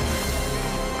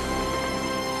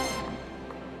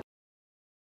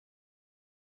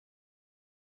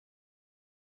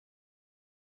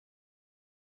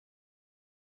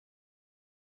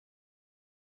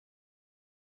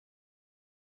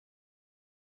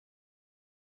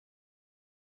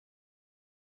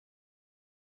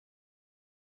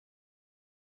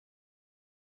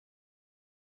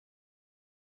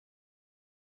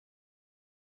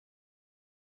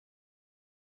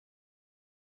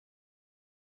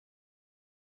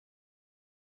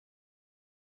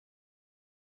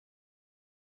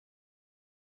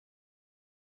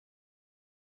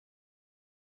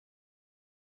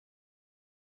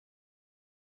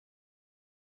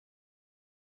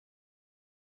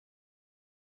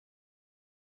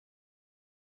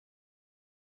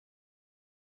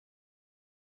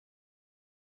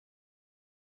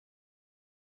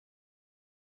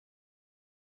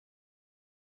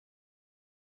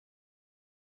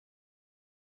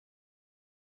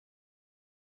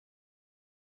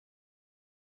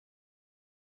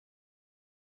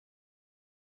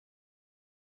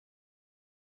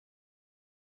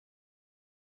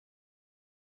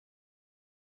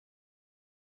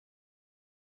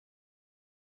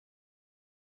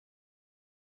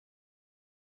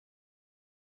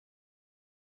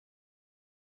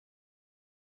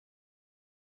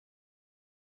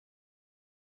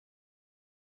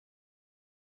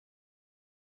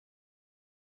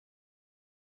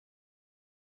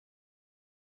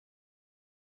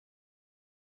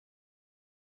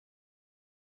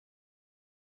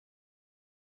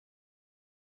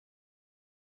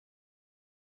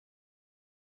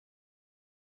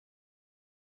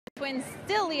 Twins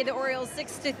still lead the Orioles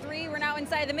 6-3. We're now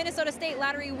inside the Minnesota State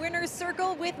Lottery Winners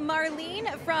Circle with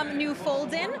Marlene from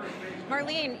Newfolden.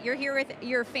 Marlene, you're here with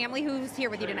your family. Who's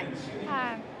here with you tonight?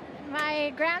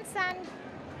 My grandson,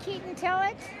 Keaton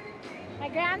Tillett, my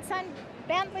grandson,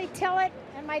 Bentley Tillett,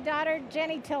 and my daughter,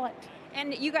 Jenny Tillett.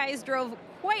 And you guys drove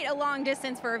quite a long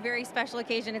distance for a very special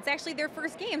occasion. It's actually their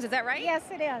first games, is that right? Yes,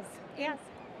 it is. Yes.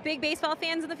 Big baseball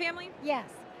fans in the family? Yes.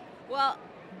 Well,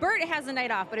 Bert has a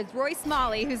night off, but it's Roy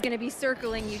Smalley who's going to be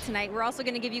circling you tonight. We're also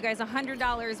going to give you guys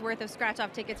 $100 worth of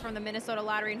scratch-off tickets from the Minnesota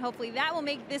Lottery, and hopefully that will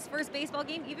make this first baseball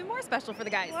game even more special for the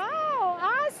guys. Wow,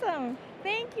 awesome.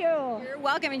 Thank you. You're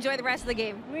welcome. Enjoy the rest of the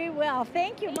game. We will.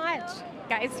 Thank you much.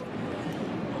 Guys.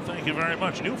 Well, thank you very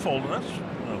much. Newfold, that's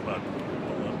about,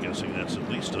 well, I'm guessing that's at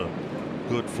least a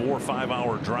good 4 or 5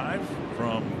 hour drive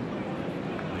from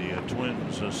the Twin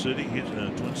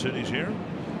Cities here.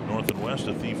 North and west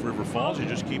of Thief River Falls. You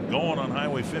just keep going on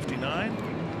Highway 59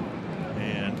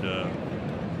 and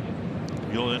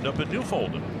you'll end up in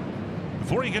Newfoldland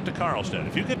before you get to Carlstadt.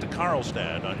 If you get to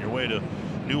Carlstadt on your way to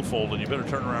Newfoldland, you better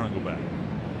turn around and go back.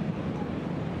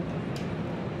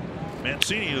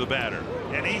 Mancini to the batter,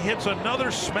 and he hits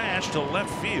another smash to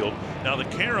left field. Now the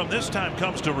carom this time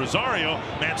comes to Rosario.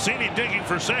 Mancini digging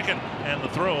for second, and the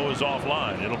throw is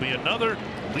offline. It'll be another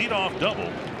leadoff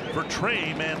double for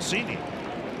Trey Mancini.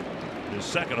 His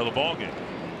second of the ball game.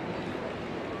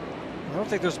 I don't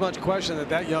think there's much question that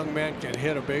that young man can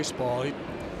hit a baseball. He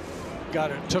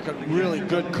took a really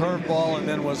good curveball and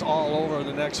then was all over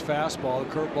the next fastball.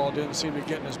 The curveball didn't seem to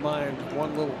get in his mind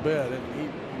one little bit, and he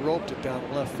roped it down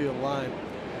the left field line.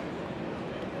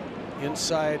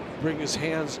 Inside, bring his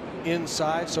hands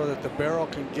inside so that the barrel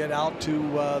can get out to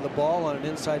the ball on an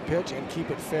inside pitch and keep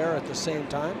it fair at the same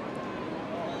time.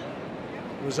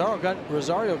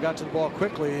 Rosario got to the ball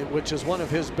quickly, which is one of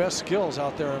his best skills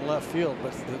out there in left field,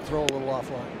 but the throw a little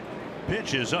offline.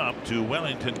 Pitch is up to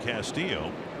Wellington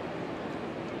Castillo.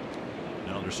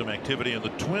 Now there's some activity in the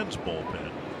Twins bullpen.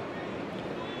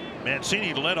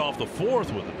 Mancini led off the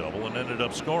fourth with a double and ended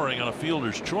up scoring on a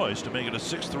fielder's choice to make it a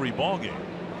 6-3 ball game.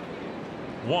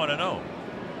 1-0. Now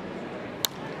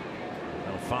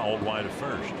fouled wide of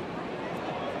first.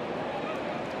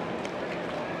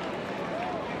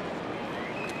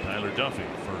 Tyler Duffy,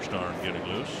 first arm getting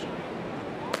loose.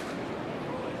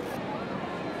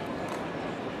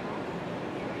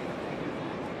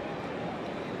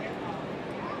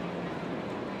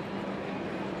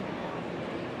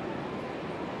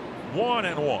 One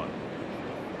and one.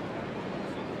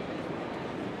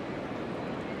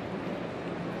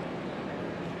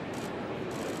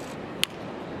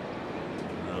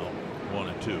 No,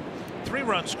 1-2. 3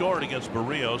 runs scored against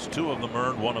Barrios. 2 of them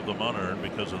earned, 1 of them unearned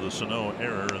because of the Sano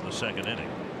error in the second inning.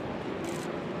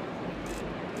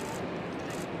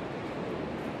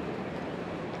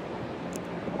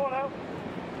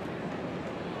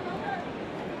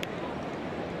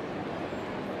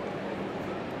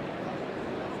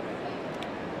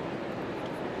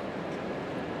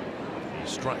 He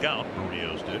struck out,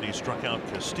 Barrios did. He struck out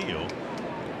Castillo,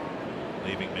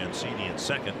 leaving Mancini at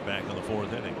second back in the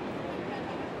 4th inning.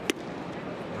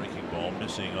 Ball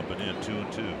missing up and in,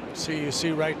 2-2. You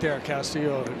see right there,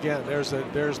 Castillo again. There's the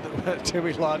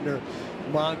Timmy Lautner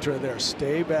mantra there.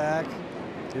 Stay back,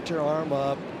 get your arm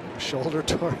up, shoulder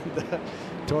toward the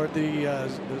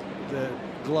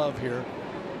glove here.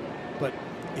 But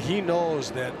he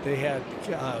knows that they had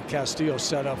Castillo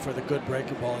set up for the good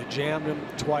breaking ball. He jammed him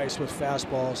twice with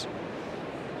fastballs.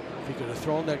 If he could have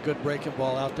thrown that good breaking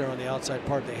ball out there on the outside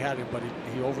part, they had him, but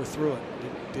he overthrew it.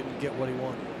 Didn't get what he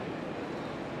wanted.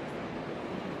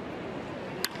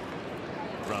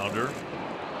 Rounder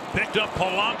picked up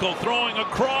Polanco throwing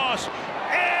across,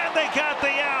 and they got the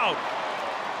out.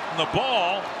 And the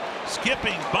ball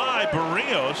skipping by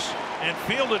Barrios and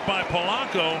fielded by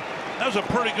Polanco. That was a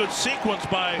pretty good sequence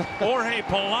by Jorge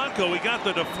Polanco. He got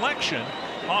the deflection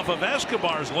off of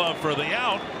Escobar's glove for the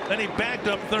out. Then he backed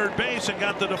up third base and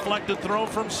got the deflected throw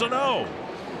from Sano.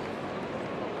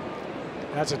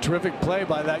 That's a terrific play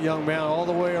by that young man all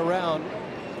the way around.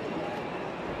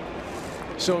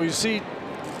 So you see,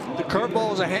 the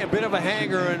curveball was a bit of a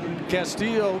hanger, and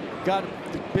Castillo got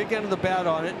the big end of the bat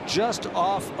on it, just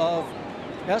off of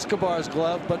Escobar's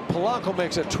glove. But Polanco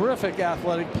makes a terrific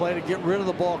athletic play to get rid of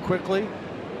the ball quickly.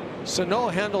 Sano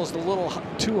handles the little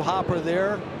two-hopper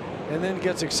there, and then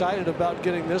gets excited about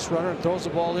getting this runner and throws the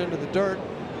ball into the dirt.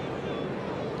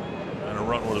 And a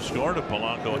run would have scored if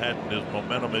Polanco hadn't. His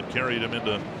momentum had carried him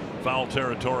into foul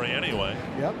territory anyway.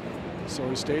 Yep. So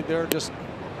he stayed there, just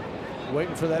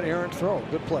waiting for that errant throw.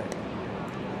 Good play.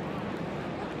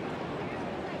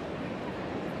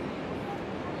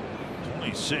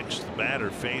 Only 6th batter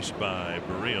faced by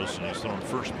Barrios, and he's thrown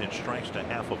first pitch strikes to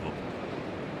half of them.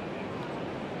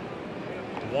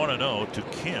 1-0 to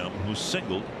Kim, who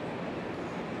singled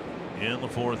in the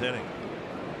 4th inning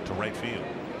to right field.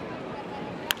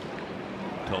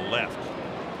 To left,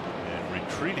 and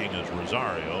retreating is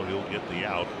Rosario. He'll get the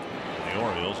out, and the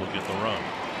Orioles will get the run.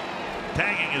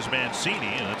 Tagging is Mancini,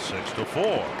 and it's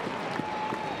 6-4.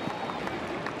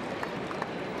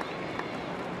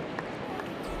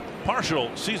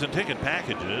 Partial season ticket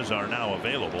packages are now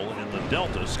available in the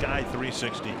Delta Sky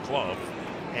 360 Club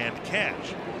and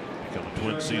Cash. Become a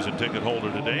Twins season ticket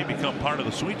holder today. Become part of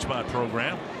the Sweet Spot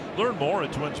program. Learn more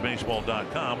at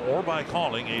twinsbaseball.com or by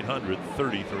calling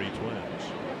 800-33-TWINS.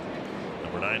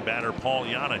 Number 9 batter Paul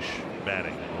Janisch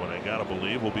batting. What I gotta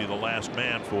believe will be the last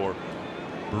man for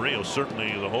Berríos.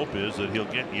 Certainly the hope is that he'll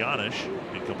get Janisch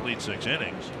and complete 6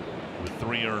 innings with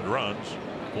 3 earned runs,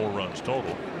 4 runs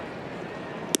total.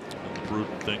 And the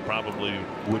prudent thing probably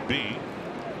would be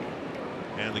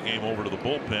hand the game over to the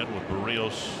bullpen with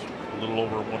Berríos a little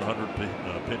over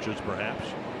 100 pitches perhaps.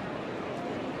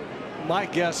 My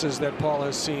guess is that Paul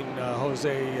has seen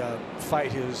Jose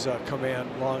fight his command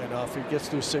long enough. He gets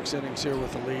through 6 innings here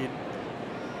with the lead,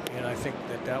 and I think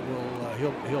that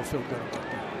will he'll feel good about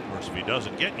that. Of course, if he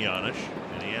doesn't get Janisch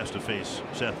and he has to face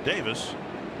Seth Davis,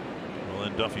 well,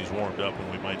 then Duffy's warmed up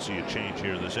and we might see a change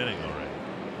here this inning already.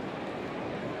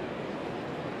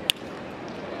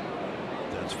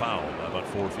 That's foul by about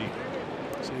 4 feet.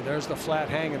 See, there's the flat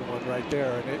hanging one right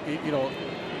there, and you know,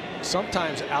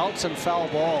 sometimes outs and foul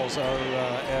balls are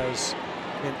as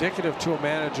indicative to a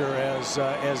manager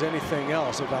as anything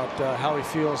else about how he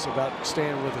feels about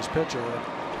staying with his pitcher.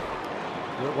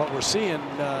 What we're seeing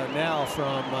now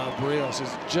from Berríos is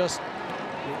just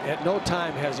at no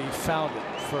time has he found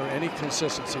it for any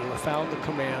consistency or found the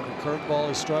command. The curveball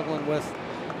he's struggling with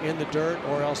in the dirt,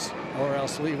 or else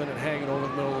leaving it hanging over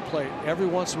the middle of the plate. Every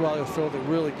once in a while he'll throw the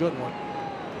really good one,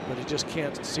 but he just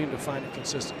can't seem to find it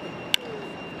consistently.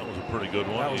 That was a pretty good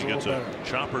one. He gets a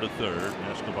chopper to third.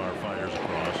 Escobar fires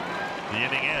across. The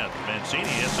inning ends. Mancini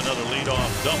hits another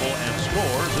leadoff double and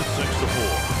scores at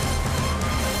 6-4.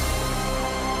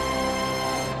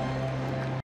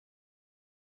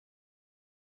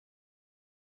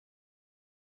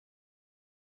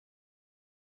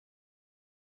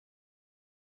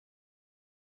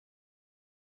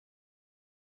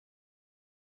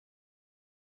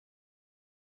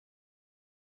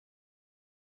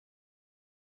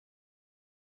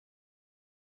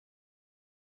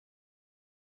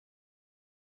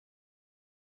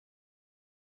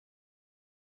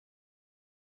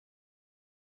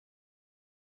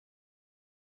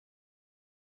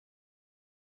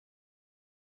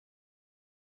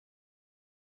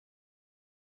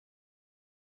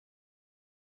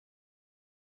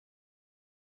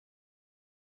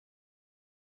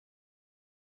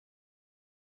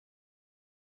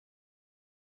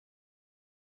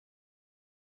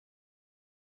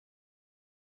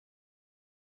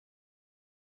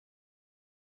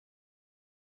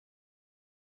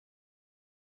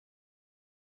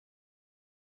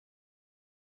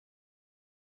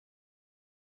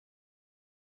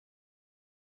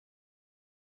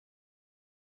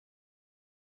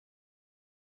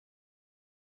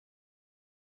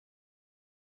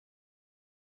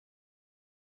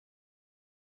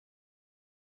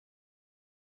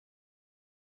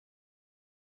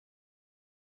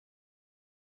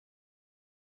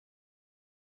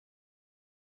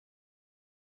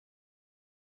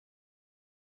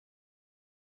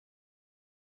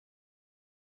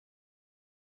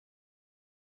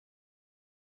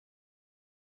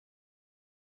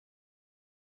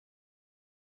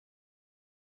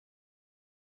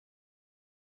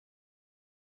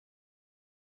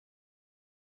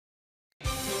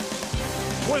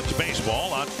 Twins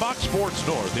baseball on Fox Sports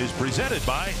North is presented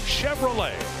by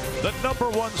Chevrolet, the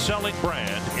 #1 selling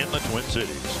brand in the Twin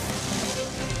Cities.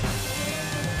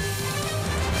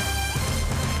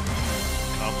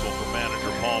 Counsel from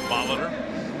manager Paul Molitor,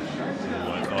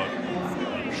 who I thought,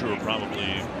 I'm sure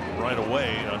probably right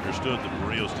away understood that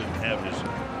Berríos didn't have his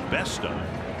best stuff.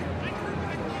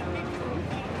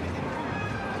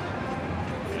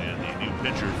 And the new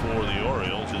pitcher for the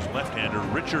Orioles is left-hander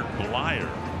Richard Blyer.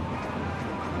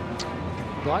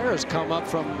 Blyer has come up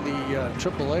from the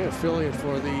AAA affiliate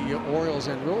for the Orioles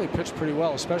and really pitched pretty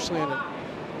well, especially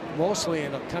mostly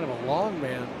in a kind of a long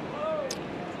man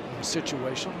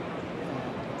situation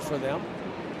for them.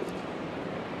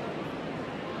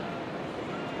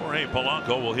 Jorge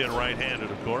Polanco will hit right-handed,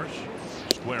 of course,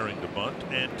 squaring to bunt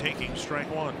and taking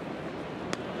strike 1.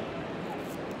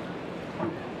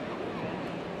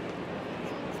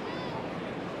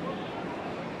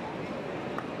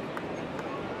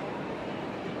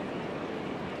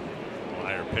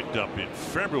 Picked up in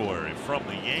February from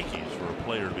the Yankees for a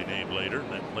player to be named later.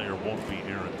 That player won't be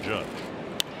Aaron Judge.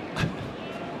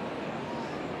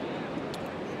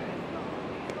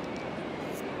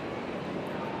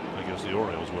 I guess the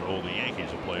Orioles would owe the Yankees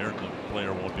a player. The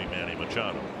player won't be Manny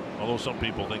Machado. Although some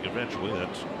people think eventually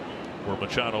that's where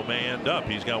Machado may end up.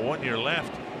 He's got 1 year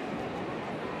left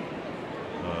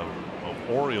of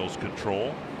Orioles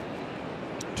control.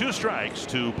 2 strikes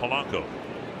to Polanco.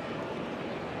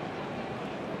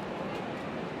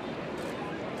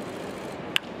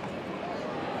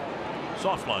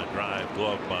 Soft line drive,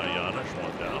 glove by Giannis,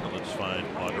 1 down, and let's find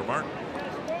Audra Martin.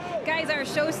 Guys, our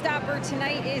showstopper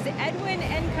tonight is Edwin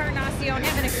Encarnacion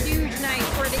having a huge night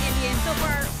for the Indians. So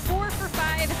far, 4 for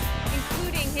 5,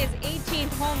 including his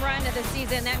 18th home run of the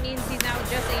season. That means he's now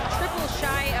just a triple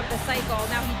shy of the cycle.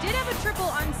 Now, he did have a triple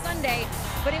on Sunday,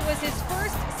 but it was his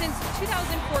first since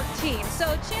 2014. So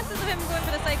chances of him going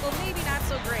for the cycle, maybe not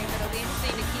so great, but it'll be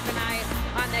interesting to keep an eye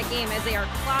on that game as they are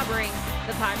clobbering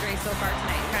the Padres so far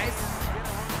tonight, guys.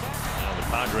 Now, the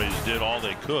Padres did all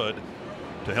they could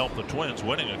to help the Twins,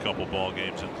 winning a couple ball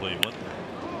games in Cleveland.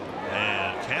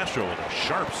 And Castro with a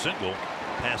sharp single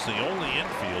past the only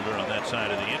infielder on that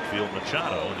side of the infield,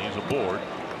 Machado, and he's aboard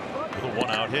with a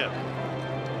 1-out hit.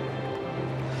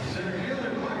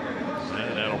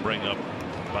 And that'll bring up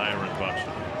Byron Buxton.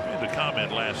 I made the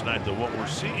comment last night that what we're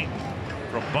seeing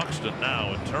from Buxton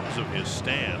now in terms of his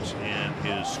stance and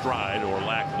his stride or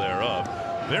lack thereof,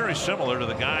 very similar to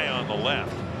the guy on the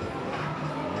left.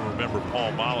 Remember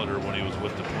Paul Molitor when he was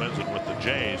with the Twins and with the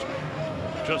Jays.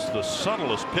 Just the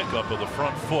subtlest pickup of the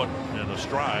front foot and the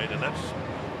stride, and that's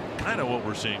kind of what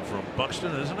we're seeing from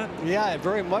Buxton, isn't it? Yeah,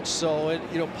 very much so. And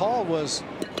you know, Paul was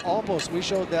almost, we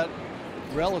showed that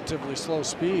relatively slow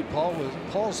speed.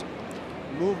 Paul's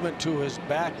movement to his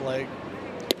back leg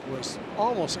was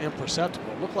almost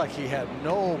imperceptible. It looked like he had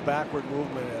no backward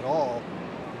movement at all.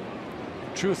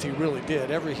 In truth, he really did.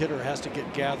 Every hitter has to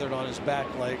get gathered on his back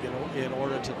leg in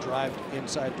order to drive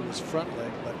inside to his front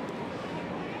leg. But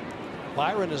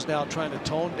Byron is now trying to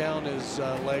tone down his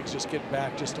legs, just get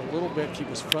back just a little bit, keep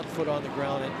his front foot on the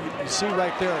ground. And you see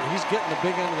right there, he's getting the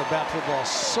big end of the bat to the ball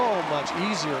so much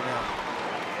easier now.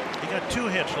 He got 2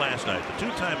 hits last night. The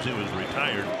 2 times he was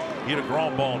retired, he had a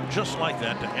ground ball just like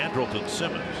that to Andrelton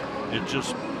Simmons. It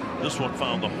just, this one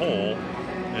found the hole,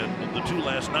 and the 2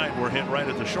 last night were hit right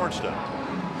at the shortstop.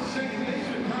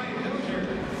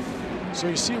 So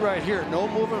you see right here, no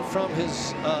movement from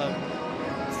his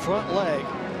front leg,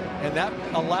 and that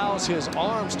allows his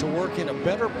arms to work in a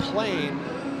better plane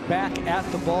back at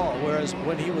the ball, whereas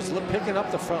when he was picking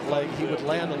up the front leg, he would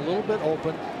land a little bit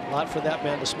open. A lot for that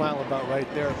man to smile about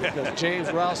right there, because James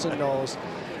Rowson knows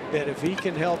that if he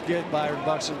can help get Byron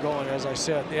Buxton going, as I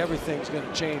said, everything's going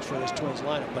to change for this Twins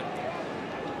lineup. But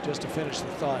just to finish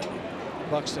the thought,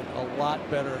 Buxton a lot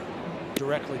better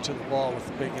directly to the ball with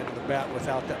the big end of the bat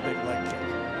without that big leg kick.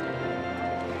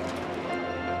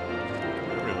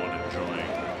 Everyone enjoying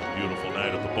a beautiful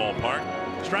night at the ballpark.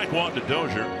 Strike 1 to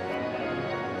Dozier.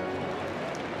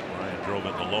 Ryan drove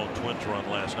in the lone Twins run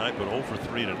last night, but 0 for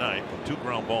 3 tonight with 2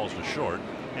 ground balls to short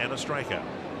and a strikeout.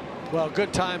 Well,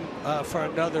 good time for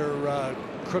another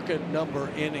crooked number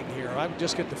inning here. I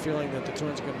just get the feeling that the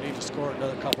Twins are going to need to score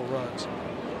another couple runs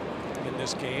in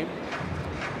this game.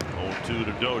 0-2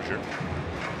 to Dozier.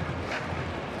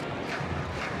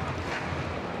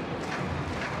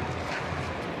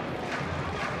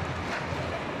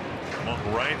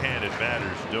 Among right-handed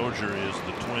batters, Dozier is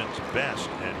the Twins' best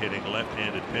at hitting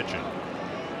left-handed pitching.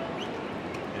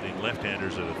 Hitting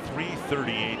left-handers at a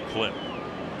 .338 clip.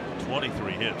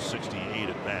 23 hits, 68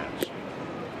 at bats.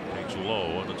 Takes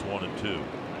low, and it's 1-2.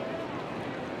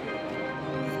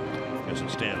 Guess it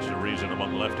stands to reason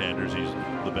among left-handers he's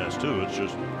the best too. It's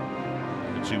just,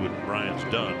 you can see what Brian's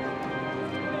done.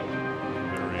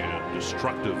 Very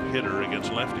destructive hitter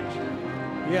against lefties.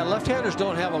 Yeah, left-handers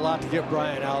don't have a lot to get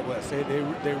Brian out with.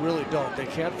 They really don't. They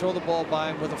can't throw the ball by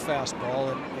him with a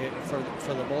fastball, and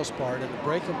for the most part, and the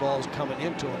breaking ball is coming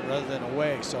into him rather than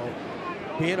away. So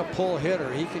being a pull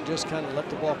hitter, he can just kind of let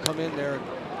the ball come in there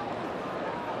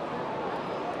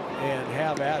and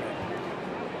have at it.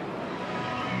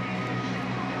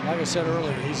 Like I said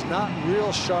earlier, he's not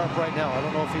real sharp right now. I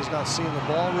don't know if he's not seeing the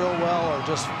ball real well or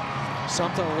just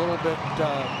something a little bit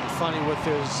funny with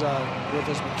his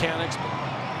mechanics.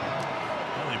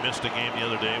 Well, he missed a game the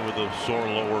other day with a sore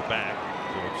lower back,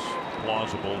 so it's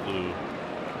plausible to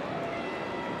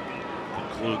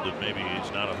conclude that maybe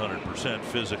he's not 100%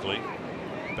 physically.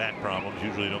 Back problems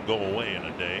usually don't go away in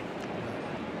a day.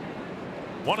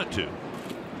 1-2.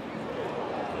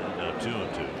 And now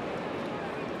 2-2.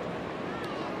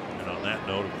 And on that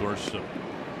note, of course, it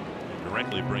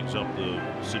directly brings up the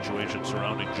situation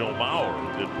surrounding Joe Mauer,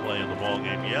 who didn't play in the ball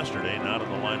game yesterday, not in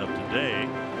the lineup today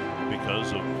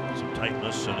because of some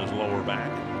tightness in his lower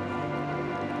back.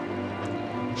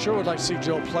 Sure would like to see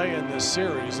Joe play in this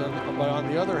series, but on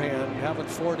the other hand, having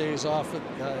 4 days off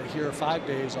here, 5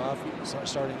 days off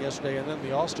starting yesterday, and then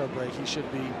the All-Star break, he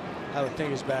should be, I would think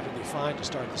his back would be fine to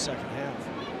start the second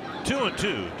half.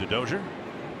 2-2 to Dozier.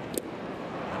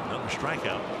 Another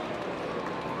strikeout.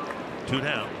 2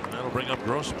 down. That'll bring up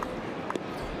Grossman.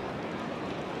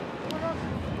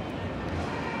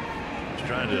 He's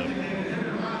trying to,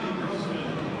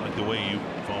 like the way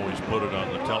you've always put it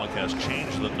on the telecast,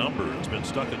 change the number. It's been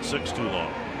stuck at 6 too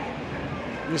long.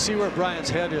 You see where Brian's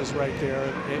head is right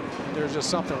there. There's just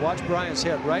something. Watch Brian's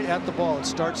head right at the ball. It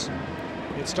starts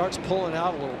pulling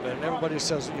out a little bit, and everybody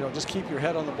says, you know, just keep your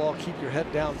head on the ball, keep your head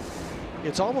down.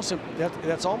 It's almost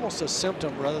that's almost a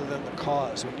symptom rather than the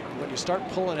cause. When you start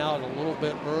pulling out a little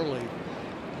bit early,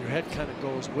 your head kind of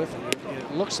goes with it.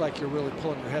 It looks like you're really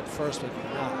pulling your head first, but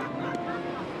you're not.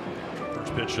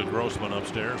 First pitch to Grossman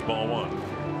upstairs, ball 1.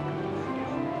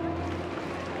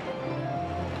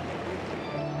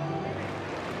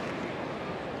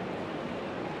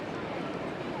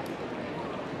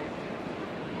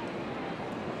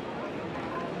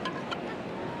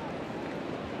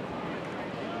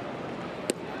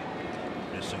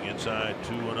 Inside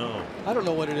 2-0. I don't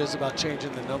know what it is about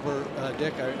changing the number,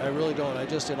 Dick. I really don't. I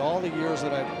just, in all the years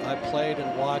that I played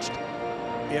and watched,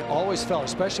 it always felt,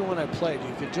 especially when I played,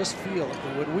 you could just feel it.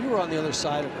 When we were on the other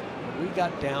side of it, when we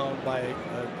got down by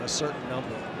a certain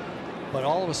number, but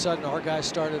all of a sudden our guys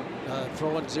started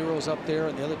throwing zeros up there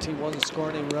and the other team wasn't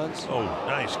scoring any runs. Oh,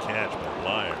 nice catch by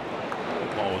Lyon.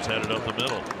 The ball was headed up the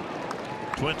middle.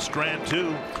 Twins strand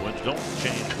 2. Twins don't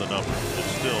change the number.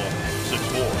 It's still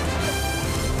 6-4.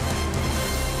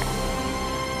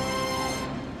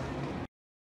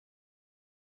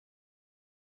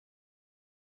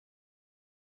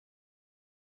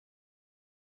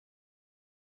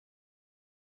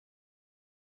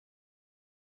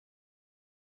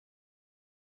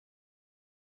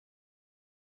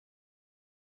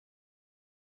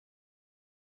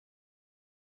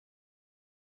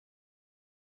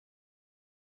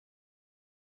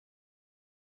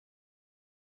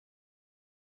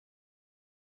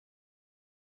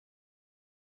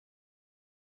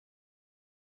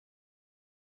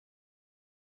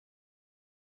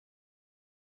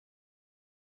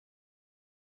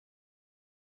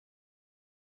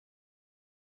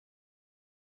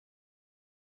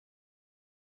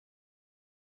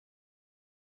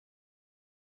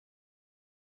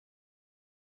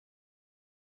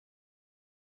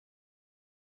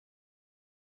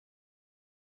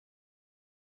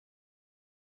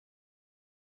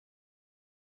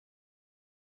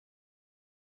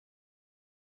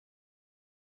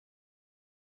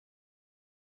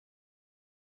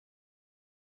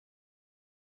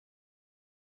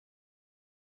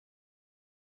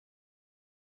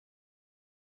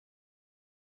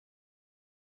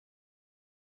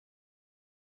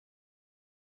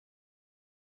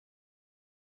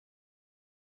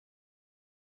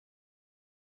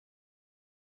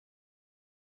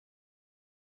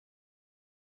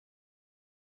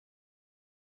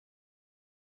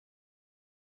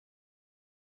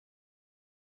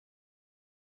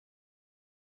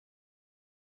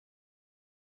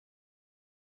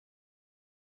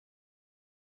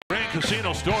 Grand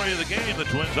Casino story of the game. The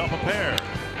Twins up a pair.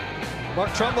 Mark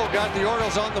Trumbo got the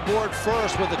Orioles on the board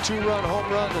first with a 2-run home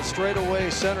run to straightaway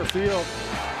center field.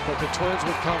 But the Twins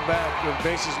would come back with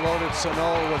bases loaded.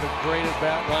 Sano with a great at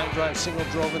bat. Line drive single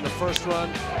drove in the first run.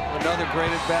 Another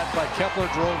great at bat by Kepler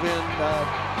drove in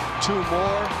 2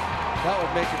 more. That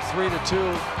would make it 3-2.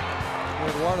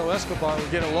 Eduardo Escobar would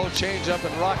get a low changeup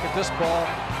and rocket this ball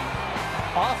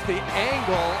off the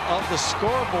angle of the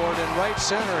scoreboard in right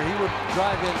center. He would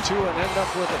drive in 2 and end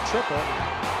up with a triple.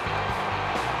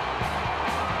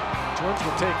 Twins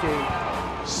would take a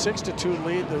 6-2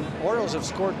 lead. The Orioles have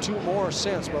scored 2 more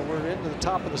since, but we're into the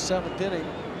top of the 7th inning.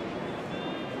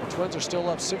 The Twins are still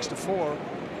up 6-4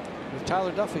 with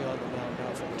Tyler Duffy on the mound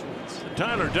now for the Twins.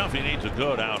 Tyler Duffy needs a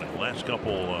good outing. Last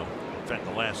couple, in fact,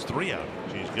 the last 3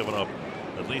 outings, he's given up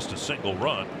at least a single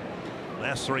run.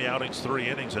 Last 3 outings, 3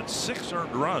 innings, and 6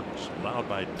 earned runs allowed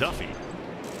by Duffy.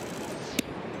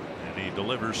 And he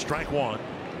delivers strike 1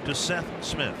 to Seth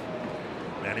Smith.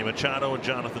 Manny Machado and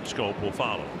Jonathan Scope will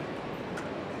follow.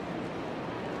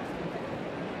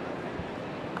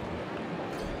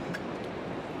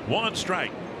 One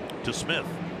strike to Smith.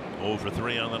 0 for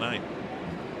 3 on the night.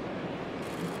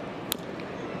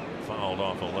 Fouled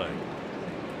off a leg.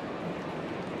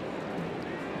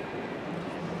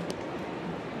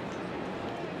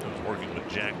 Working with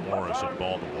Jack Morris of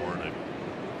Baltimore, and I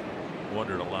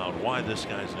wondered aloud why this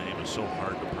guy's name is so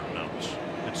hard to pronounce.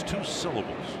 It's 2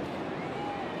 syllables.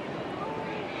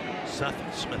 Seth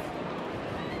Smith.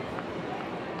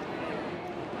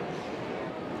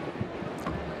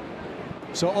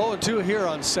 So 0-2 here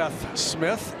on Seth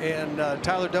Smith and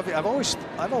Tyler Duffy. I've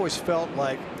always felt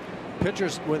like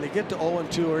pitchers, when they get to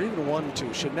 0-2 or even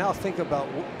 1-2, should now think about,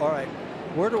 all right,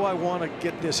 where do I want to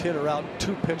get this hitter out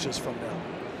 2 pitches from now?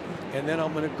 And then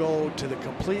I'm going to go to the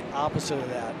complete opposite of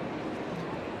that.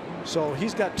 So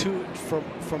he's got 2.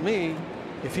 For me,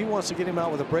 if he wants to get him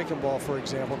out with a breaking ball, for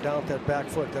example, down at that back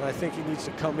foot, then I think he needs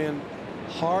to come in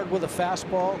hard with a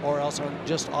fastball, or else on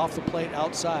just off the plate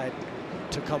outside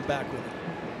to come back with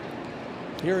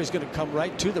it. Here he's going to come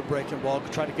right to the breaking ball,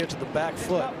 try to get to the back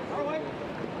foot.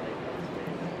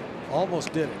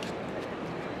 Almost did it.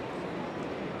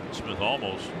 Smith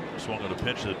almost swung at a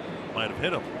pitch that might have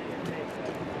hit him.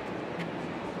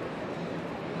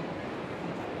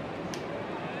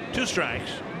 Two strikes.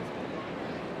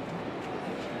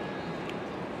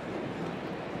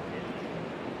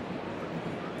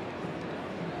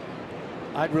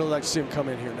 I'd really like to see him come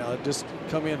in here now. Just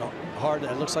come in hard.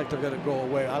 It looks like they're going to go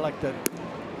away. I like that.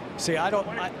 See,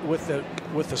 with the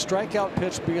strikeout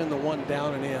pitch being the one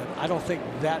down and in, I don't think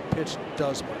that pitch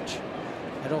does much.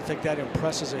 I don't think that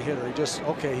impresses a hitter. He just,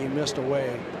 okay, he missed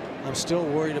away. I'm still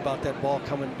worried about that ball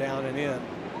coming down and in.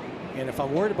 And if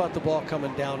I'm worried about the ball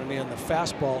coming down and in, the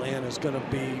fastball in is going to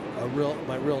be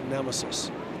my real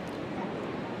nemesis.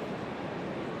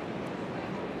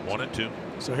 1-2.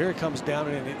 So here it comes down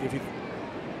and in. If you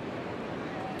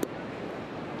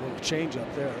little change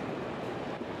up there.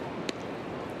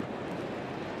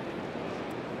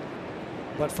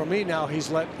 But for me now, he's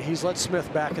let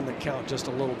Smith back in the count just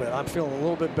a little bit. I'm feeling a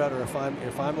little bit better if I'm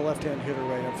a left-hand hitter,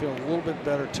 right. I'm feeling a little bit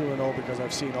better 2-0 because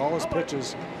I've seen all his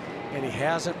pitches, and he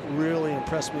hasn't really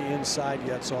impressed me inside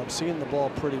yet. So I'm seeing the ball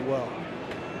pretty well.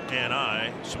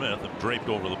 And Smith, am draped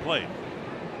over the plate.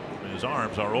 His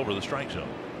arms are over the strike zone.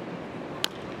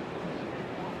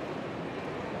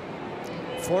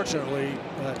 Fortunately,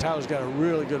 Tyler's got a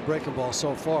really good breaking ball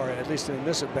so far. At least in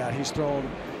this at bat, he's thrown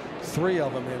 3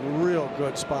 of them in real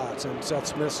good spots, and Seth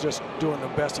Smith's just doing the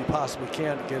best he possibly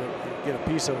can to get a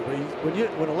piece of it. But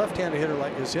when a left-handed hitter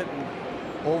is hitting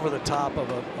over the top of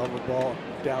a ball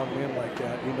down and in like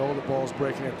that, you know the ball's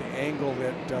breaking at the angle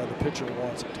that the pitcher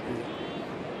wants it to be.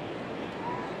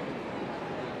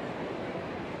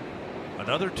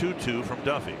 Another 2-2 from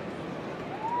Duffy.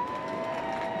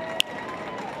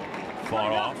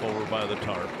 Far off over by the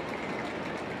tarp.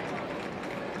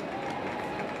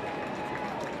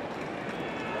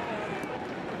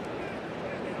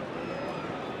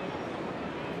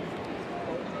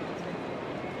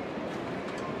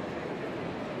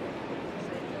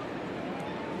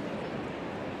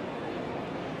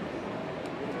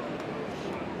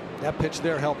 That pitch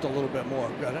there helped a little bit more.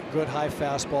 Got a good high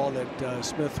fastball that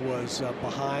Smith was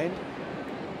behind.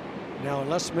 Now,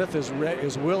 unless Smith is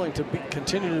willing to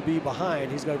continue to be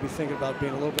behind, he's got to be thinking about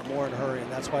being a little bit more in a hurry,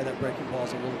 and that's why that breaking ball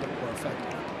is a little bit more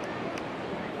effective.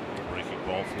 Breaking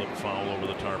ball flipped foul over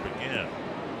the tarp again.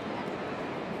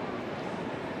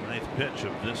 9th pitch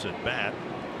of this at bat.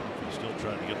 He's still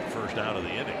trying to get the first out of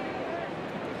the inning.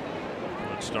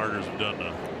 But starters have done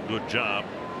a good job.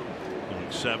 Going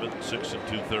 7th, 6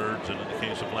 2/3, and in the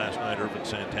case of last night, Irvin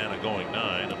Santana going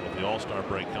 9. And with the All-Star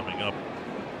break coming up,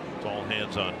 it's all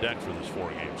hands on deck for this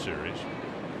 4-game series.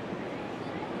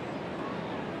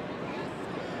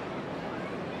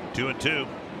 2-2.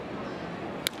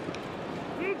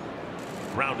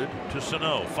 Grounded to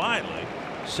Sano. Finally,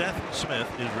 Seth Smith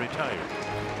is retired.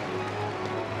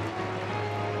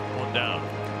 1 down.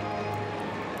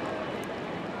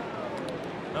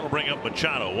 That'll bring up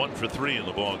Machado, 1 for 3 in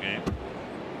the ball game.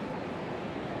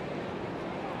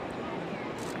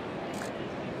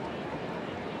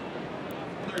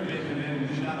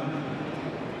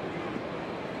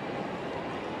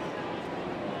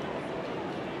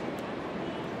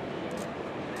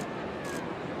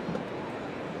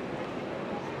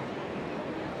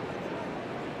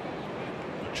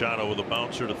 Machado with a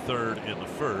bouncer to third in the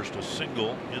first, a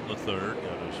single in the third,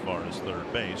 got as far as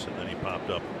third base, and then he popped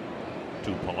up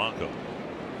to Polanco.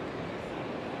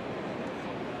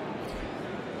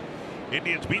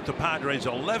 Indians beat the Padres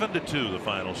 11-2, the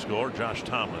final score. Josh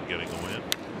Tomlin getting the win.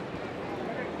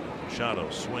 Machado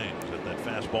swings at that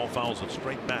fastball, fouls it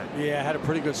straight back. Yeah, had a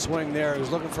pretty good swing there. He was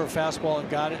looking for a fastball and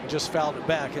got it and just fouled it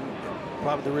back, and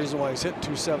probably the reason why he's hitting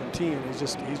 217.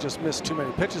 He's just missed too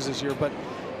many pitches this year. But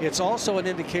it's also an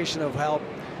indication of how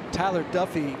Tyler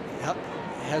Duffy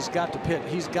has got to pitch.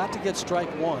 He's got to get strike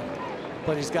 1,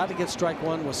 but he's got to get strike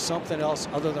 1 with something else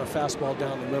other than a fastball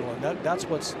down the middle, and that's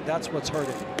what's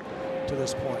hurting to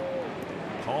this point.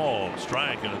 Called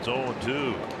strike, and it's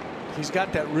 0-2. He's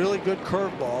got that really good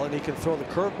curveball, and he can throw the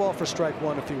curveball for strike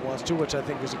 1 if he wants to, which I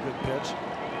think is a good pitch.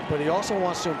 But he also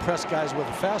wants to impress guys with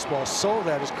a fastball so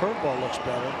that his curveball looks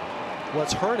better.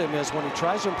 What's hurt him is when he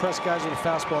tries to impress guys with a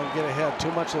fastball and get ahead,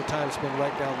 too much of the time it's been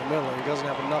right down the middle, and he doesn't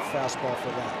have enough fastball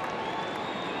for that.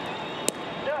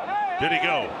 Did he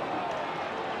go?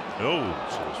 No,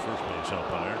 so his first base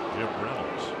umpire, Jim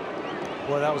Reynolds.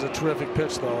 Boy, that was a terrific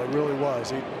pitch, though. It really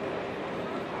was. He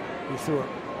threw it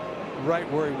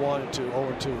right where he wanted to,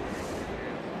 0-2.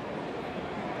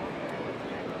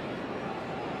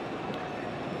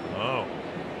 Oh, I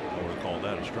would have called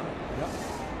that a strike. Yep.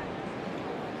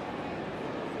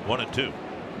 1-2.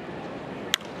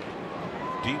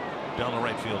 Deep down the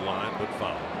right field line, but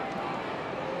foul.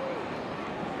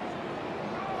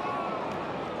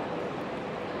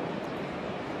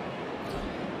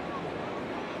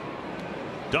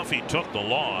 Duffy took the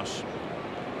loss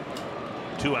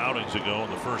 2 outings ago in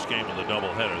the first game of the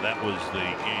doubleheader. That was the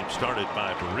game started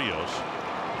by Barrios.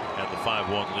 At the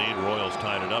 5-1 lead, Royals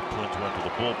tied it up. Twins went to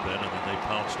the bullpen, and then they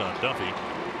pounced on Duffy.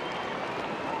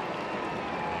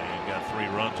 And got 3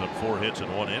 runs on 4 hits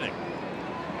in 1 inning.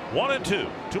 1-2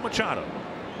 to Machado.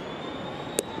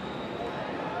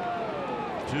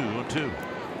 2-2.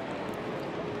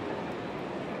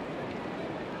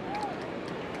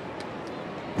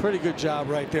 Pretty good job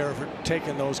right there for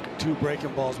taking those 2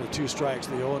 breaking balls with 2 strikes,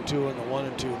 the 0-2 and the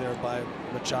 1-2 there by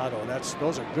Machado.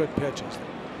 Those are good pitches.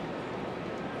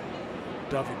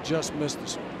 Duffy just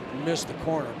missed the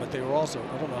corner, but they were also,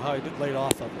 I don't know how he laid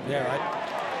off of it there. I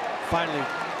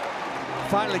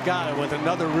finally got it with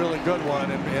another really good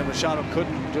one, and Machado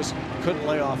couldn't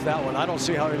lay off that one. I don't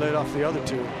see how he laid off the other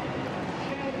 2.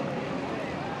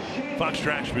 Fox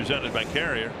Tracks presented by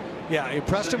Carrier. Yeah, he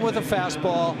pressed him with a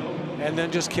fastball and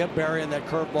then just kept burying that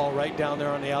curveball right down there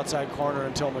on the outside corner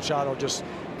until Machado just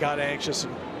got anxious.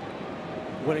 And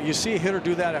when you see a hitter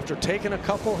do that after taking a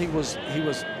couple, he was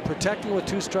protecting with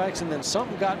 2 strikes, and then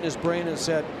something got in his brain and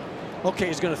said, okay,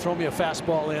 he's going to throw me a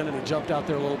fastball in, and he jumped out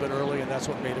there a little bit early, and that's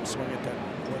what made him swing at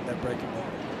that breaking ball.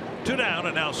 2 down,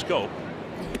 and now Scope.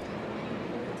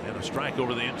 And a strike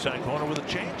over the inside corner with a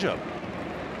changeup.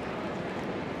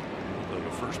 The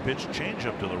first pitch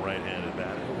changeup to the right-handed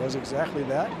batter. It was exactly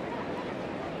that.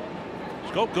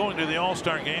 Scope going to the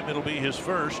All-Star game. It'll be his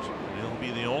first. He'll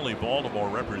be the only Baltimore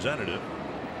representative.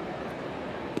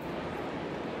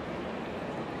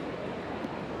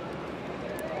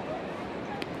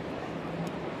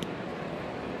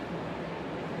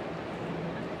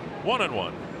 One and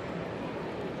one.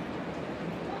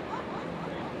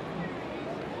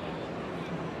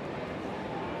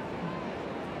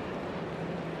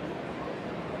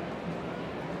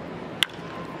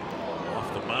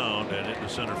 Off the mound and into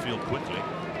center field quickly.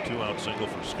 2-out single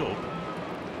for Scope.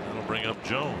 That'll bring up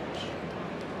Jones.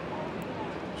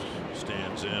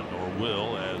 Stands in, or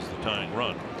will, as the tying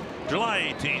run.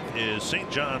 July 18th is St.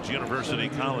 John's University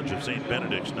College of St.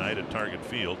 Benedict's night at Target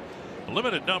Field. A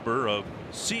limited number of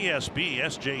CSB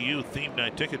SJU themed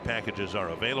night ticket packages are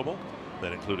available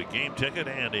that include a game ticket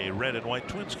and a red and white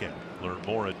Twins cap. Learn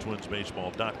more at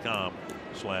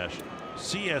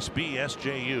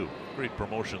twinsbaseball.com/CSBSJU. Great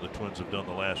promotion the Twins have done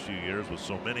the last few years with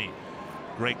so many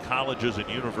great colleges and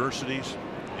universities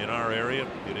in our area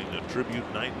getting a tribute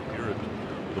night here at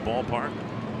the ballpark.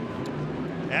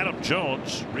 Adam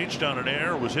Jones reached on an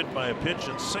air, was hit by a pitch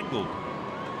and singled.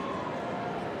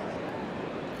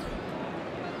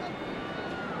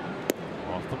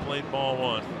 Off the plate, ball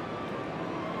 1.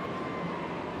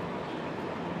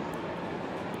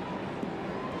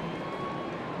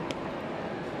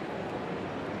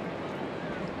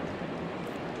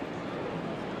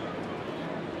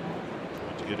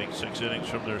 Getting 6 innings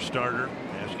from their starter,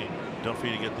 asking Duffy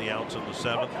to get the outs in the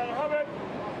 7th.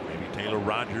 Maybe Taylor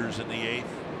Rogers in the 8th.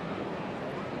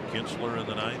 Kinsler in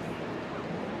the 9th.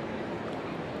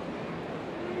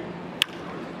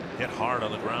 Hit hard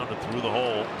on the ground and through the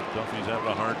hole. Duffy's having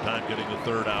a hard time getting the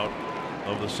 3rd out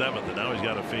of the 7th, and now he's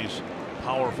got to face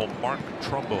powerful Mark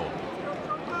Trumbo.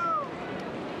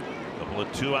 A couple of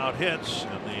 2-out hits,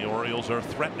 and the Orioles are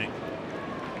threatening.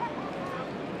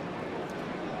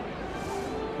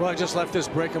 Well, I just left this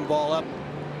breaking ball up,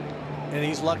 and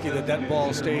he's lucky that that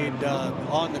ball stayed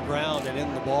on the ground and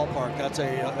in the ballpark. That's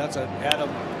an Adam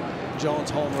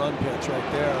Jones home run pitch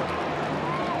right there.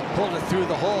 Pulled it through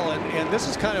the hole, and this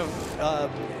is kind of,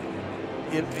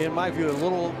 in my view, a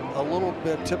little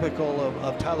bit typical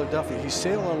of Tyler Duffy. He's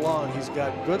sailing along. He's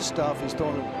got good stuff. He's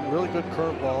throwing a really good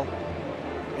curveball,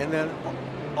 and then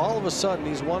all of a sudden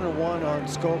he's 1-1 on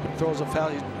Scope and throws a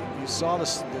foul. You saw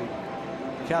this.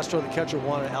 Castro, the catcher,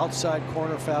 wanted an outside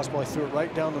corner fastball. He threw it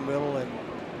right down the middle, and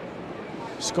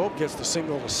Scope gets the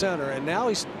single to center. And now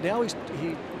he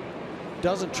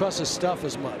doesn't trust his stuff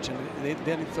as much. And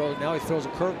then he throws a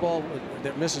curveball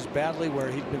that misses badly, where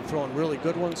he'd been throwing really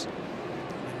good ones.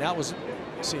 And that was,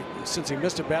 see, since he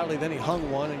missed it badly, then he hung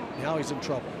one, and now he's in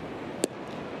trouble.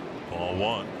 Ball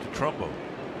 1 to Trumbo.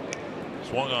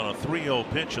 Swung on a 3-0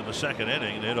 pitch in the second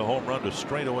inning and hit a home run to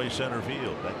straightaway center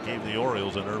field. That gave the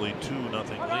Orioles an early 2-0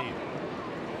 lead.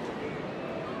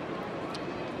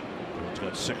 It's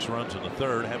got 6 runs in the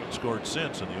third, haven't scored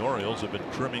since, and the Orioles have been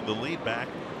trimming the lead back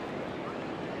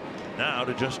now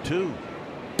to just 2.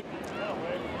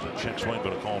 It's a check swing,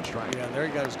 but a called strike. Yeah, there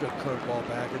he got his good curveball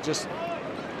back. It just,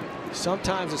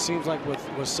 sometimes it seems like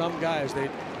with some guys,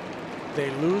 they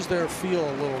lose their feel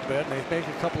a little bit, and they make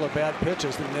a couple of bad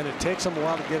pitches, and then it takes them a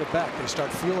while to get it back. They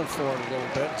start feeling for it a little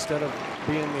bit instead of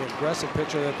being the aggressive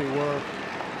pitcher that they were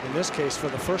in this case for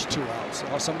the first 2 outs.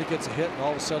 Somebody gets a hit, and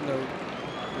all of a sudden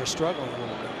they're struggling a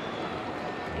little bit.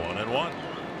 1-1.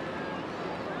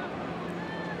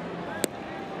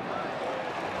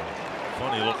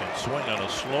 Funny looking swing on a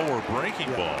slower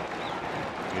breaking ball.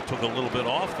 He took a little bit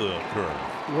off the curve.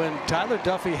 When Tyler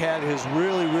Duffy had his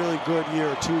really good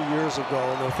year 2 years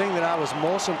ago, the thing that I was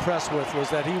most impressed with was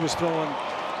that he was throwing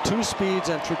 2 speeds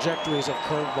and trajectories of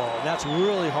curveball, and that's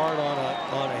really hard on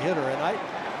a hitter. And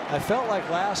I felt like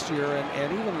last year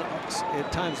and even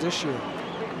at times this year,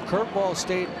 curveball has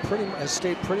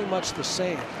stayed pretty much the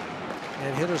same,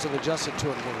 and hitters have adjusted to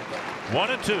it a little bit.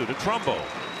 1-2 to Trumbo.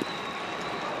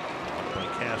 By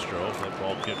Castro, that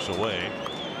ball kicks away.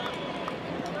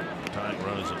 Tying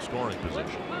run is in scoring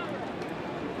position.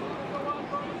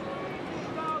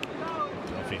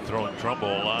 Duffy throwing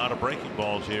Trumbo a lot of breaking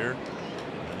balls here,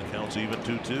 and the count's even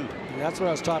 2-2. And that's what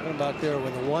I was talking about there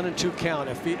with the 1-2 count.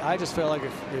 I just felt like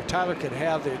if Tyler could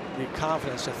have the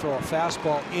confidence to throw a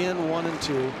fastball in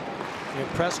 1-2 and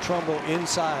press Trumbo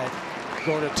inside,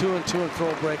 go to 2-2 and throw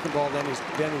a breaking ball, then he's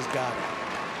got it.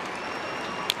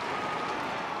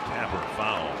 Tapper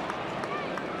foul.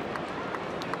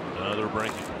 Another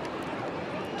breaking ball.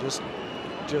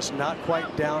 Just not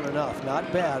quite down enough.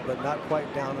 Not bad, but not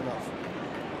quite down enough.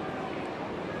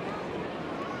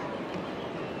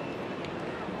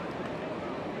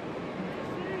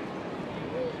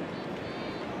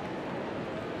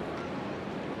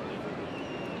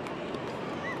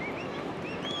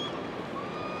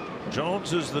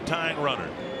 Jones is the tying runner.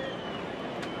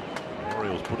 The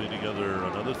Orioles putting together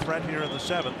another threat here in the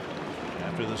 7th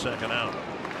after the second out.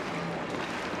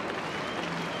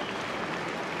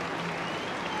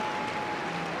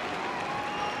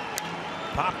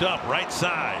 Popped up right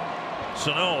side.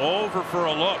 Sano over for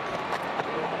a look.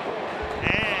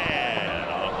 And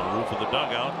on the roof of the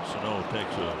dugout, Sano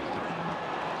takes a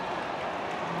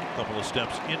couple of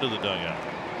steps into the dugout.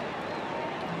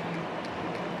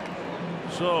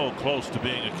 So close to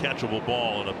being a catchable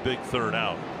ball in a big third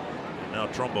out. Now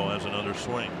Trumbo has another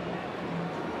swing.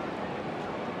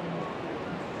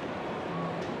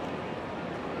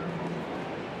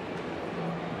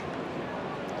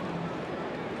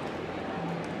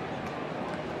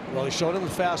 Well, he showed him the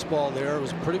fastball there. It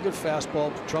was a pretty good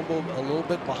fastball. Trumbo a little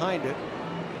bit behind it.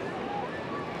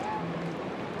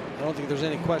 I don't think there's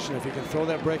any question if he can throw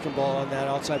that breaking ball on that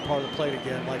outside part of the plate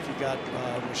again like he got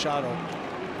Machado,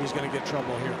 he's going to get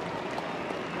Trumbo here.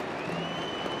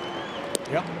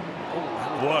 Yep.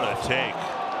 Oh, what a take.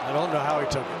 I don't know how he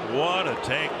took it. What a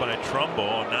take by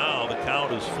Trumbo. Now the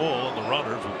count is full and the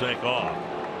runners will take off.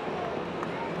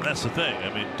 And that's the thing.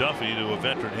 I mean, Duffy, to a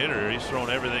veteran hitter, he's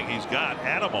thrown everything he's got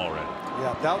at him already.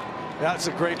 Yeah, that's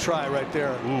a great try right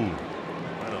there. Ooh,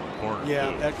 right on the corner.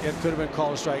 Yeah, too. it could have been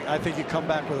called a strike. I think you come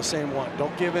back with the same one.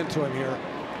 Don't give in to him here.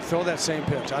 Throw that same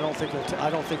pitch. I don't think he'll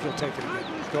take it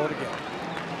again. Throw it again.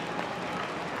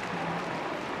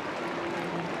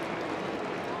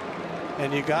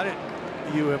 And you got it.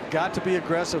 You have got to be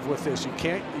aggressive with this. You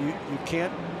can't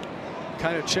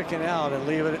kind of chicken out and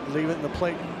leave it in the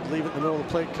plate, leave it in the middle of the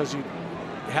plate because you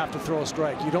have to throw a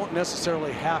strike. You don't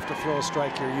necessarily have to throw a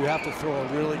strike here. You have to throw a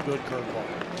really good curveball.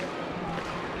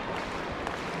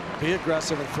 Be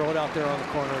aggressive and throw it out there on the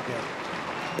corner again.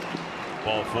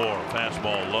 Ball 4,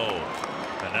 fastball low,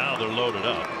 and now they're loaded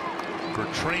up for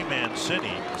Trey Mancini,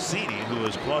 who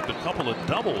has clubbed a couple of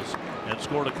doubles and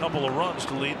scored a couple of runs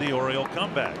to lead the Oriole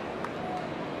comeback.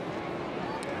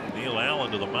 Neil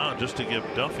Allen to the mound just to give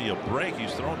Duffy a break.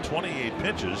 He's thrown 28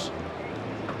 pitches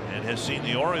and has seen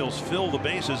the Orioles fill the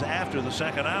bases after the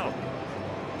second out.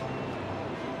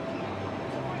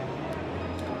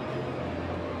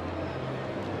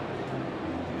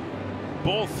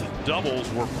 Both doubles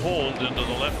were pulled into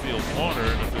the left field corner,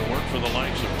 and if it weren't for the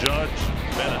likes of Judge,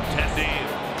 Benintendi,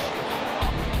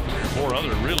 3 or 4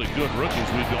 other really good rookies,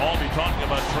 we'd all be talking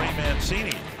about Trey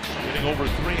Mancini hitting over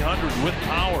 300 with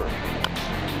power.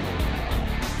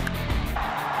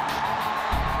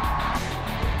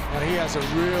 he has a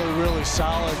really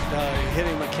solid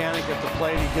hitting mechanic at the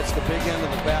plate. He gets the big end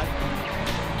of the bat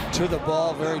to the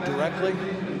ball very directly.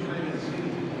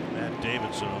 Matt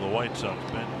Davidson of the White Sox,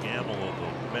 Ben Gamble of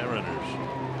the Mariners,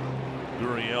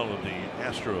 Gurriel of the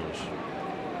Astros.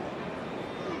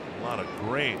 A lot of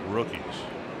great rookies.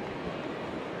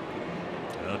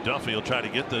 Duffy will try to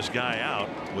get this guy out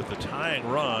with the tying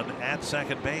run at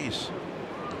second base.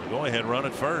 The go-ahead run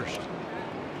at first.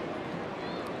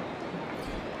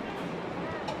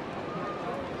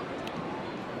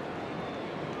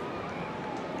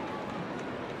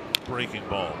 Breaking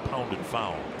ball, pounded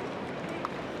foul.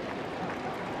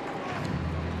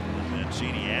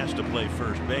 Mancini asked to play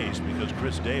first base because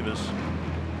Chris Davis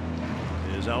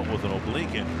is out with an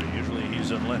oblique injury. Usually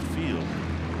he's in left field.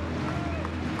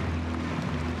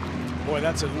 Boy,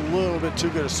 that's a little bit too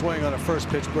good a swing on a first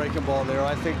pitch breaking ball there.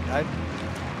 I think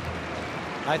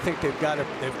they've got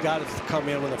to come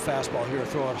in with a fastball here,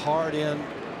 throw it hard in,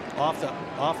 off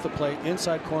the plate,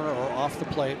 inside corner or off the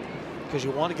plate, because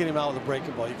you want to get him out with a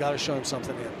breaking ball. You got to show him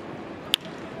something in.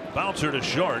 Bouncer to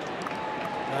short.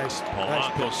 Nice.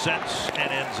 Polanco sets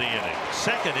and ends the inning.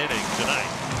 Second inning tonight.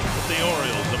 The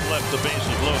Orioles have left the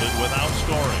bases loaded without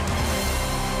scoring.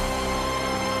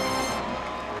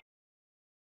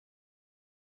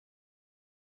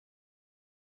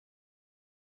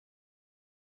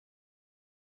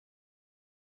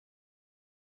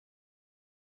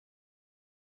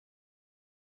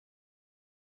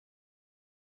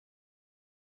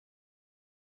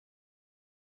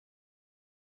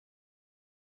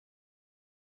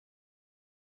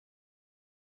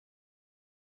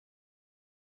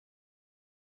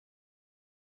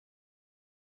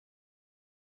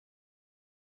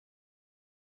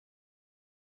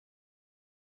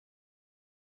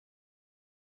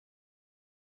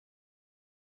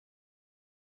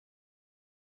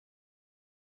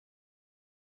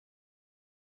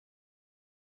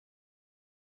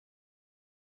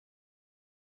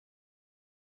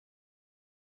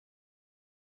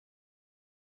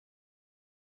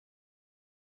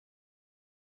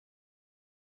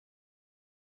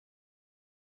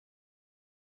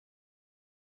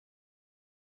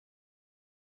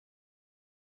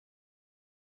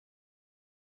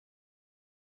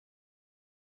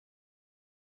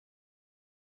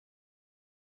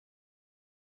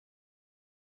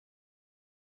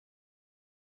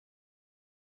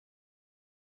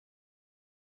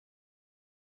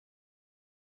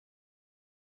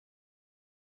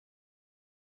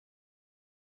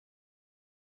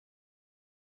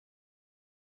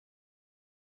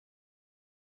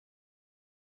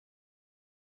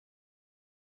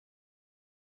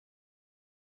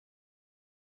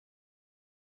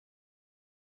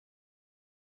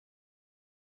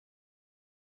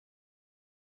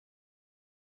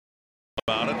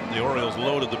 About it. The Orioles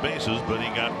loaded the bases, but he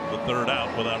got the third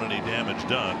out without any damage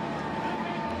done.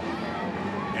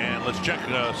 And let's check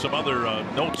some other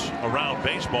notes around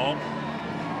baseball.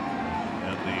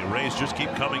 And the Rays just keep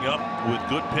coming up with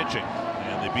good pitching,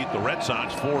 and they beat the Red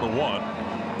Sox 4-1.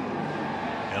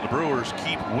 And the Brewers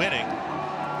keep winning.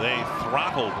 They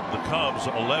throttled the Cubs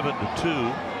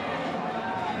 11-2.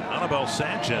 Anibal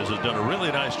Sanchez has done a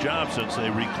really nice job since they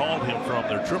recalled him from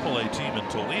their AAA team in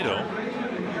Toledo.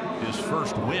 His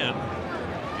first win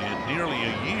in nearly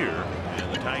a year,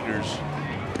 and the Tigers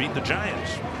beat the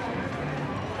Giants.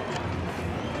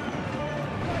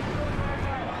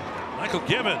 Michael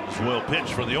Givens will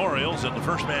pitch for the Orioles, and the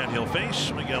first man he'll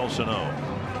face, Miguel Sano.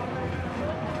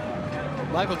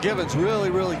 Michael Givens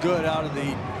really good out of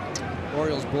the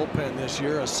Orioles bullpen this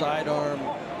year. A sidearm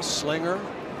slinger,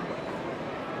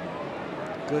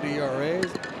 good ERA,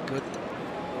 good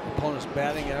opponent's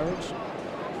batting average.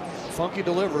 Funky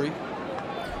delivery.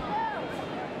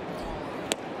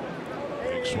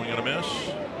 Big swing and a miss.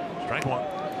 Strike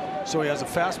one. So he has a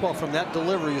fastball from that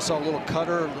delivery. You saw a little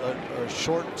cutter, a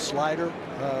short slider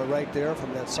right there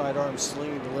from that sidearm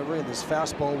slinging delivery. And this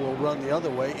fastball will run the other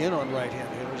way in on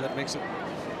right-hand hitters. That makes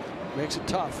it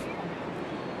tough.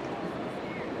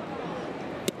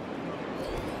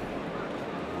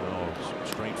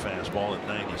 Straight fastball at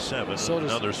 97. So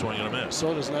another swing and a miss.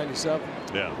 So does 97.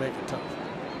 Yeah. Make it tough.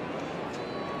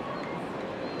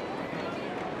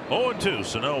 0-2.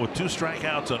 Sano with 2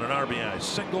 strikeouts on an RBI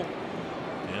single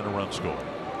and a run scored.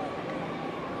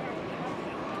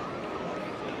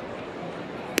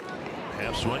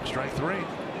 Half swing, strike 3.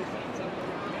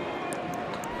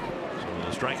 So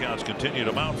the strikeouts continue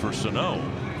to mount for Sano.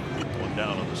 1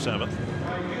 down in the 7th.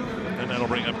 And that'll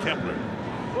bring up Kepler.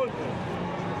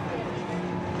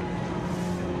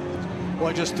 Well,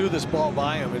 I just threw this ball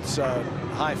by him. It's a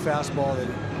high fastball that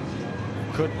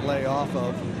he couldn't lay off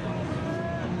of.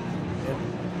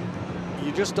 And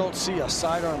you just don't see a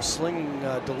sidearm slinging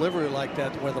delivery like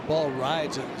that where the ball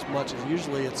rides it as much as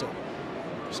usually it's if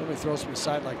somebody throws from the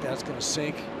side like that, it's going to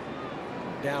sink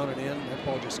down and in. That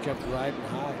ball just kept riding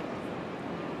high.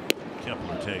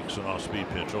 Kepler takes an off-speed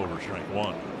pitch over, strike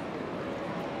one.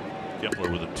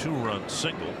 Kepler with a 2-run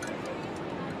single.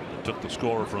 It took the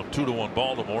score from 2-1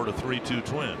 Baltimore to 3-2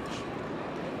 Twins.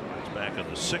 It's back in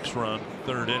the 6-run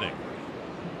third inning.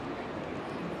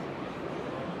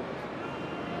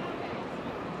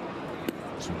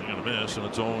 Swing and a miss, and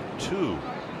it's 0-2.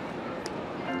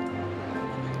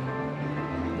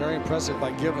 Very impressive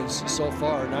by Givens so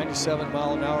far.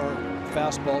 97-mile-an-hour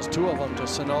fastballs, 2 of them to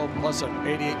Sano, plus an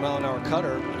 88-mile-an-hour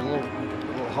cutter, and a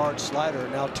little hard slider.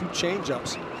 Now 2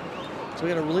 changeups. So we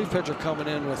had a relief pitcher coming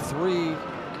in with 3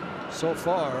 so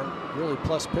far, really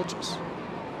plus pitches.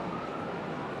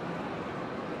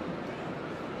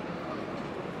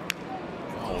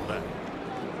 Hold back.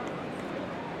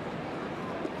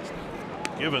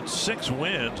 Given 6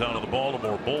 wins out of the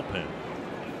Baltimore bullpen.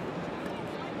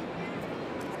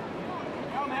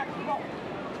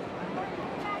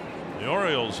 The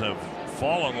Orioles have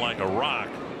fallen like a rock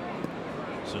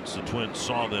since the Twins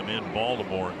saw them in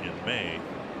Baltimore in May,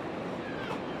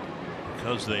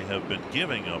 because they have been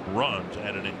giving up runs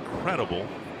at an incredible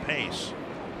pace.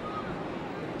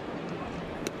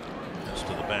 That's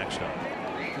to the backstop.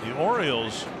 The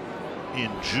Orioles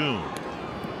in June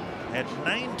had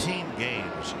 19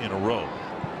 games in a row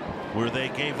where they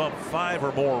gave up 5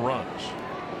 or more runs.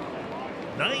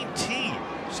 19.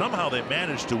 Somehow they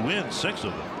managed to win 6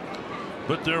 of them.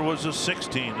 But there was a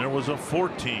 16, there was a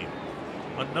 14,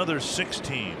 another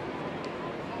 16,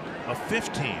 a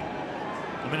 15.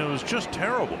 I mean, it was just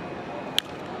terrible.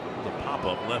 The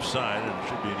pop-up left side, and it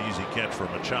should be an easy catch for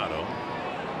Machado.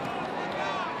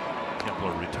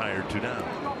 Kepler retired 2 down.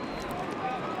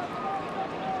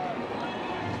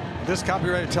 This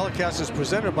copyrighted telecast is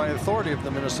presented by authority of the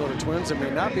Minnesota Twins and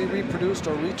may not be reproduced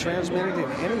or retransmitted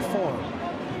in any form.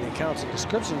 The accounts and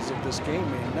descriptions of this game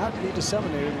may not be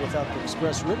disseminated without the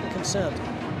express written consent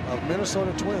of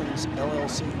Minnesota Twins,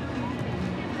 LLC.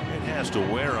 It has to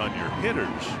wear on your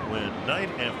hitters when night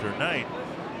after night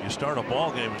you start a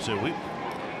ball game and say,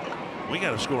 we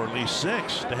got to score at least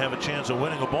 6 to have a chance of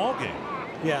winning a ball game.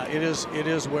 Yeah, it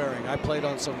is wearing. I played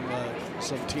on some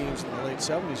teams in the late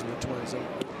 70s with the Twins where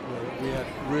we had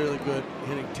really good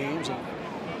hitting teams, and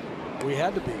we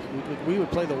had to be. We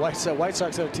would play the White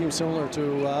Sox had a team similar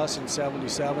to us in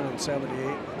 77 and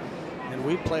 78, and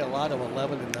we'd play a lot of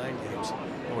 11 and 9 games.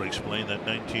 I would explain that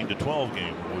 19-12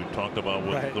 game we talked about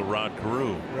with the Rod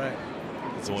Carew. Right.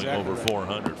 That's going exactly over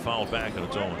 400. Foul back, and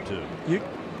it's 0-2.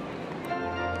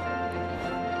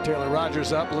 Taylor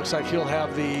Rogers up. Looks like he'll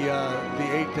have the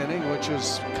 8th inning, which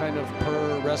is kind of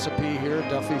per recipe here.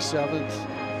 Duffy 7th,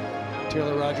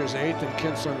 Taylor Rogers 8th, and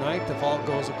Kinsler 9th, if all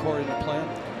goes according to plan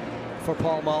for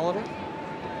Paul Molitor.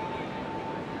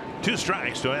 2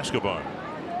 strikes to Escobar.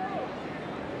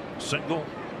 Single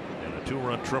and a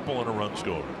 2-run triple and a run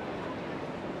scored.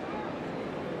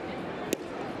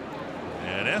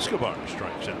 And Escobar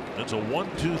strikes out. That's a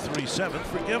 1-2-3-7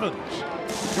 for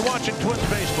Givens. You're watching Twins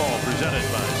baseball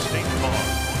presented by State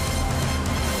Farm.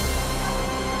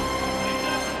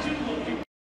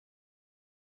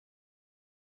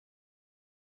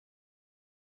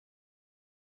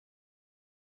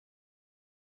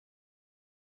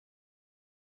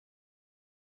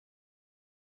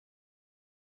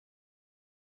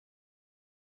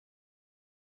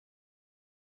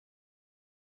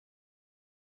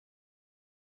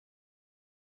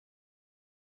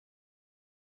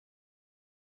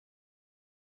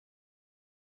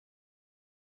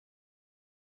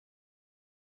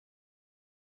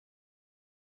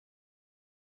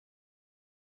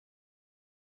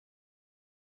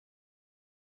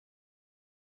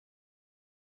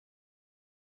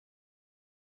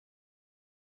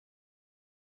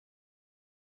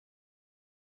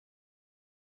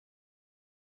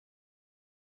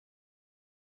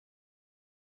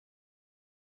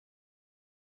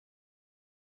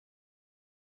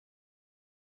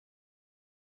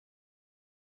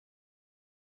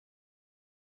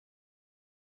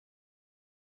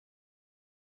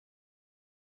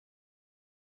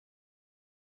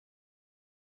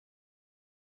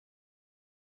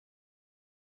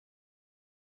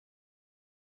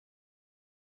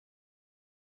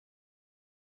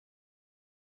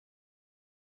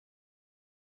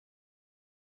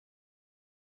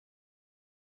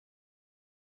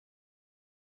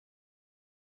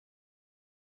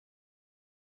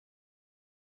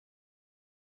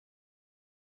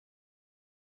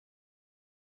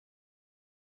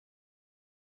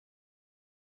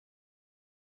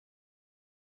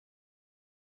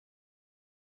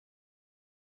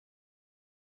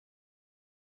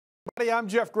 I'm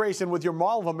Jeff Grayson with your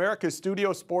Mall of America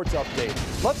Studio Sports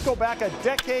Update. Let's go back a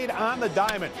decade on the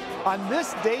diamond. On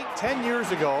this date 10 years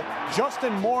ago,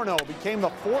 Justin Morneau became the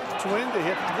 4th Twin to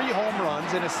hit 3 home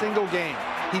runs in a single game.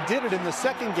 He did it in the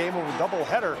second game of a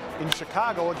doubleheader in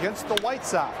Chicago against the White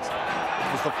Sox.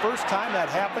 It was the first time that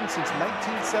happened since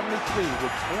 1973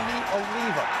 with Tony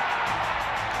Oliva.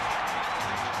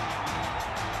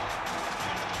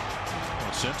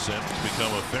 Since then, it's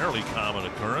become a fairly common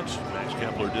occurrence. Max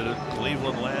Kepler did it in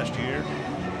Cleveland last year.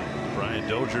 Brian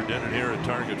Dozier did it here at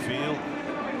Target Field.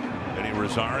 Eddie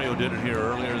Rosario did it here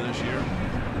earlier this year.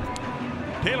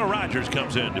 Taylor Rogers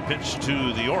comes in to pitch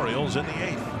to the Orioles in the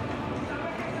 8th.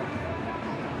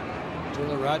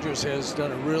 Taylor Rogers has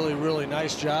done a really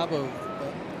nice job of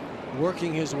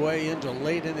working his way into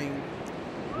late inning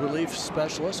relief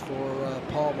specialist for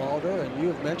Paul Mulder, and you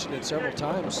have mentioned it several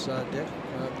times, Dick,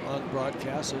 on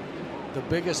broadcast. The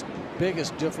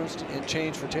biggest difference in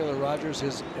change for Taylor Rogers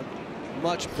is a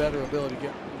much better ability to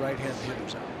get right-hand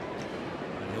hitters out.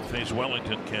 And he'll face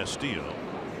Wellington Castillo.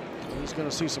 He's going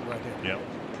to see some right-hand. Yep.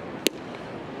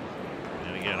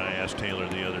 And again, I asked Taylor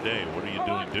the other day, what are you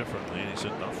doing differently? And he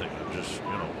said, nothing. I'm just,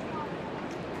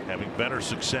 having better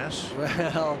success.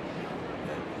 Well,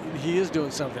 he is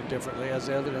doing something differently, as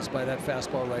evidenced by that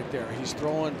fastball right there. He's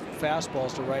throwing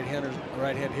fastballs to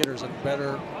right-hand hitters in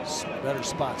better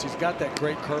spots. He's got that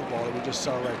great curveball that we just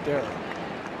saw right there,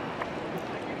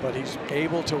 but he's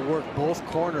able to work both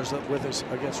corners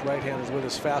against right-handers with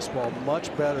his fastball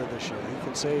much better this year. He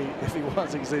can say, if he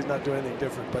wants, he can say he's not doing anything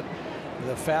different, but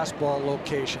the fastball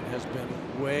location has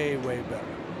been way better.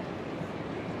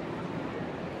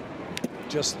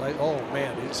 Just like, oh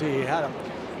man, you see, he had him.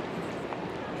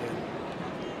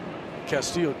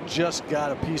 Castillo just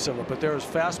got a piece of it, but there was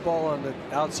fastball on the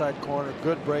outside corner,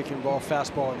 good breaking ball,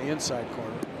 fastball on the inside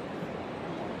corner.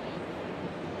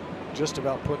 Just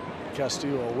about put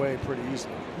Castillo away pretty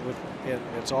easily. And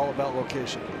it's all about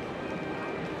location.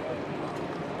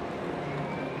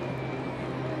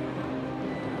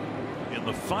 In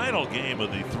the final game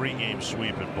of the 3-game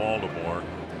sweep in Baltimore,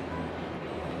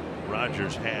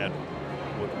 Rogers had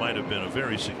what might have been a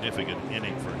very significant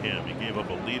inning for him. He gave up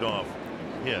a leadoff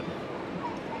hit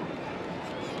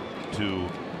to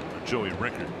Joey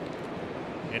Rickard,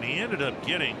 and he ended up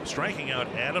striking out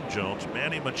Adam Jones,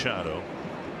 Manny Machado.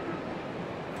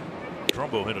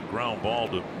 Trumbo hit a ground ball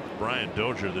to Brian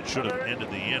Dozier that should have ended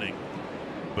the inning,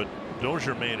 but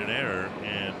Dozier made an error,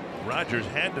 and Rogers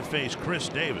had to face Chris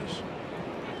Davis.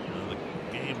 The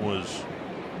game was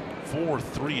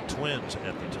 4-3 Twins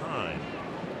at the time,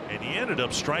 and he ended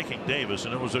up striking Davis,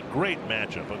 and it was a great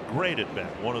matchup, a great at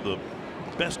bat, one of the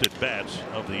best at bats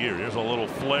of the year. Here's a little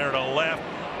flare to left,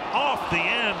 off the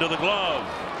end of the glove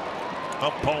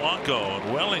of Polanco,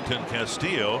 and Wellington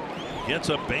Castillo gets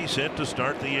a base hit to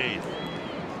start the 8th.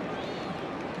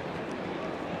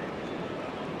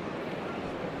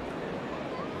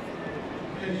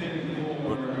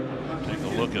 Take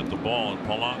a look at the ball, and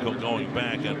Polanco going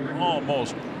back and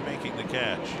almost making the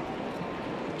catch.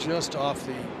 Just off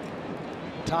the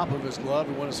top of his glove.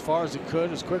 He went as far as he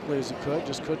could, as quickly as he could,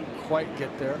 just couldn't quite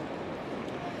get there.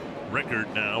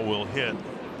 Rickard now will hit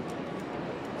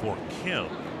for Kim,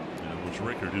 and it was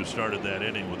Rickard who started that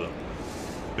inning with a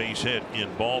base hit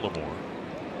in Baltimore.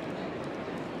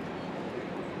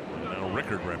 And now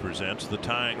Rickard represents the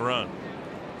tying run.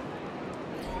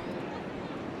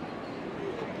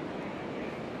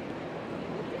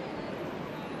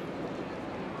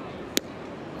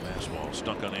 Fastball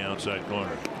stuck on the outside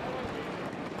corner.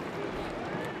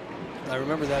 I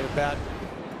remember that at bat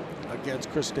against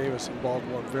Chris Davis in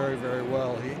Baltimore very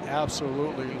well. He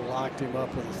absolutely locked him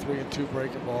up with a 3-2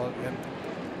 breaking ball, and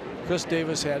Chris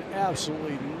Davis had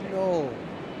absolutely no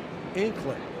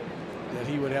inkling that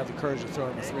he would have the courage to throw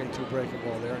him a 3-2 breaking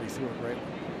ball there, and he threw it great.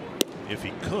 If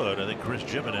he could, I think Chris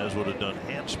Jimenez would have done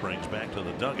handsprings back to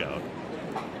the dugout.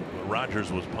 But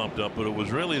Rogers was pumped up, but it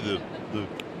was really the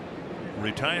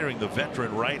retiring the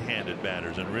veteran right-handed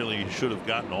batters, and really should have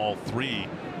gotten all 3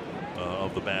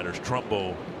 of the batters,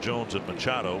 Trumbo, Jones, and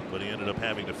Machado, but he ended up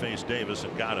having to face Davis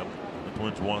and got him. The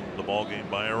Twins won the ball game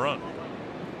by a run.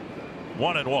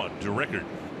 1-1 to Rickard.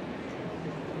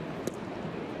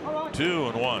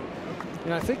 2-1.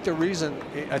 And I think the reason,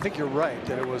 I think you're right,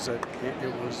 that it was a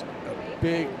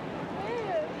big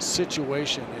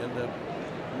situation in the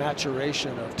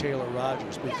maturation of Taylor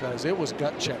Rogers, because it was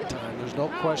gut check time. There's no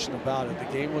question about it.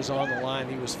 The game was on the line.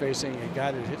 He was facing a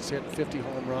guy that hit 50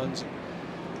 home runs,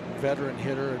 veteran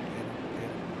hitter and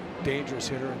dangerous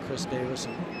hitter in Chris Davis,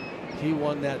 and he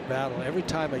won that battle. Every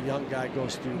time a young guy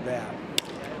goes through that.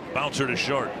 Bouncer to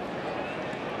short.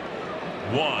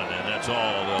 1, and that's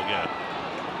all they'll get.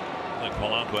 think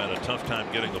Polanco had a tough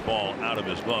time getting the ball out of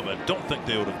his glove. I don't think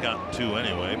they would have gotten 2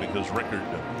 anyway, because Rickard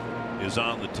is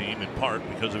on the team in part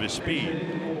because of his speed.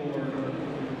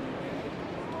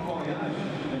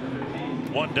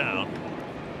 1 down.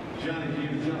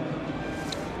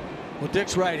 Well,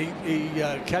 Dick's right. He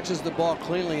catches the ball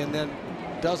cleanly and then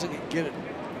doesn't get it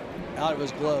out of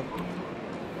his glove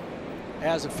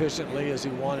as efficiently as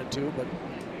he wanted to. But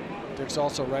Dick's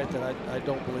also right that I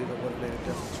don't believe it would have made a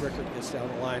difference. Rickard gets down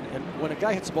the line, and when a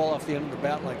guy hits the ball off the end of the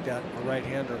bat like that, a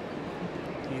right-hander,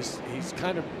 he's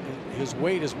kind of, his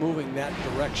weight is moving that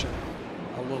direction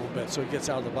a little bit, so he gets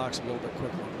out of the box a little bit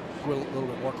quickly, a little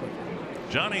bit more quickly.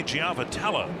 Johnny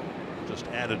Giavotella just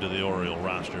added to the Oriole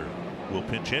roster. Will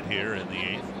pinch hit here in the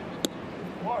 8th.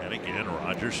 And again,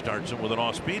 Rogers starts him with an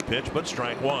off-speed pitch, but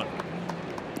strike 1.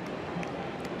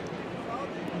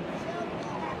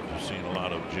 We've seen a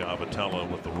lot of Giavotella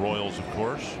with the Royals, of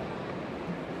course.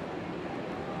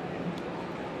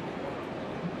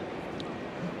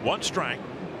 One strike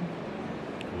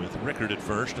with Rickard at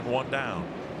first and 1 down.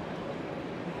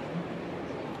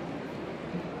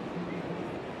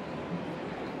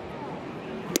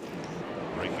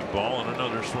 Breaking ball and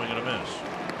another swing and a miss.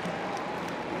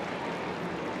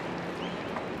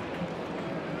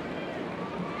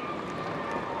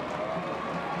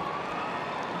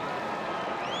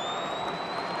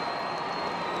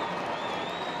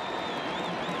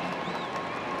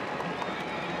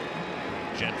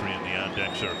 Gentry in the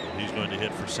on-deck circle. He's going to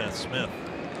hit for Seth Smith.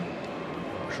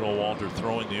 Showalter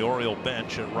throwing the Oriole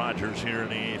bench at Rogers here in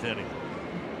the 8th inning.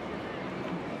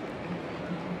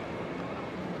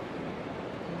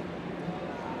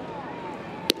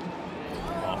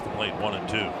 Off the plate, 1 and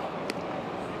 2.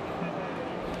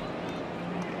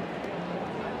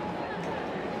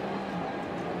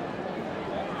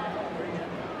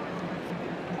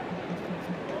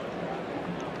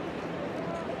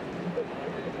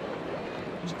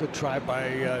 Good try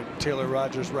by Taylor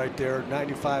Rogers right there.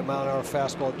 95-mile-an-hour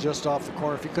fastball just off the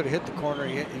corner. If he could have hit the corner,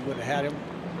 he would have had him.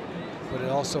 But it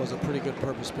also is a pretty good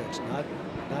purpose pitch. Not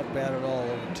bad at all.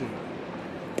 0-2.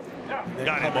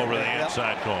 Got him over the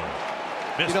inside corner.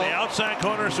 Missed the outside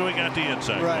corner, so he got the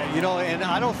inside right, corner. And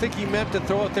I don't think he meant to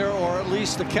throw it there, or at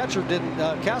least the catcher didn't.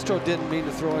 Castro didn't mean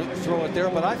to throw it there,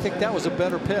 but I think that was a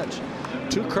better pitch.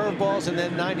 2 curveballs and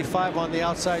then 95 on the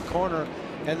outside corner,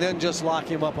 and then just lock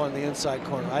him up on the inside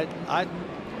corner.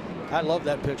 I love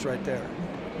that pitch right there.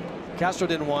 Castro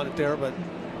didn't want it there, but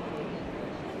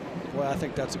boy, I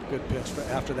think that's a good pitch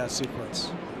after that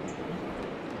sequence.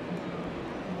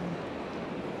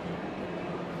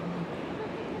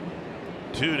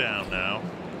 Two down now,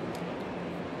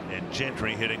 and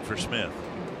Gentry hitting for Smith.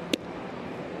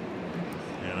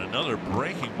 And another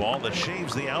breaking ball that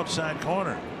shaves the outside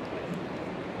corner.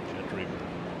 Gentry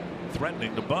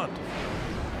threatening to bunt.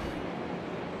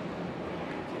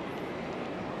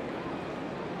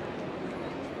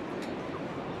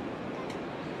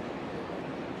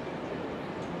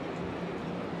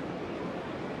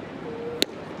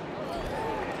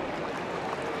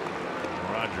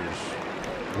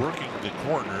 Working the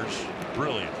corners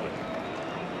brilliantly.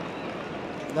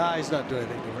 Nah, he's not doing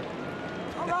anything different.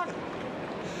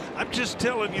 I'm just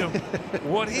telling you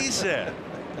what he said.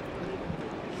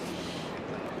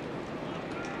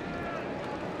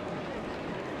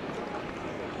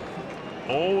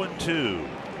 Oh and 2.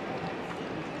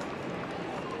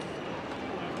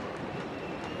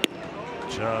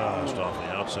 Just off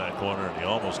the outside corner, and he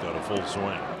almost got a full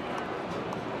swing.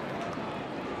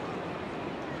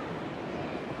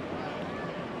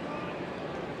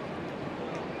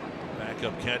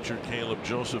 Backup catcher Caleb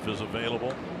Joseph is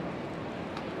available.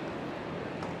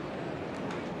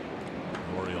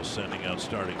 Orioles sending out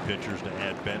starting pitchers to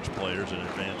add bench players in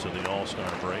advance of the All-Star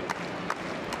break.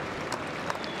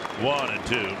 1 and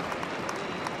 2.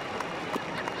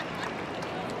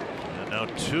 And now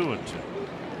 2 and 2.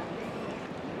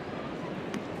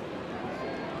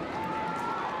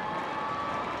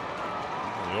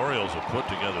 The Orioles have put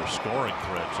together scoring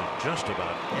threats in just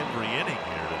about every inning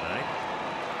here tonight.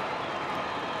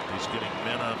 He's getting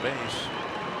men on base.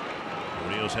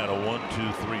 Rios had a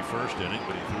 1-2-3 first inning,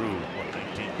 but he threw, what,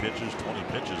 19 pitches, 20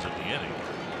 pitches in the inning.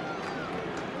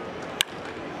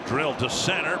 Drilled to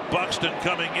center. Buxton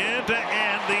coming in to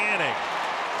end the inning.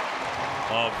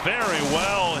 A very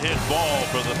well hit ball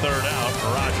for the 3rd out.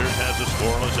 Rogers has a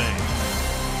scoreless inning.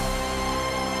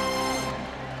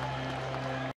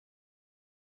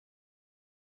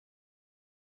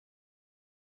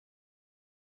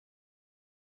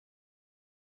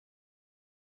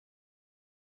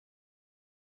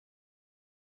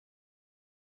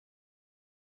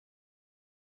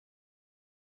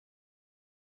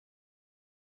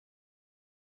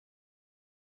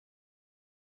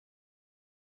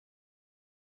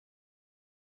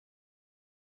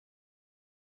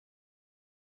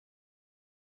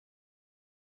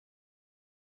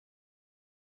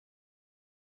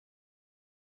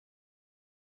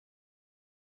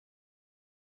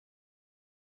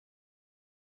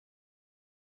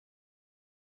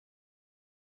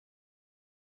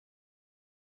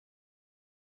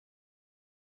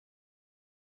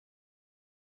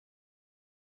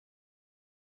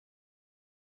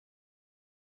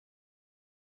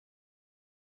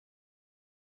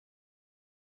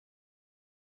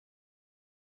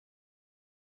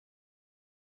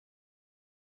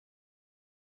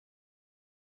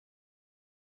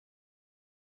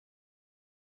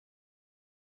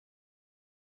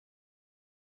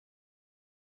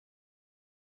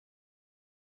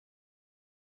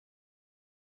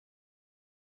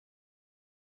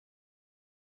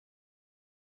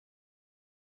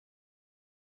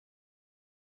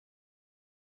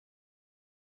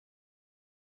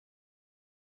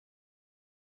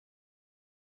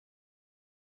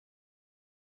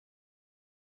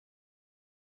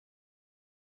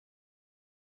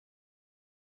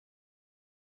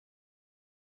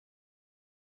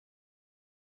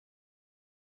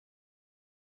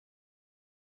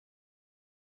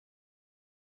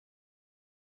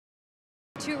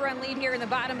 2-run lead here in the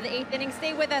bottom of the 8th inning.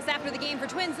 Stay with us after the game for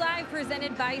Twins Live,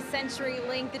 presented by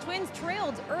CenturyLink. The Twins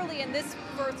trailed early in this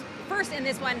first in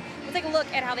this one. We'll take a look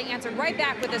at how they answered right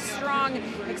back with a strong,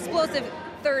 explosive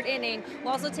 3rd inning.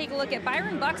 We'll also take a look at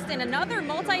Byron Buxton, another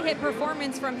multi-hit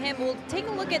performance from him. We'll take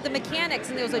a look at the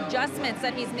mechanics and those adjustments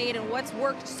that he's made and what's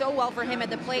worked so well for him at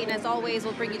the plate. And as always,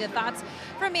 we'll bring you the thoughts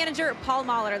from manager Paul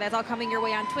Molitor. That's all coming your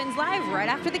way on Twins Live right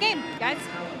after the game, guys.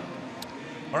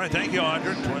 All right, thank you,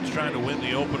 Audra. Twins trying to win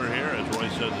the opener here. As Roy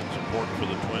says, it's important for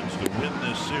the Twins to win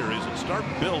this series and start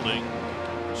building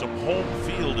some home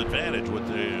field advantage,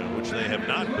 which they have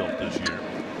not built this year.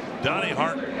 Donnie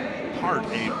Hart,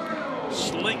 a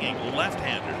slinging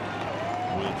left-hander,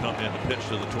 will come in to pitch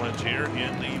to the Twins here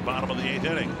in the bottom of the 8th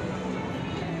inning.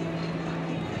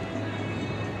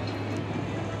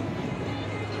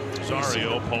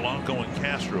 Rosario, Polanco, and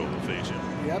Castro will face him.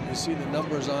 Yep, you see the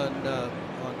numbers on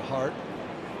Hart.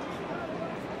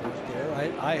 There.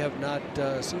 I have not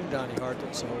seen Donnie Hart,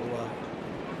 so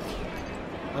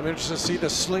I'm interested to see the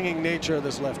slinging nature of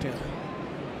this left-hander.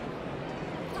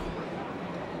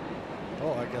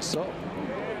 Oh, I guess so.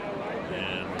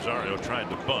 And Rosario tried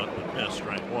to bunt but missed,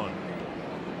 strike 1.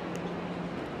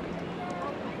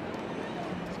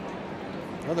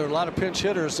 Well, there are a lot of pinch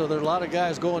hitters, so there are a lot of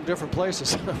guys going different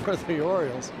places for the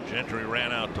Orioles. Gentry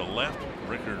ran out to left.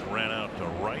 Rickard ran out to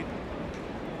right.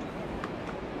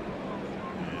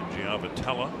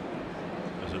 Giavotella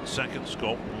is at second.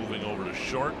 Scope moving over to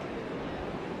short.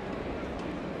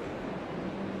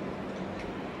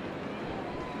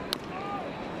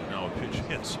 And now a pitch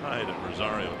inside, and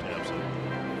Rosario taps it.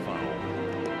 Foul.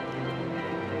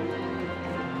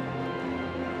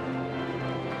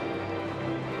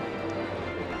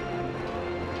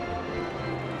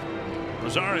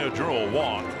 Rosario drew a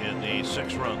walk in the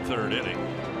 6-run 3rd inning.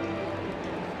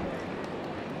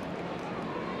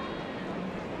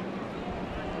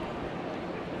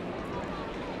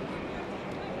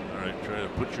 Try to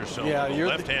put yourself. Yeah,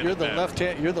 you're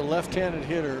the left-handed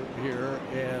hitter here,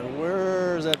 and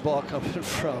where's that ball coming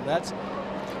from? That's,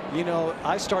 you know,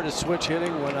 I started switch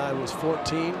hitting when I was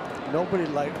 14. Nobody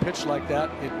pitched like that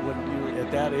when you were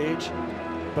at that age.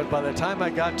 But by the time I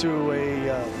got to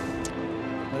a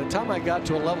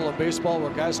level of baseball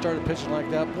where guys started pitching like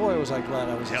that, boy, was I glad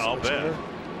I was a switch hitter.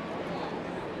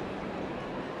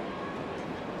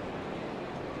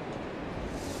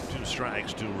 2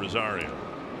 strikes to Rosario.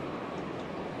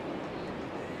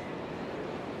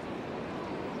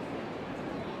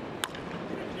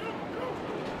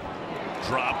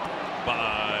 Dropped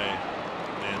by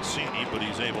Mancini, but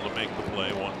he's able to make the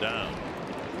play. 1 down.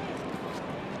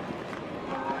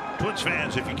 Twins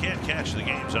fans, if you can't catch the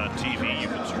games on TV, you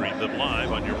can stream them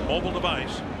live on your mobile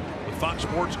device with Fox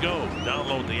Sports Go.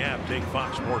 Download the app, take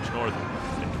Fox Sports North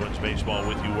and Twins baseball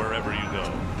with you wherever you go.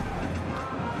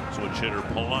 Switch hitter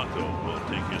Polanco will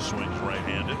take his swings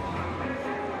right-handed.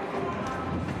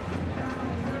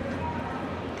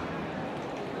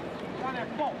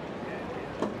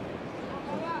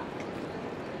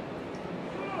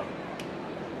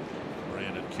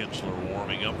 Kinsler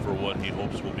warming up for what he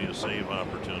hopes will be a save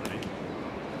opportunity.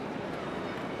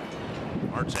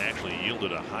 Hart's actually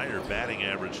yielded a higher batting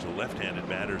average to left-handed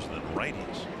batters than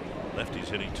righties. Lefties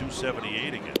hitting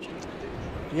 .278 against him.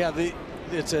 Yeah,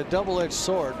 it's a double-edged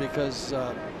sword because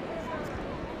it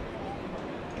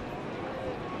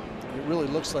really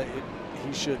looks like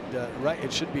he should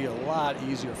it should be a lot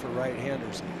easier for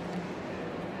right-handers.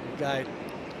 The guy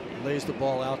lays the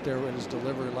ball out there in his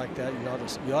delivery like that, you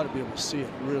ought to be able to see it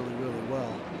really, really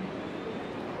well.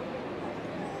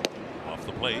 Off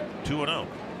the plate, 2-0.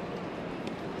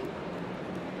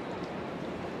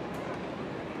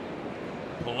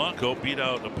 Polanco beat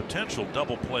out a potential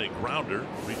double play grounder,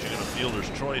 reaching in a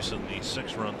fielder's choice in the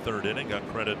 6-run 3rd inning. Got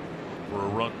credit for a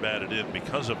run batted in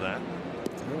because of that.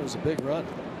 It was a big run.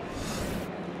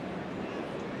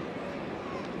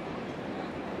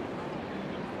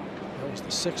 That was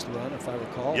the 6th run, if I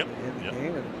recall, in the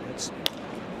game, and it's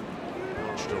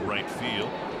launched to right field.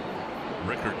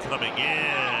 Rickard coming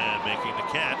in, making the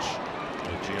catch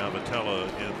with Giavotella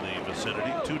in the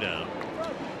vicinity. 2 down.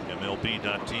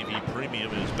 MLB.TV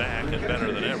Premium is back and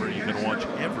better than ever. You can watch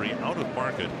every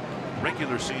out-of-market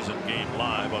regular season game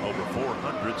live on over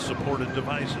 400 supported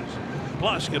devices.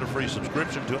 Plus, get a free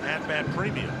subscription to At Bat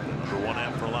Premium, the #1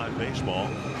 app for live baseball.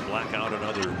 Blackout and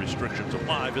other restrictions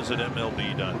apply. Visit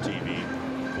MLB.TV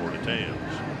for details.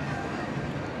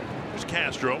 There's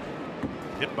Castro,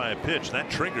 hit by a pitch that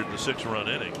triggered the 6-run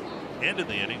inning. Ended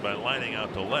the inning by lining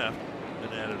out to left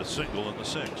and added a single in the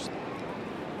 6th.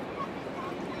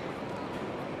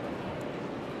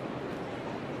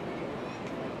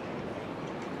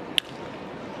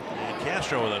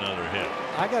 Castro with another hit.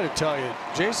 I got to tell you,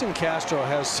 Jason Castro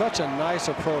has such a nice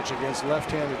approach against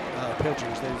left-handed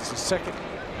pitchers. It's the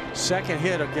second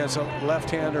hit against a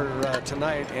left-hander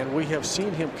tonight, and we have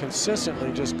seen him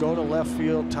consistently just go to left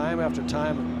field time after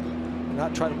time and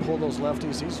not try to pull those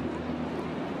lefties.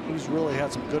 He's really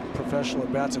had some good professional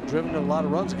at-bats and driven a lot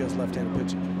of runs against left-handed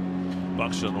pitching.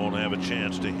 Buxton won't have a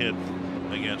chance to hit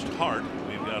against Hart.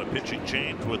 We've got a pitching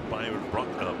change with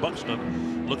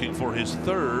Buxton looking for his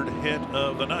third hit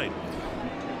of the night.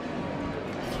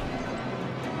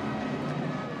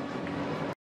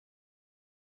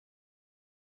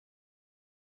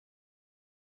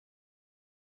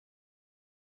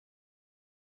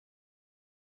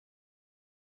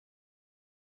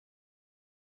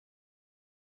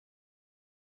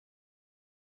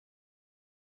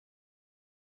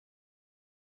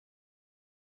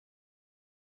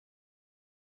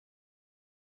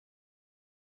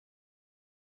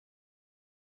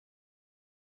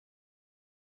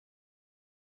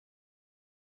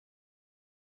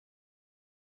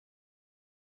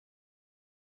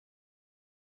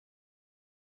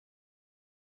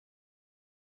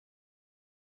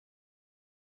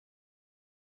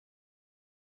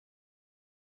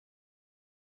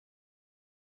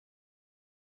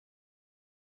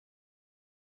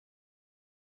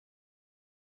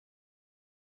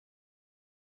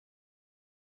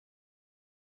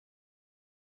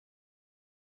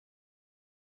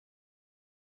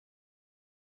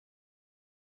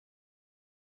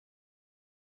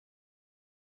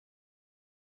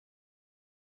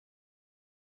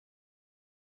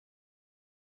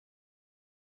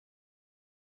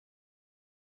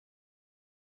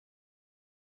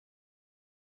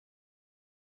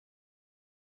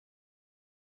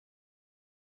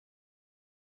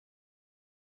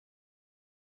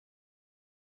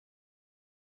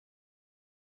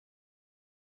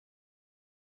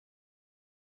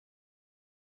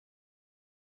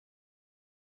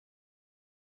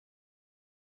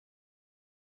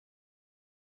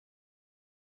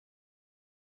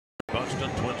 Buxton,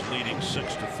 Twins leading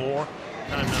 6-4.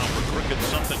 Time now for cricket,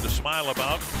 something to smile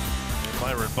about.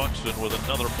 Byron Buxton with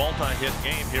another multi-hit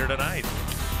game here tonight.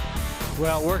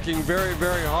 Well, working very,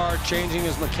 very hard, changing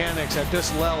his mechanics at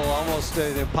this level, almost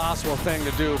an impossible thing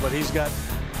to do, but he's got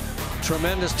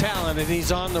tremendous talent and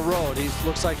he's on the road. He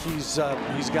looks like he's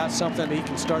got something he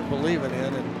can start believing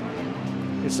in,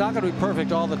 and it's not going to be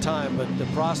perfect all the time, but the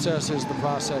process is the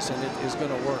process, and it is going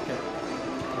to work at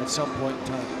some point in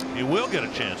time. He will get a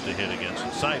chance to hit against a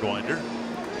sidewinder,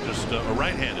 just a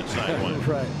right-handed sidewinder.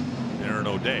 Right. Aaron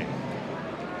O'Day.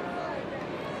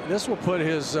 This will put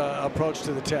his approach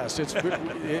to the test.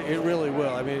 It really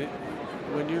will. I mean,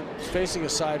 when you're facing a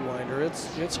sidewinder,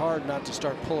 it's hard not to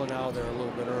start pulling out of there a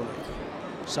little bit early.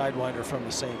 Sidewinder from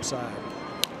the same side.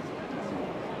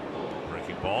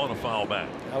 Breaking ball and a foul back.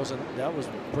 That was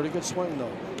a pretty good swing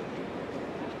though.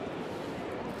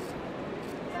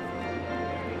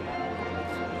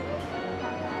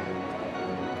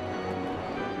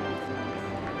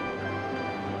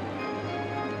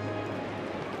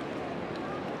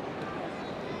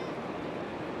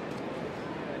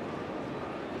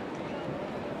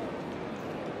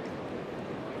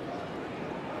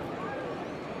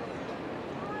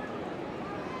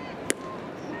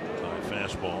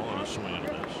 Fastball and a swing and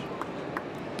a miss.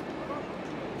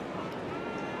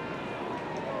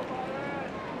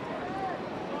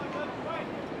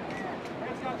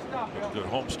 Good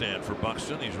homestand for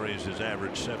Buxton. He's raised his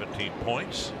average 17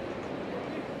 points.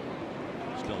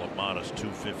 Still a modest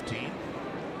 215.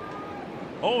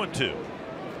 0-2.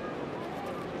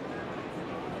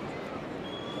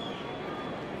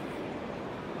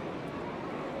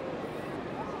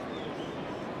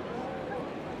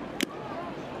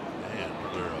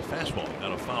 Fastball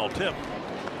got a foul tip,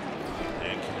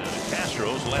 and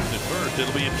Castro's left at first.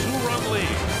 It'll be a 2-run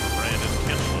lead. Brandon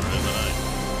Kinsler in the ninth.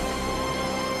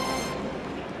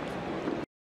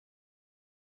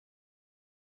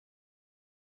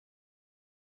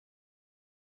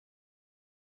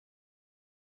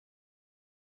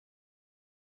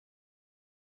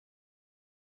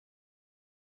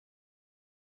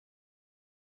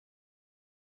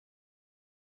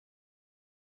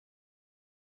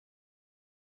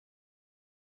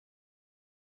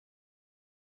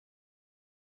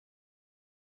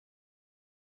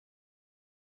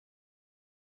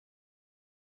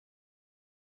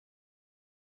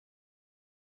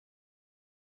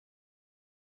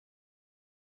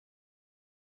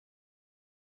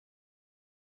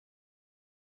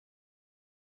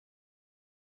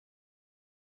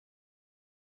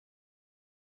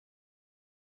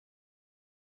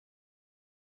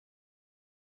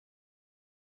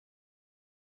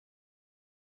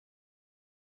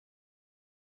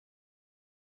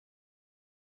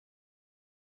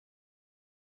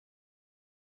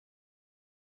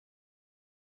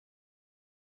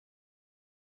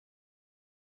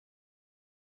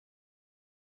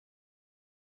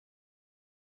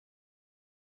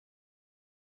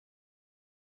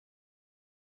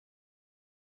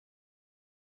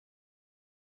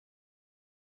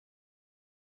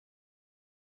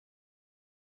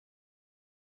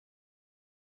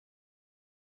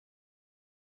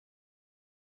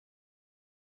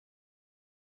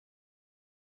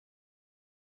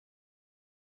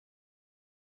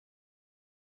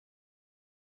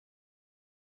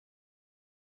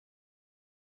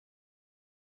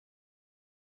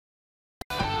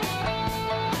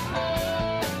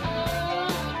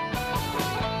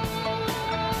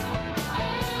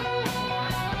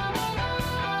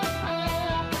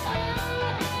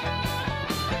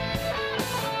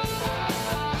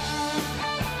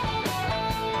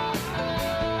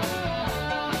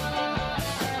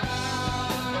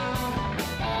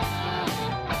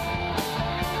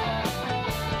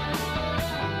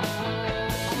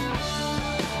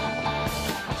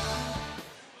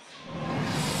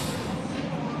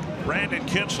 Brandon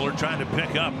Kinsler trying to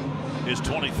pick up his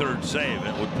 23rd save.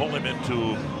 It would pull him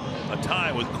into a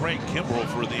tie with Craig Kimbrell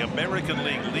for the American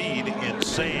League lead in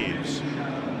saves.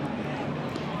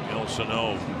 Gil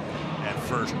Sano at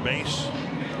first base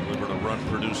delivered a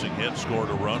run-producing hit, scored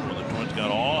a run when the Twins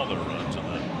got all their runs in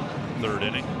the 3rd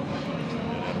inning.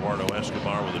 And Eduardo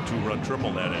Escobar with a 2-run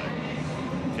triple that inning.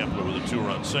 Kepler with a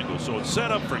 2-run single. So it's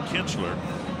set up for Kinsler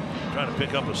trying to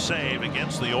pick up a save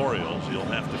against the Orioles. He'll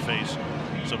have to face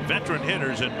some veteran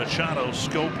hitters in Machado,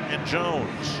 Scope, and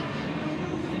Jones.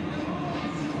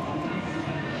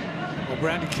 Well,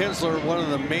 Brandon Kinsler, one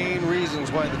of the main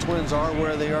reasons why the Twins are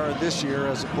where they are this year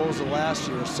as opposed to last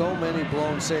year. So many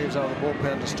blown saves out of the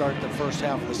bullpen to start the first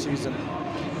half of the season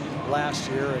last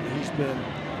year, and he's been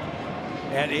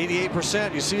at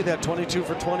 88%. You see that 22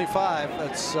 for 25.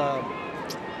 That's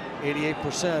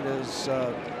 88% is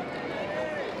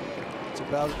it's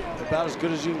about as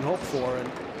good as you can hope for, and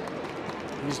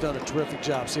he's done a terrific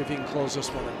job. See if he can close this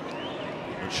one out.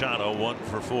 Machado 1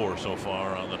 for 4 so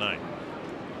far on the night.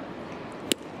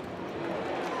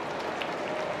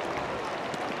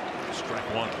 Strike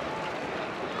 1.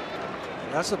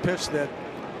 That's the pitch that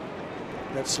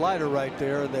slider right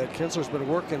there that Kinsler's been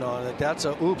working on. That's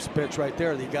a oops pitch right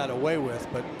there that he got away with.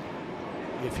 But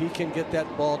if he can get that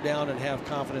ball down and have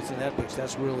confidence in that pitch,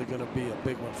 that's really going to be a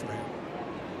big one for him.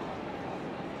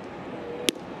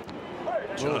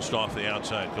 Just off the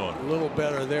outside corner. A little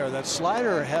better there. That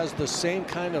slider has the same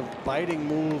kind of biting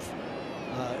move,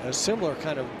 a similar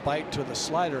kind of bite to the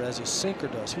slider as his sinker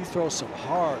does. He throws some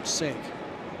hard sink,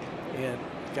 and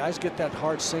guys get that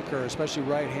hard sinker, especially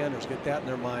right-handers, get that in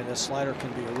their mind. That slider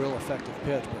can be a real effective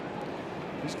pitch, but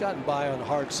he's gotten by on a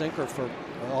hard sinker for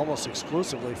almost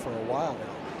exclusively for a while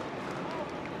now.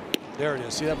 There it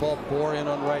is. See that ball bore in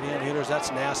on right-hand hitters?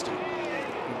 That's nasty.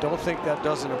 Don't think that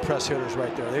doesn't impress hitters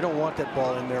right there. They don't want that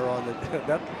ball in there on the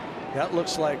that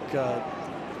looks like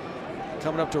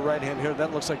coming up to right-hand hitter.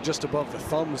 That looks like just above the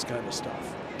thumbs kind of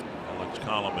stuff. Alex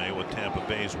Colomé with Tampa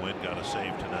Bay's win got a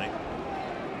save tonight.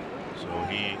 So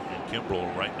he and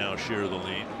Kimbrell right now share the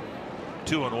lead.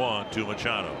 2-1 to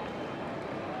Machado.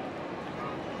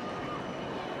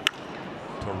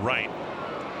 To right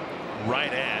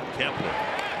at Kepler.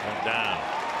 One down.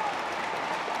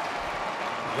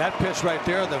 That pitch right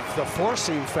there, the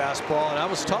four-seam fastball, and I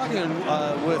was talking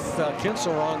with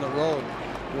Kinsler on the road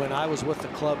when I was with the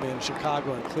club in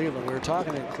Chicago and Cleveland. We were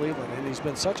talking in Cleveland, and he's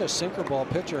been such a sinker ball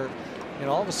pitcher, and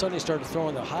all of a sudden he started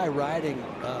throwing the high riding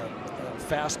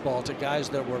fastball to guys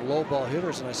that were low ball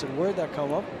hitters. And I said, where'd that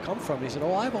come from? He said,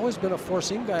 oh, I've always been a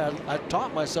four-seam guy. I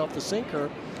taught myself the sinker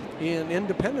in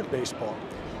independent baseball.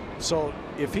 So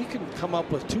if he can come up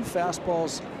with 2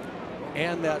 fastballs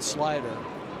and that slider,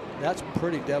 that's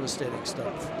pretty devastating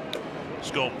stuff.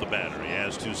 Scope the batter. He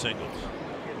has 2 singles.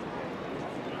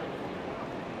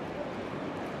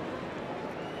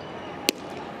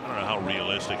 I don't know how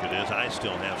realistic it is. I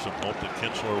still have some hope that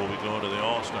Kinsler will be going to the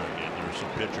All-Star game. There are some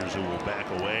pitchers who will back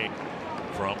away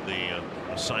from the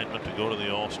assignment to go to the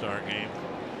All-Star game.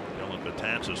 Dylan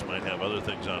Betances might have other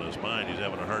things on his mind. He's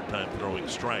having a hard time throwing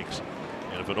strikes.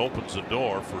 And if it opens the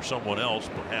door for someone else,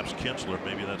 perhaps Kinsler,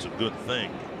 maybe that's a good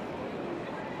thing.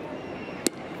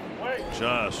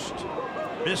 Just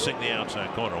missing the outside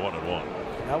corner. 1-1.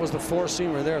 That was the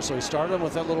four-seamer there. So he started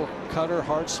with that little cutter,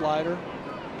 hard slider,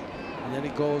 and then he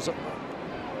goes,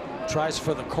 tries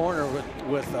for the corner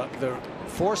with the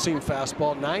four-seam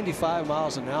fastball, 95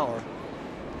 miles an hour,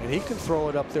 and he can throw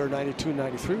it up there 92,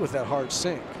 93 with that hard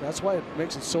sink. That's why it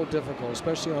makes it so difficult,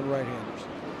 especially on right-handers.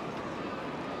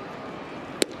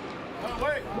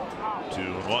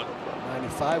 2-1.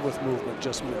 95 with movement,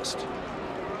 just missed.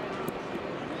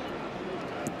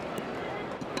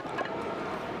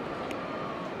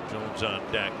 Jones on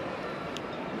deck.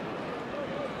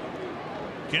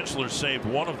 Kinsler saved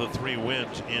one of the 3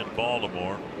 wins in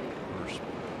Baltimore. First,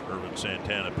 Irvin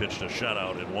Santana pitched a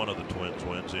shutout in one of the Twins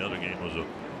wins. The other game was a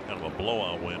kind of a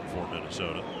blowout win for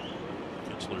Minnesota.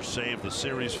 Kinsler saved the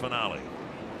series finale.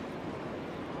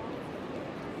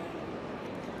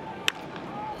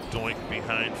 Doink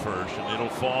behind first, and it'll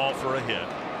fall for a hit.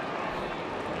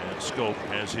 And Scope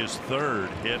has his 3rd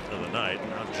hit of the night.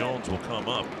 Now Jones will come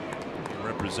up.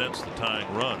 Represents the tying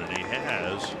run, and he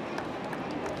has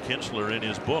Kinsler in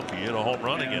his book. He hit a home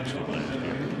run against him last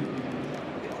year.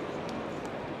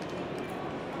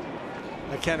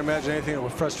 I can't imagine anything that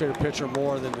would frustrate a pitcher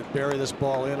more than to bury this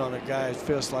ball in on a guy's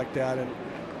fist like that and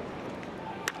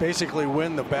basically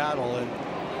win the battle, and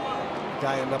the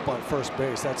guy end up on first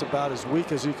base. That's about as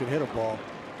weak as you can hit a ball.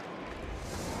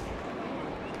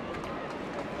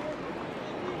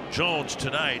 Jones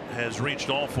tonight has reached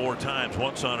all 4 times,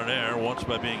 once on an error, once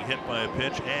by being hit by a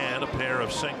pitch, and a pair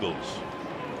of singles.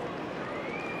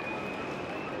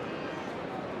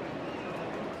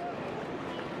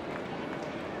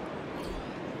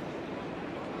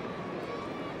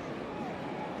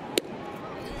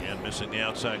 And missing the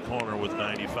outside corner with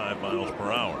 95 miles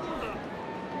per hour.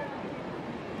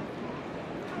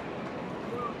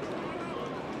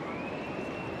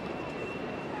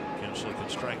 Kinsler can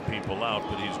strike people out,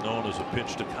 but he's known as a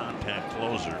pitch to contact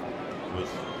closer,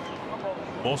 with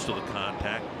most of the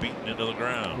contact beaten into the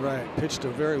ground. Right, pitched a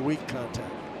very weak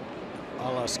contact,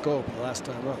 a la Scope the last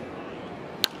time up.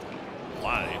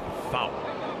 Line foul,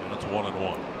 and it's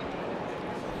 1-1.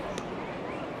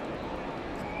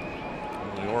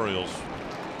 The Orioles,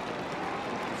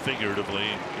 figuratively,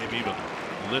 maybe even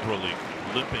literally,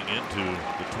 limping into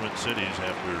the Twin Cities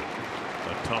after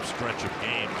a tough stretch of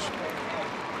games.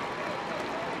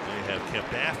 They have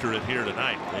kept after it here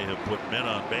tonight. They have put men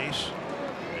on base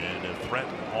and have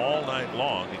threatened all night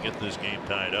long to get this game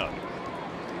tied up.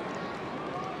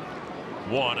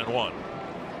 1-1.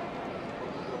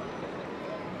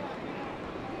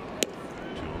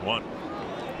 2-1.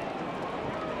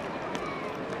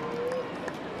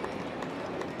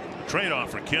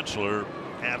 Trade-off for Kinsler,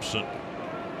 absent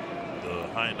the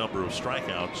high number of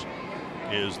strikeouts,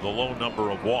 is the low number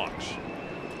of walks.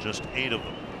 Just 8 of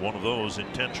them. One of those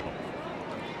intentional.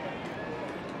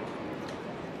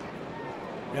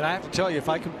 And I have to tell you, if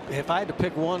I had to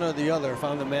pick one or the other, if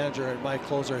I'm the manager and my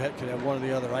closer could have one or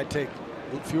the other, I'd take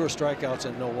fewer strikeouts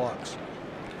and no walks.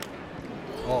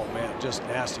 Oh man, just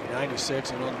nasty. 96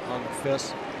 and on the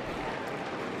fist.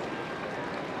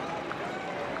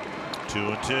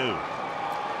 2-2.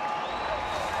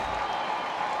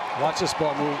 Watch this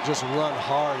ball move, just run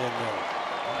hard in there.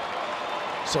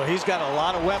 So he's got a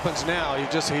lot of weapons now. He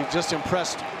just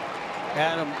impressed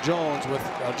Adam Jones with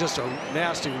just a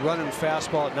nasty running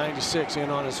fastball at 96 in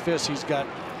on his fist. He's got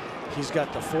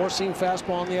the four-seam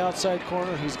fastball on the outside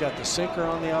corner. He's got the sinker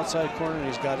on the outside corner, and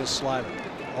he's got his slider.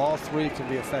 All 3 can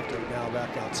be effective now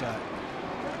back outside.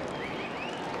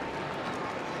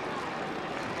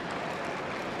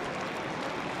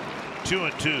 Two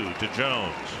and 2 to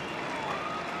Jones.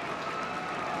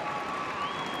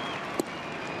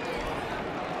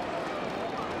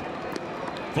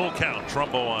 Full count,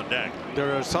 Trumbo on deck.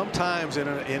 There are some times in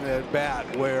an at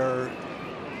bat where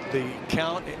the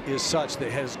count is such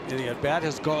that the at bat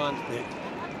has gone.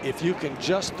 If you can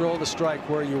just throw the strike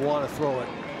where you want to throw it,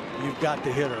 you've got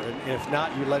the hitter. And if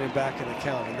not, you let him back in the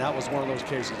count. And that was one of those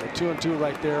cases. A 2-2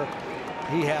 right there.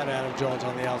 He had Adam Jones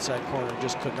on the outside corner and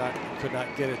just could not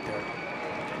get it there.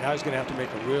 Now he's going to have to make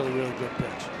a really, really good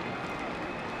pitch.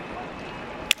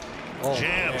 Oh,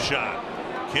 jam man. Shot.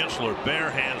 Kinsler, bare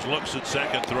hands, looks at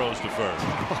second, throws to first.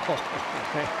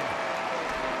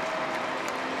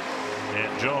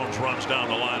 And Jones runs down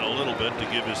the line a little bit to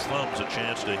give his thumbs a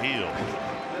chance to heal.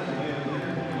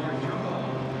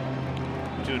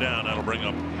 2 down. That'll bring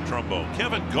up Trumbo.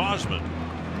 Kevin Gausman,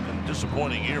 a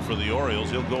disappointing year for the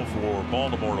Orioles. He'll go for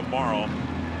Baltimore tomorrow.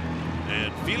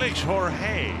 And Felix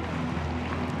Jorge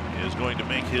is going to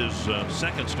make his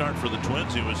second start for the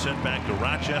Twins. He was sent back to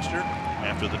Rochester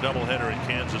after the doubleheader in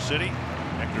Kansas City.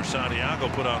 Hector Santiago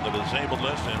put on the disabled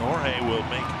list, and Jorge will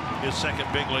make his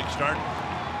second big league start,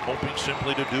 hoping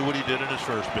simply to do what he did in his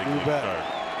first big league start.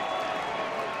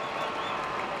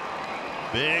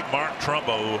 Big Mark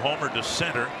Trumbo, who homered to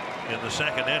center in the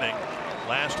second inning.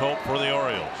 Last hope for the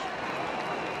Orioles.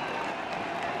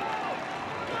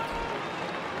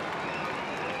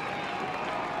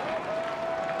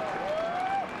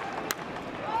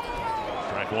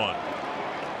 Strike 1.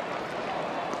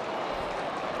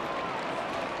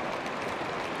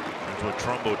 What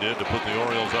Trumbo did to put the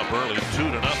Orioles up early,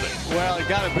 2-0. Well, he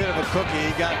got a bit of a cookie.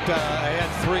 He got had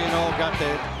 3-0, got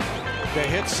the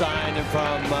hit sign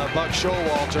from Buck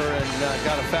Showalter, and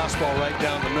got a fastball right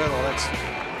down the middle.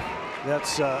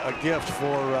 That's a gift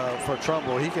for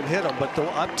Trumbo. He can hit them, but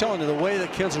I'm telling you, the way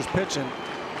that Kinsler's pitching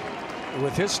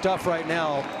with his stuff right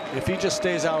now, if he just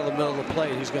stays out of the middle of the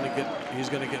plate, he's going to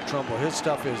get Trumbo. His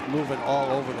stuff is moving all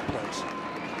over the place.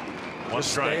 One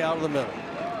just strike. Stay out of the middle.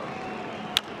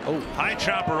 Oh, high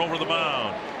chopper over the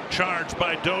mound. Charged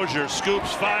by Dozier.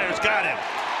 Scoops, fires, got him.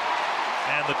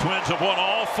 And the Twins have won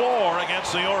all 4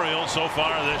 against the Orioles so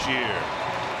far this year.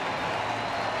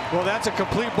 Well, that's a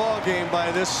complete ball game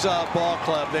by this ball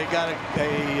club. They got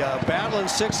a battling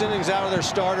 6 innings out of their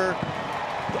starter.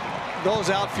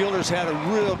 Those outfielders had a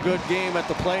real good game at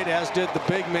the plate, as did the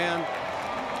big man.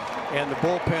 And the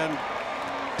bullpen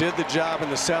did the job in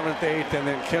the 7th, 8th, and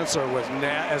then Kinsler was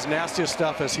as nasty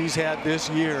stuff as he's had this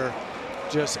year.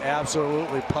 just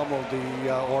absolutely pummeled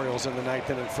the Orioles in the 9th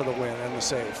inning for the win and the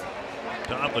save.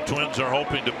 Tom, the Twins are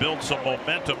hoping to build some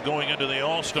momentum going into the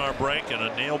All-Star break, and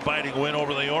a nail-biting win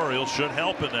over the Orioles should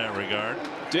help in that regard.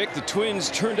 Dick, the Twins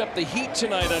turned up the heat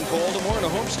tonight on Baltimore in a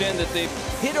homestand that they've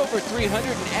hit over 300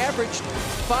 and averaged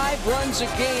 5 runs a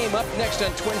game. Up next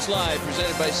on Twins Live,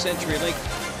 presented by CenturyLink.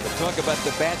 We'll talk about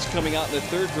the bats coming out in the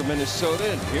 3rd for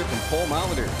Minnesota, and here from Paul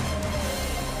Molitor.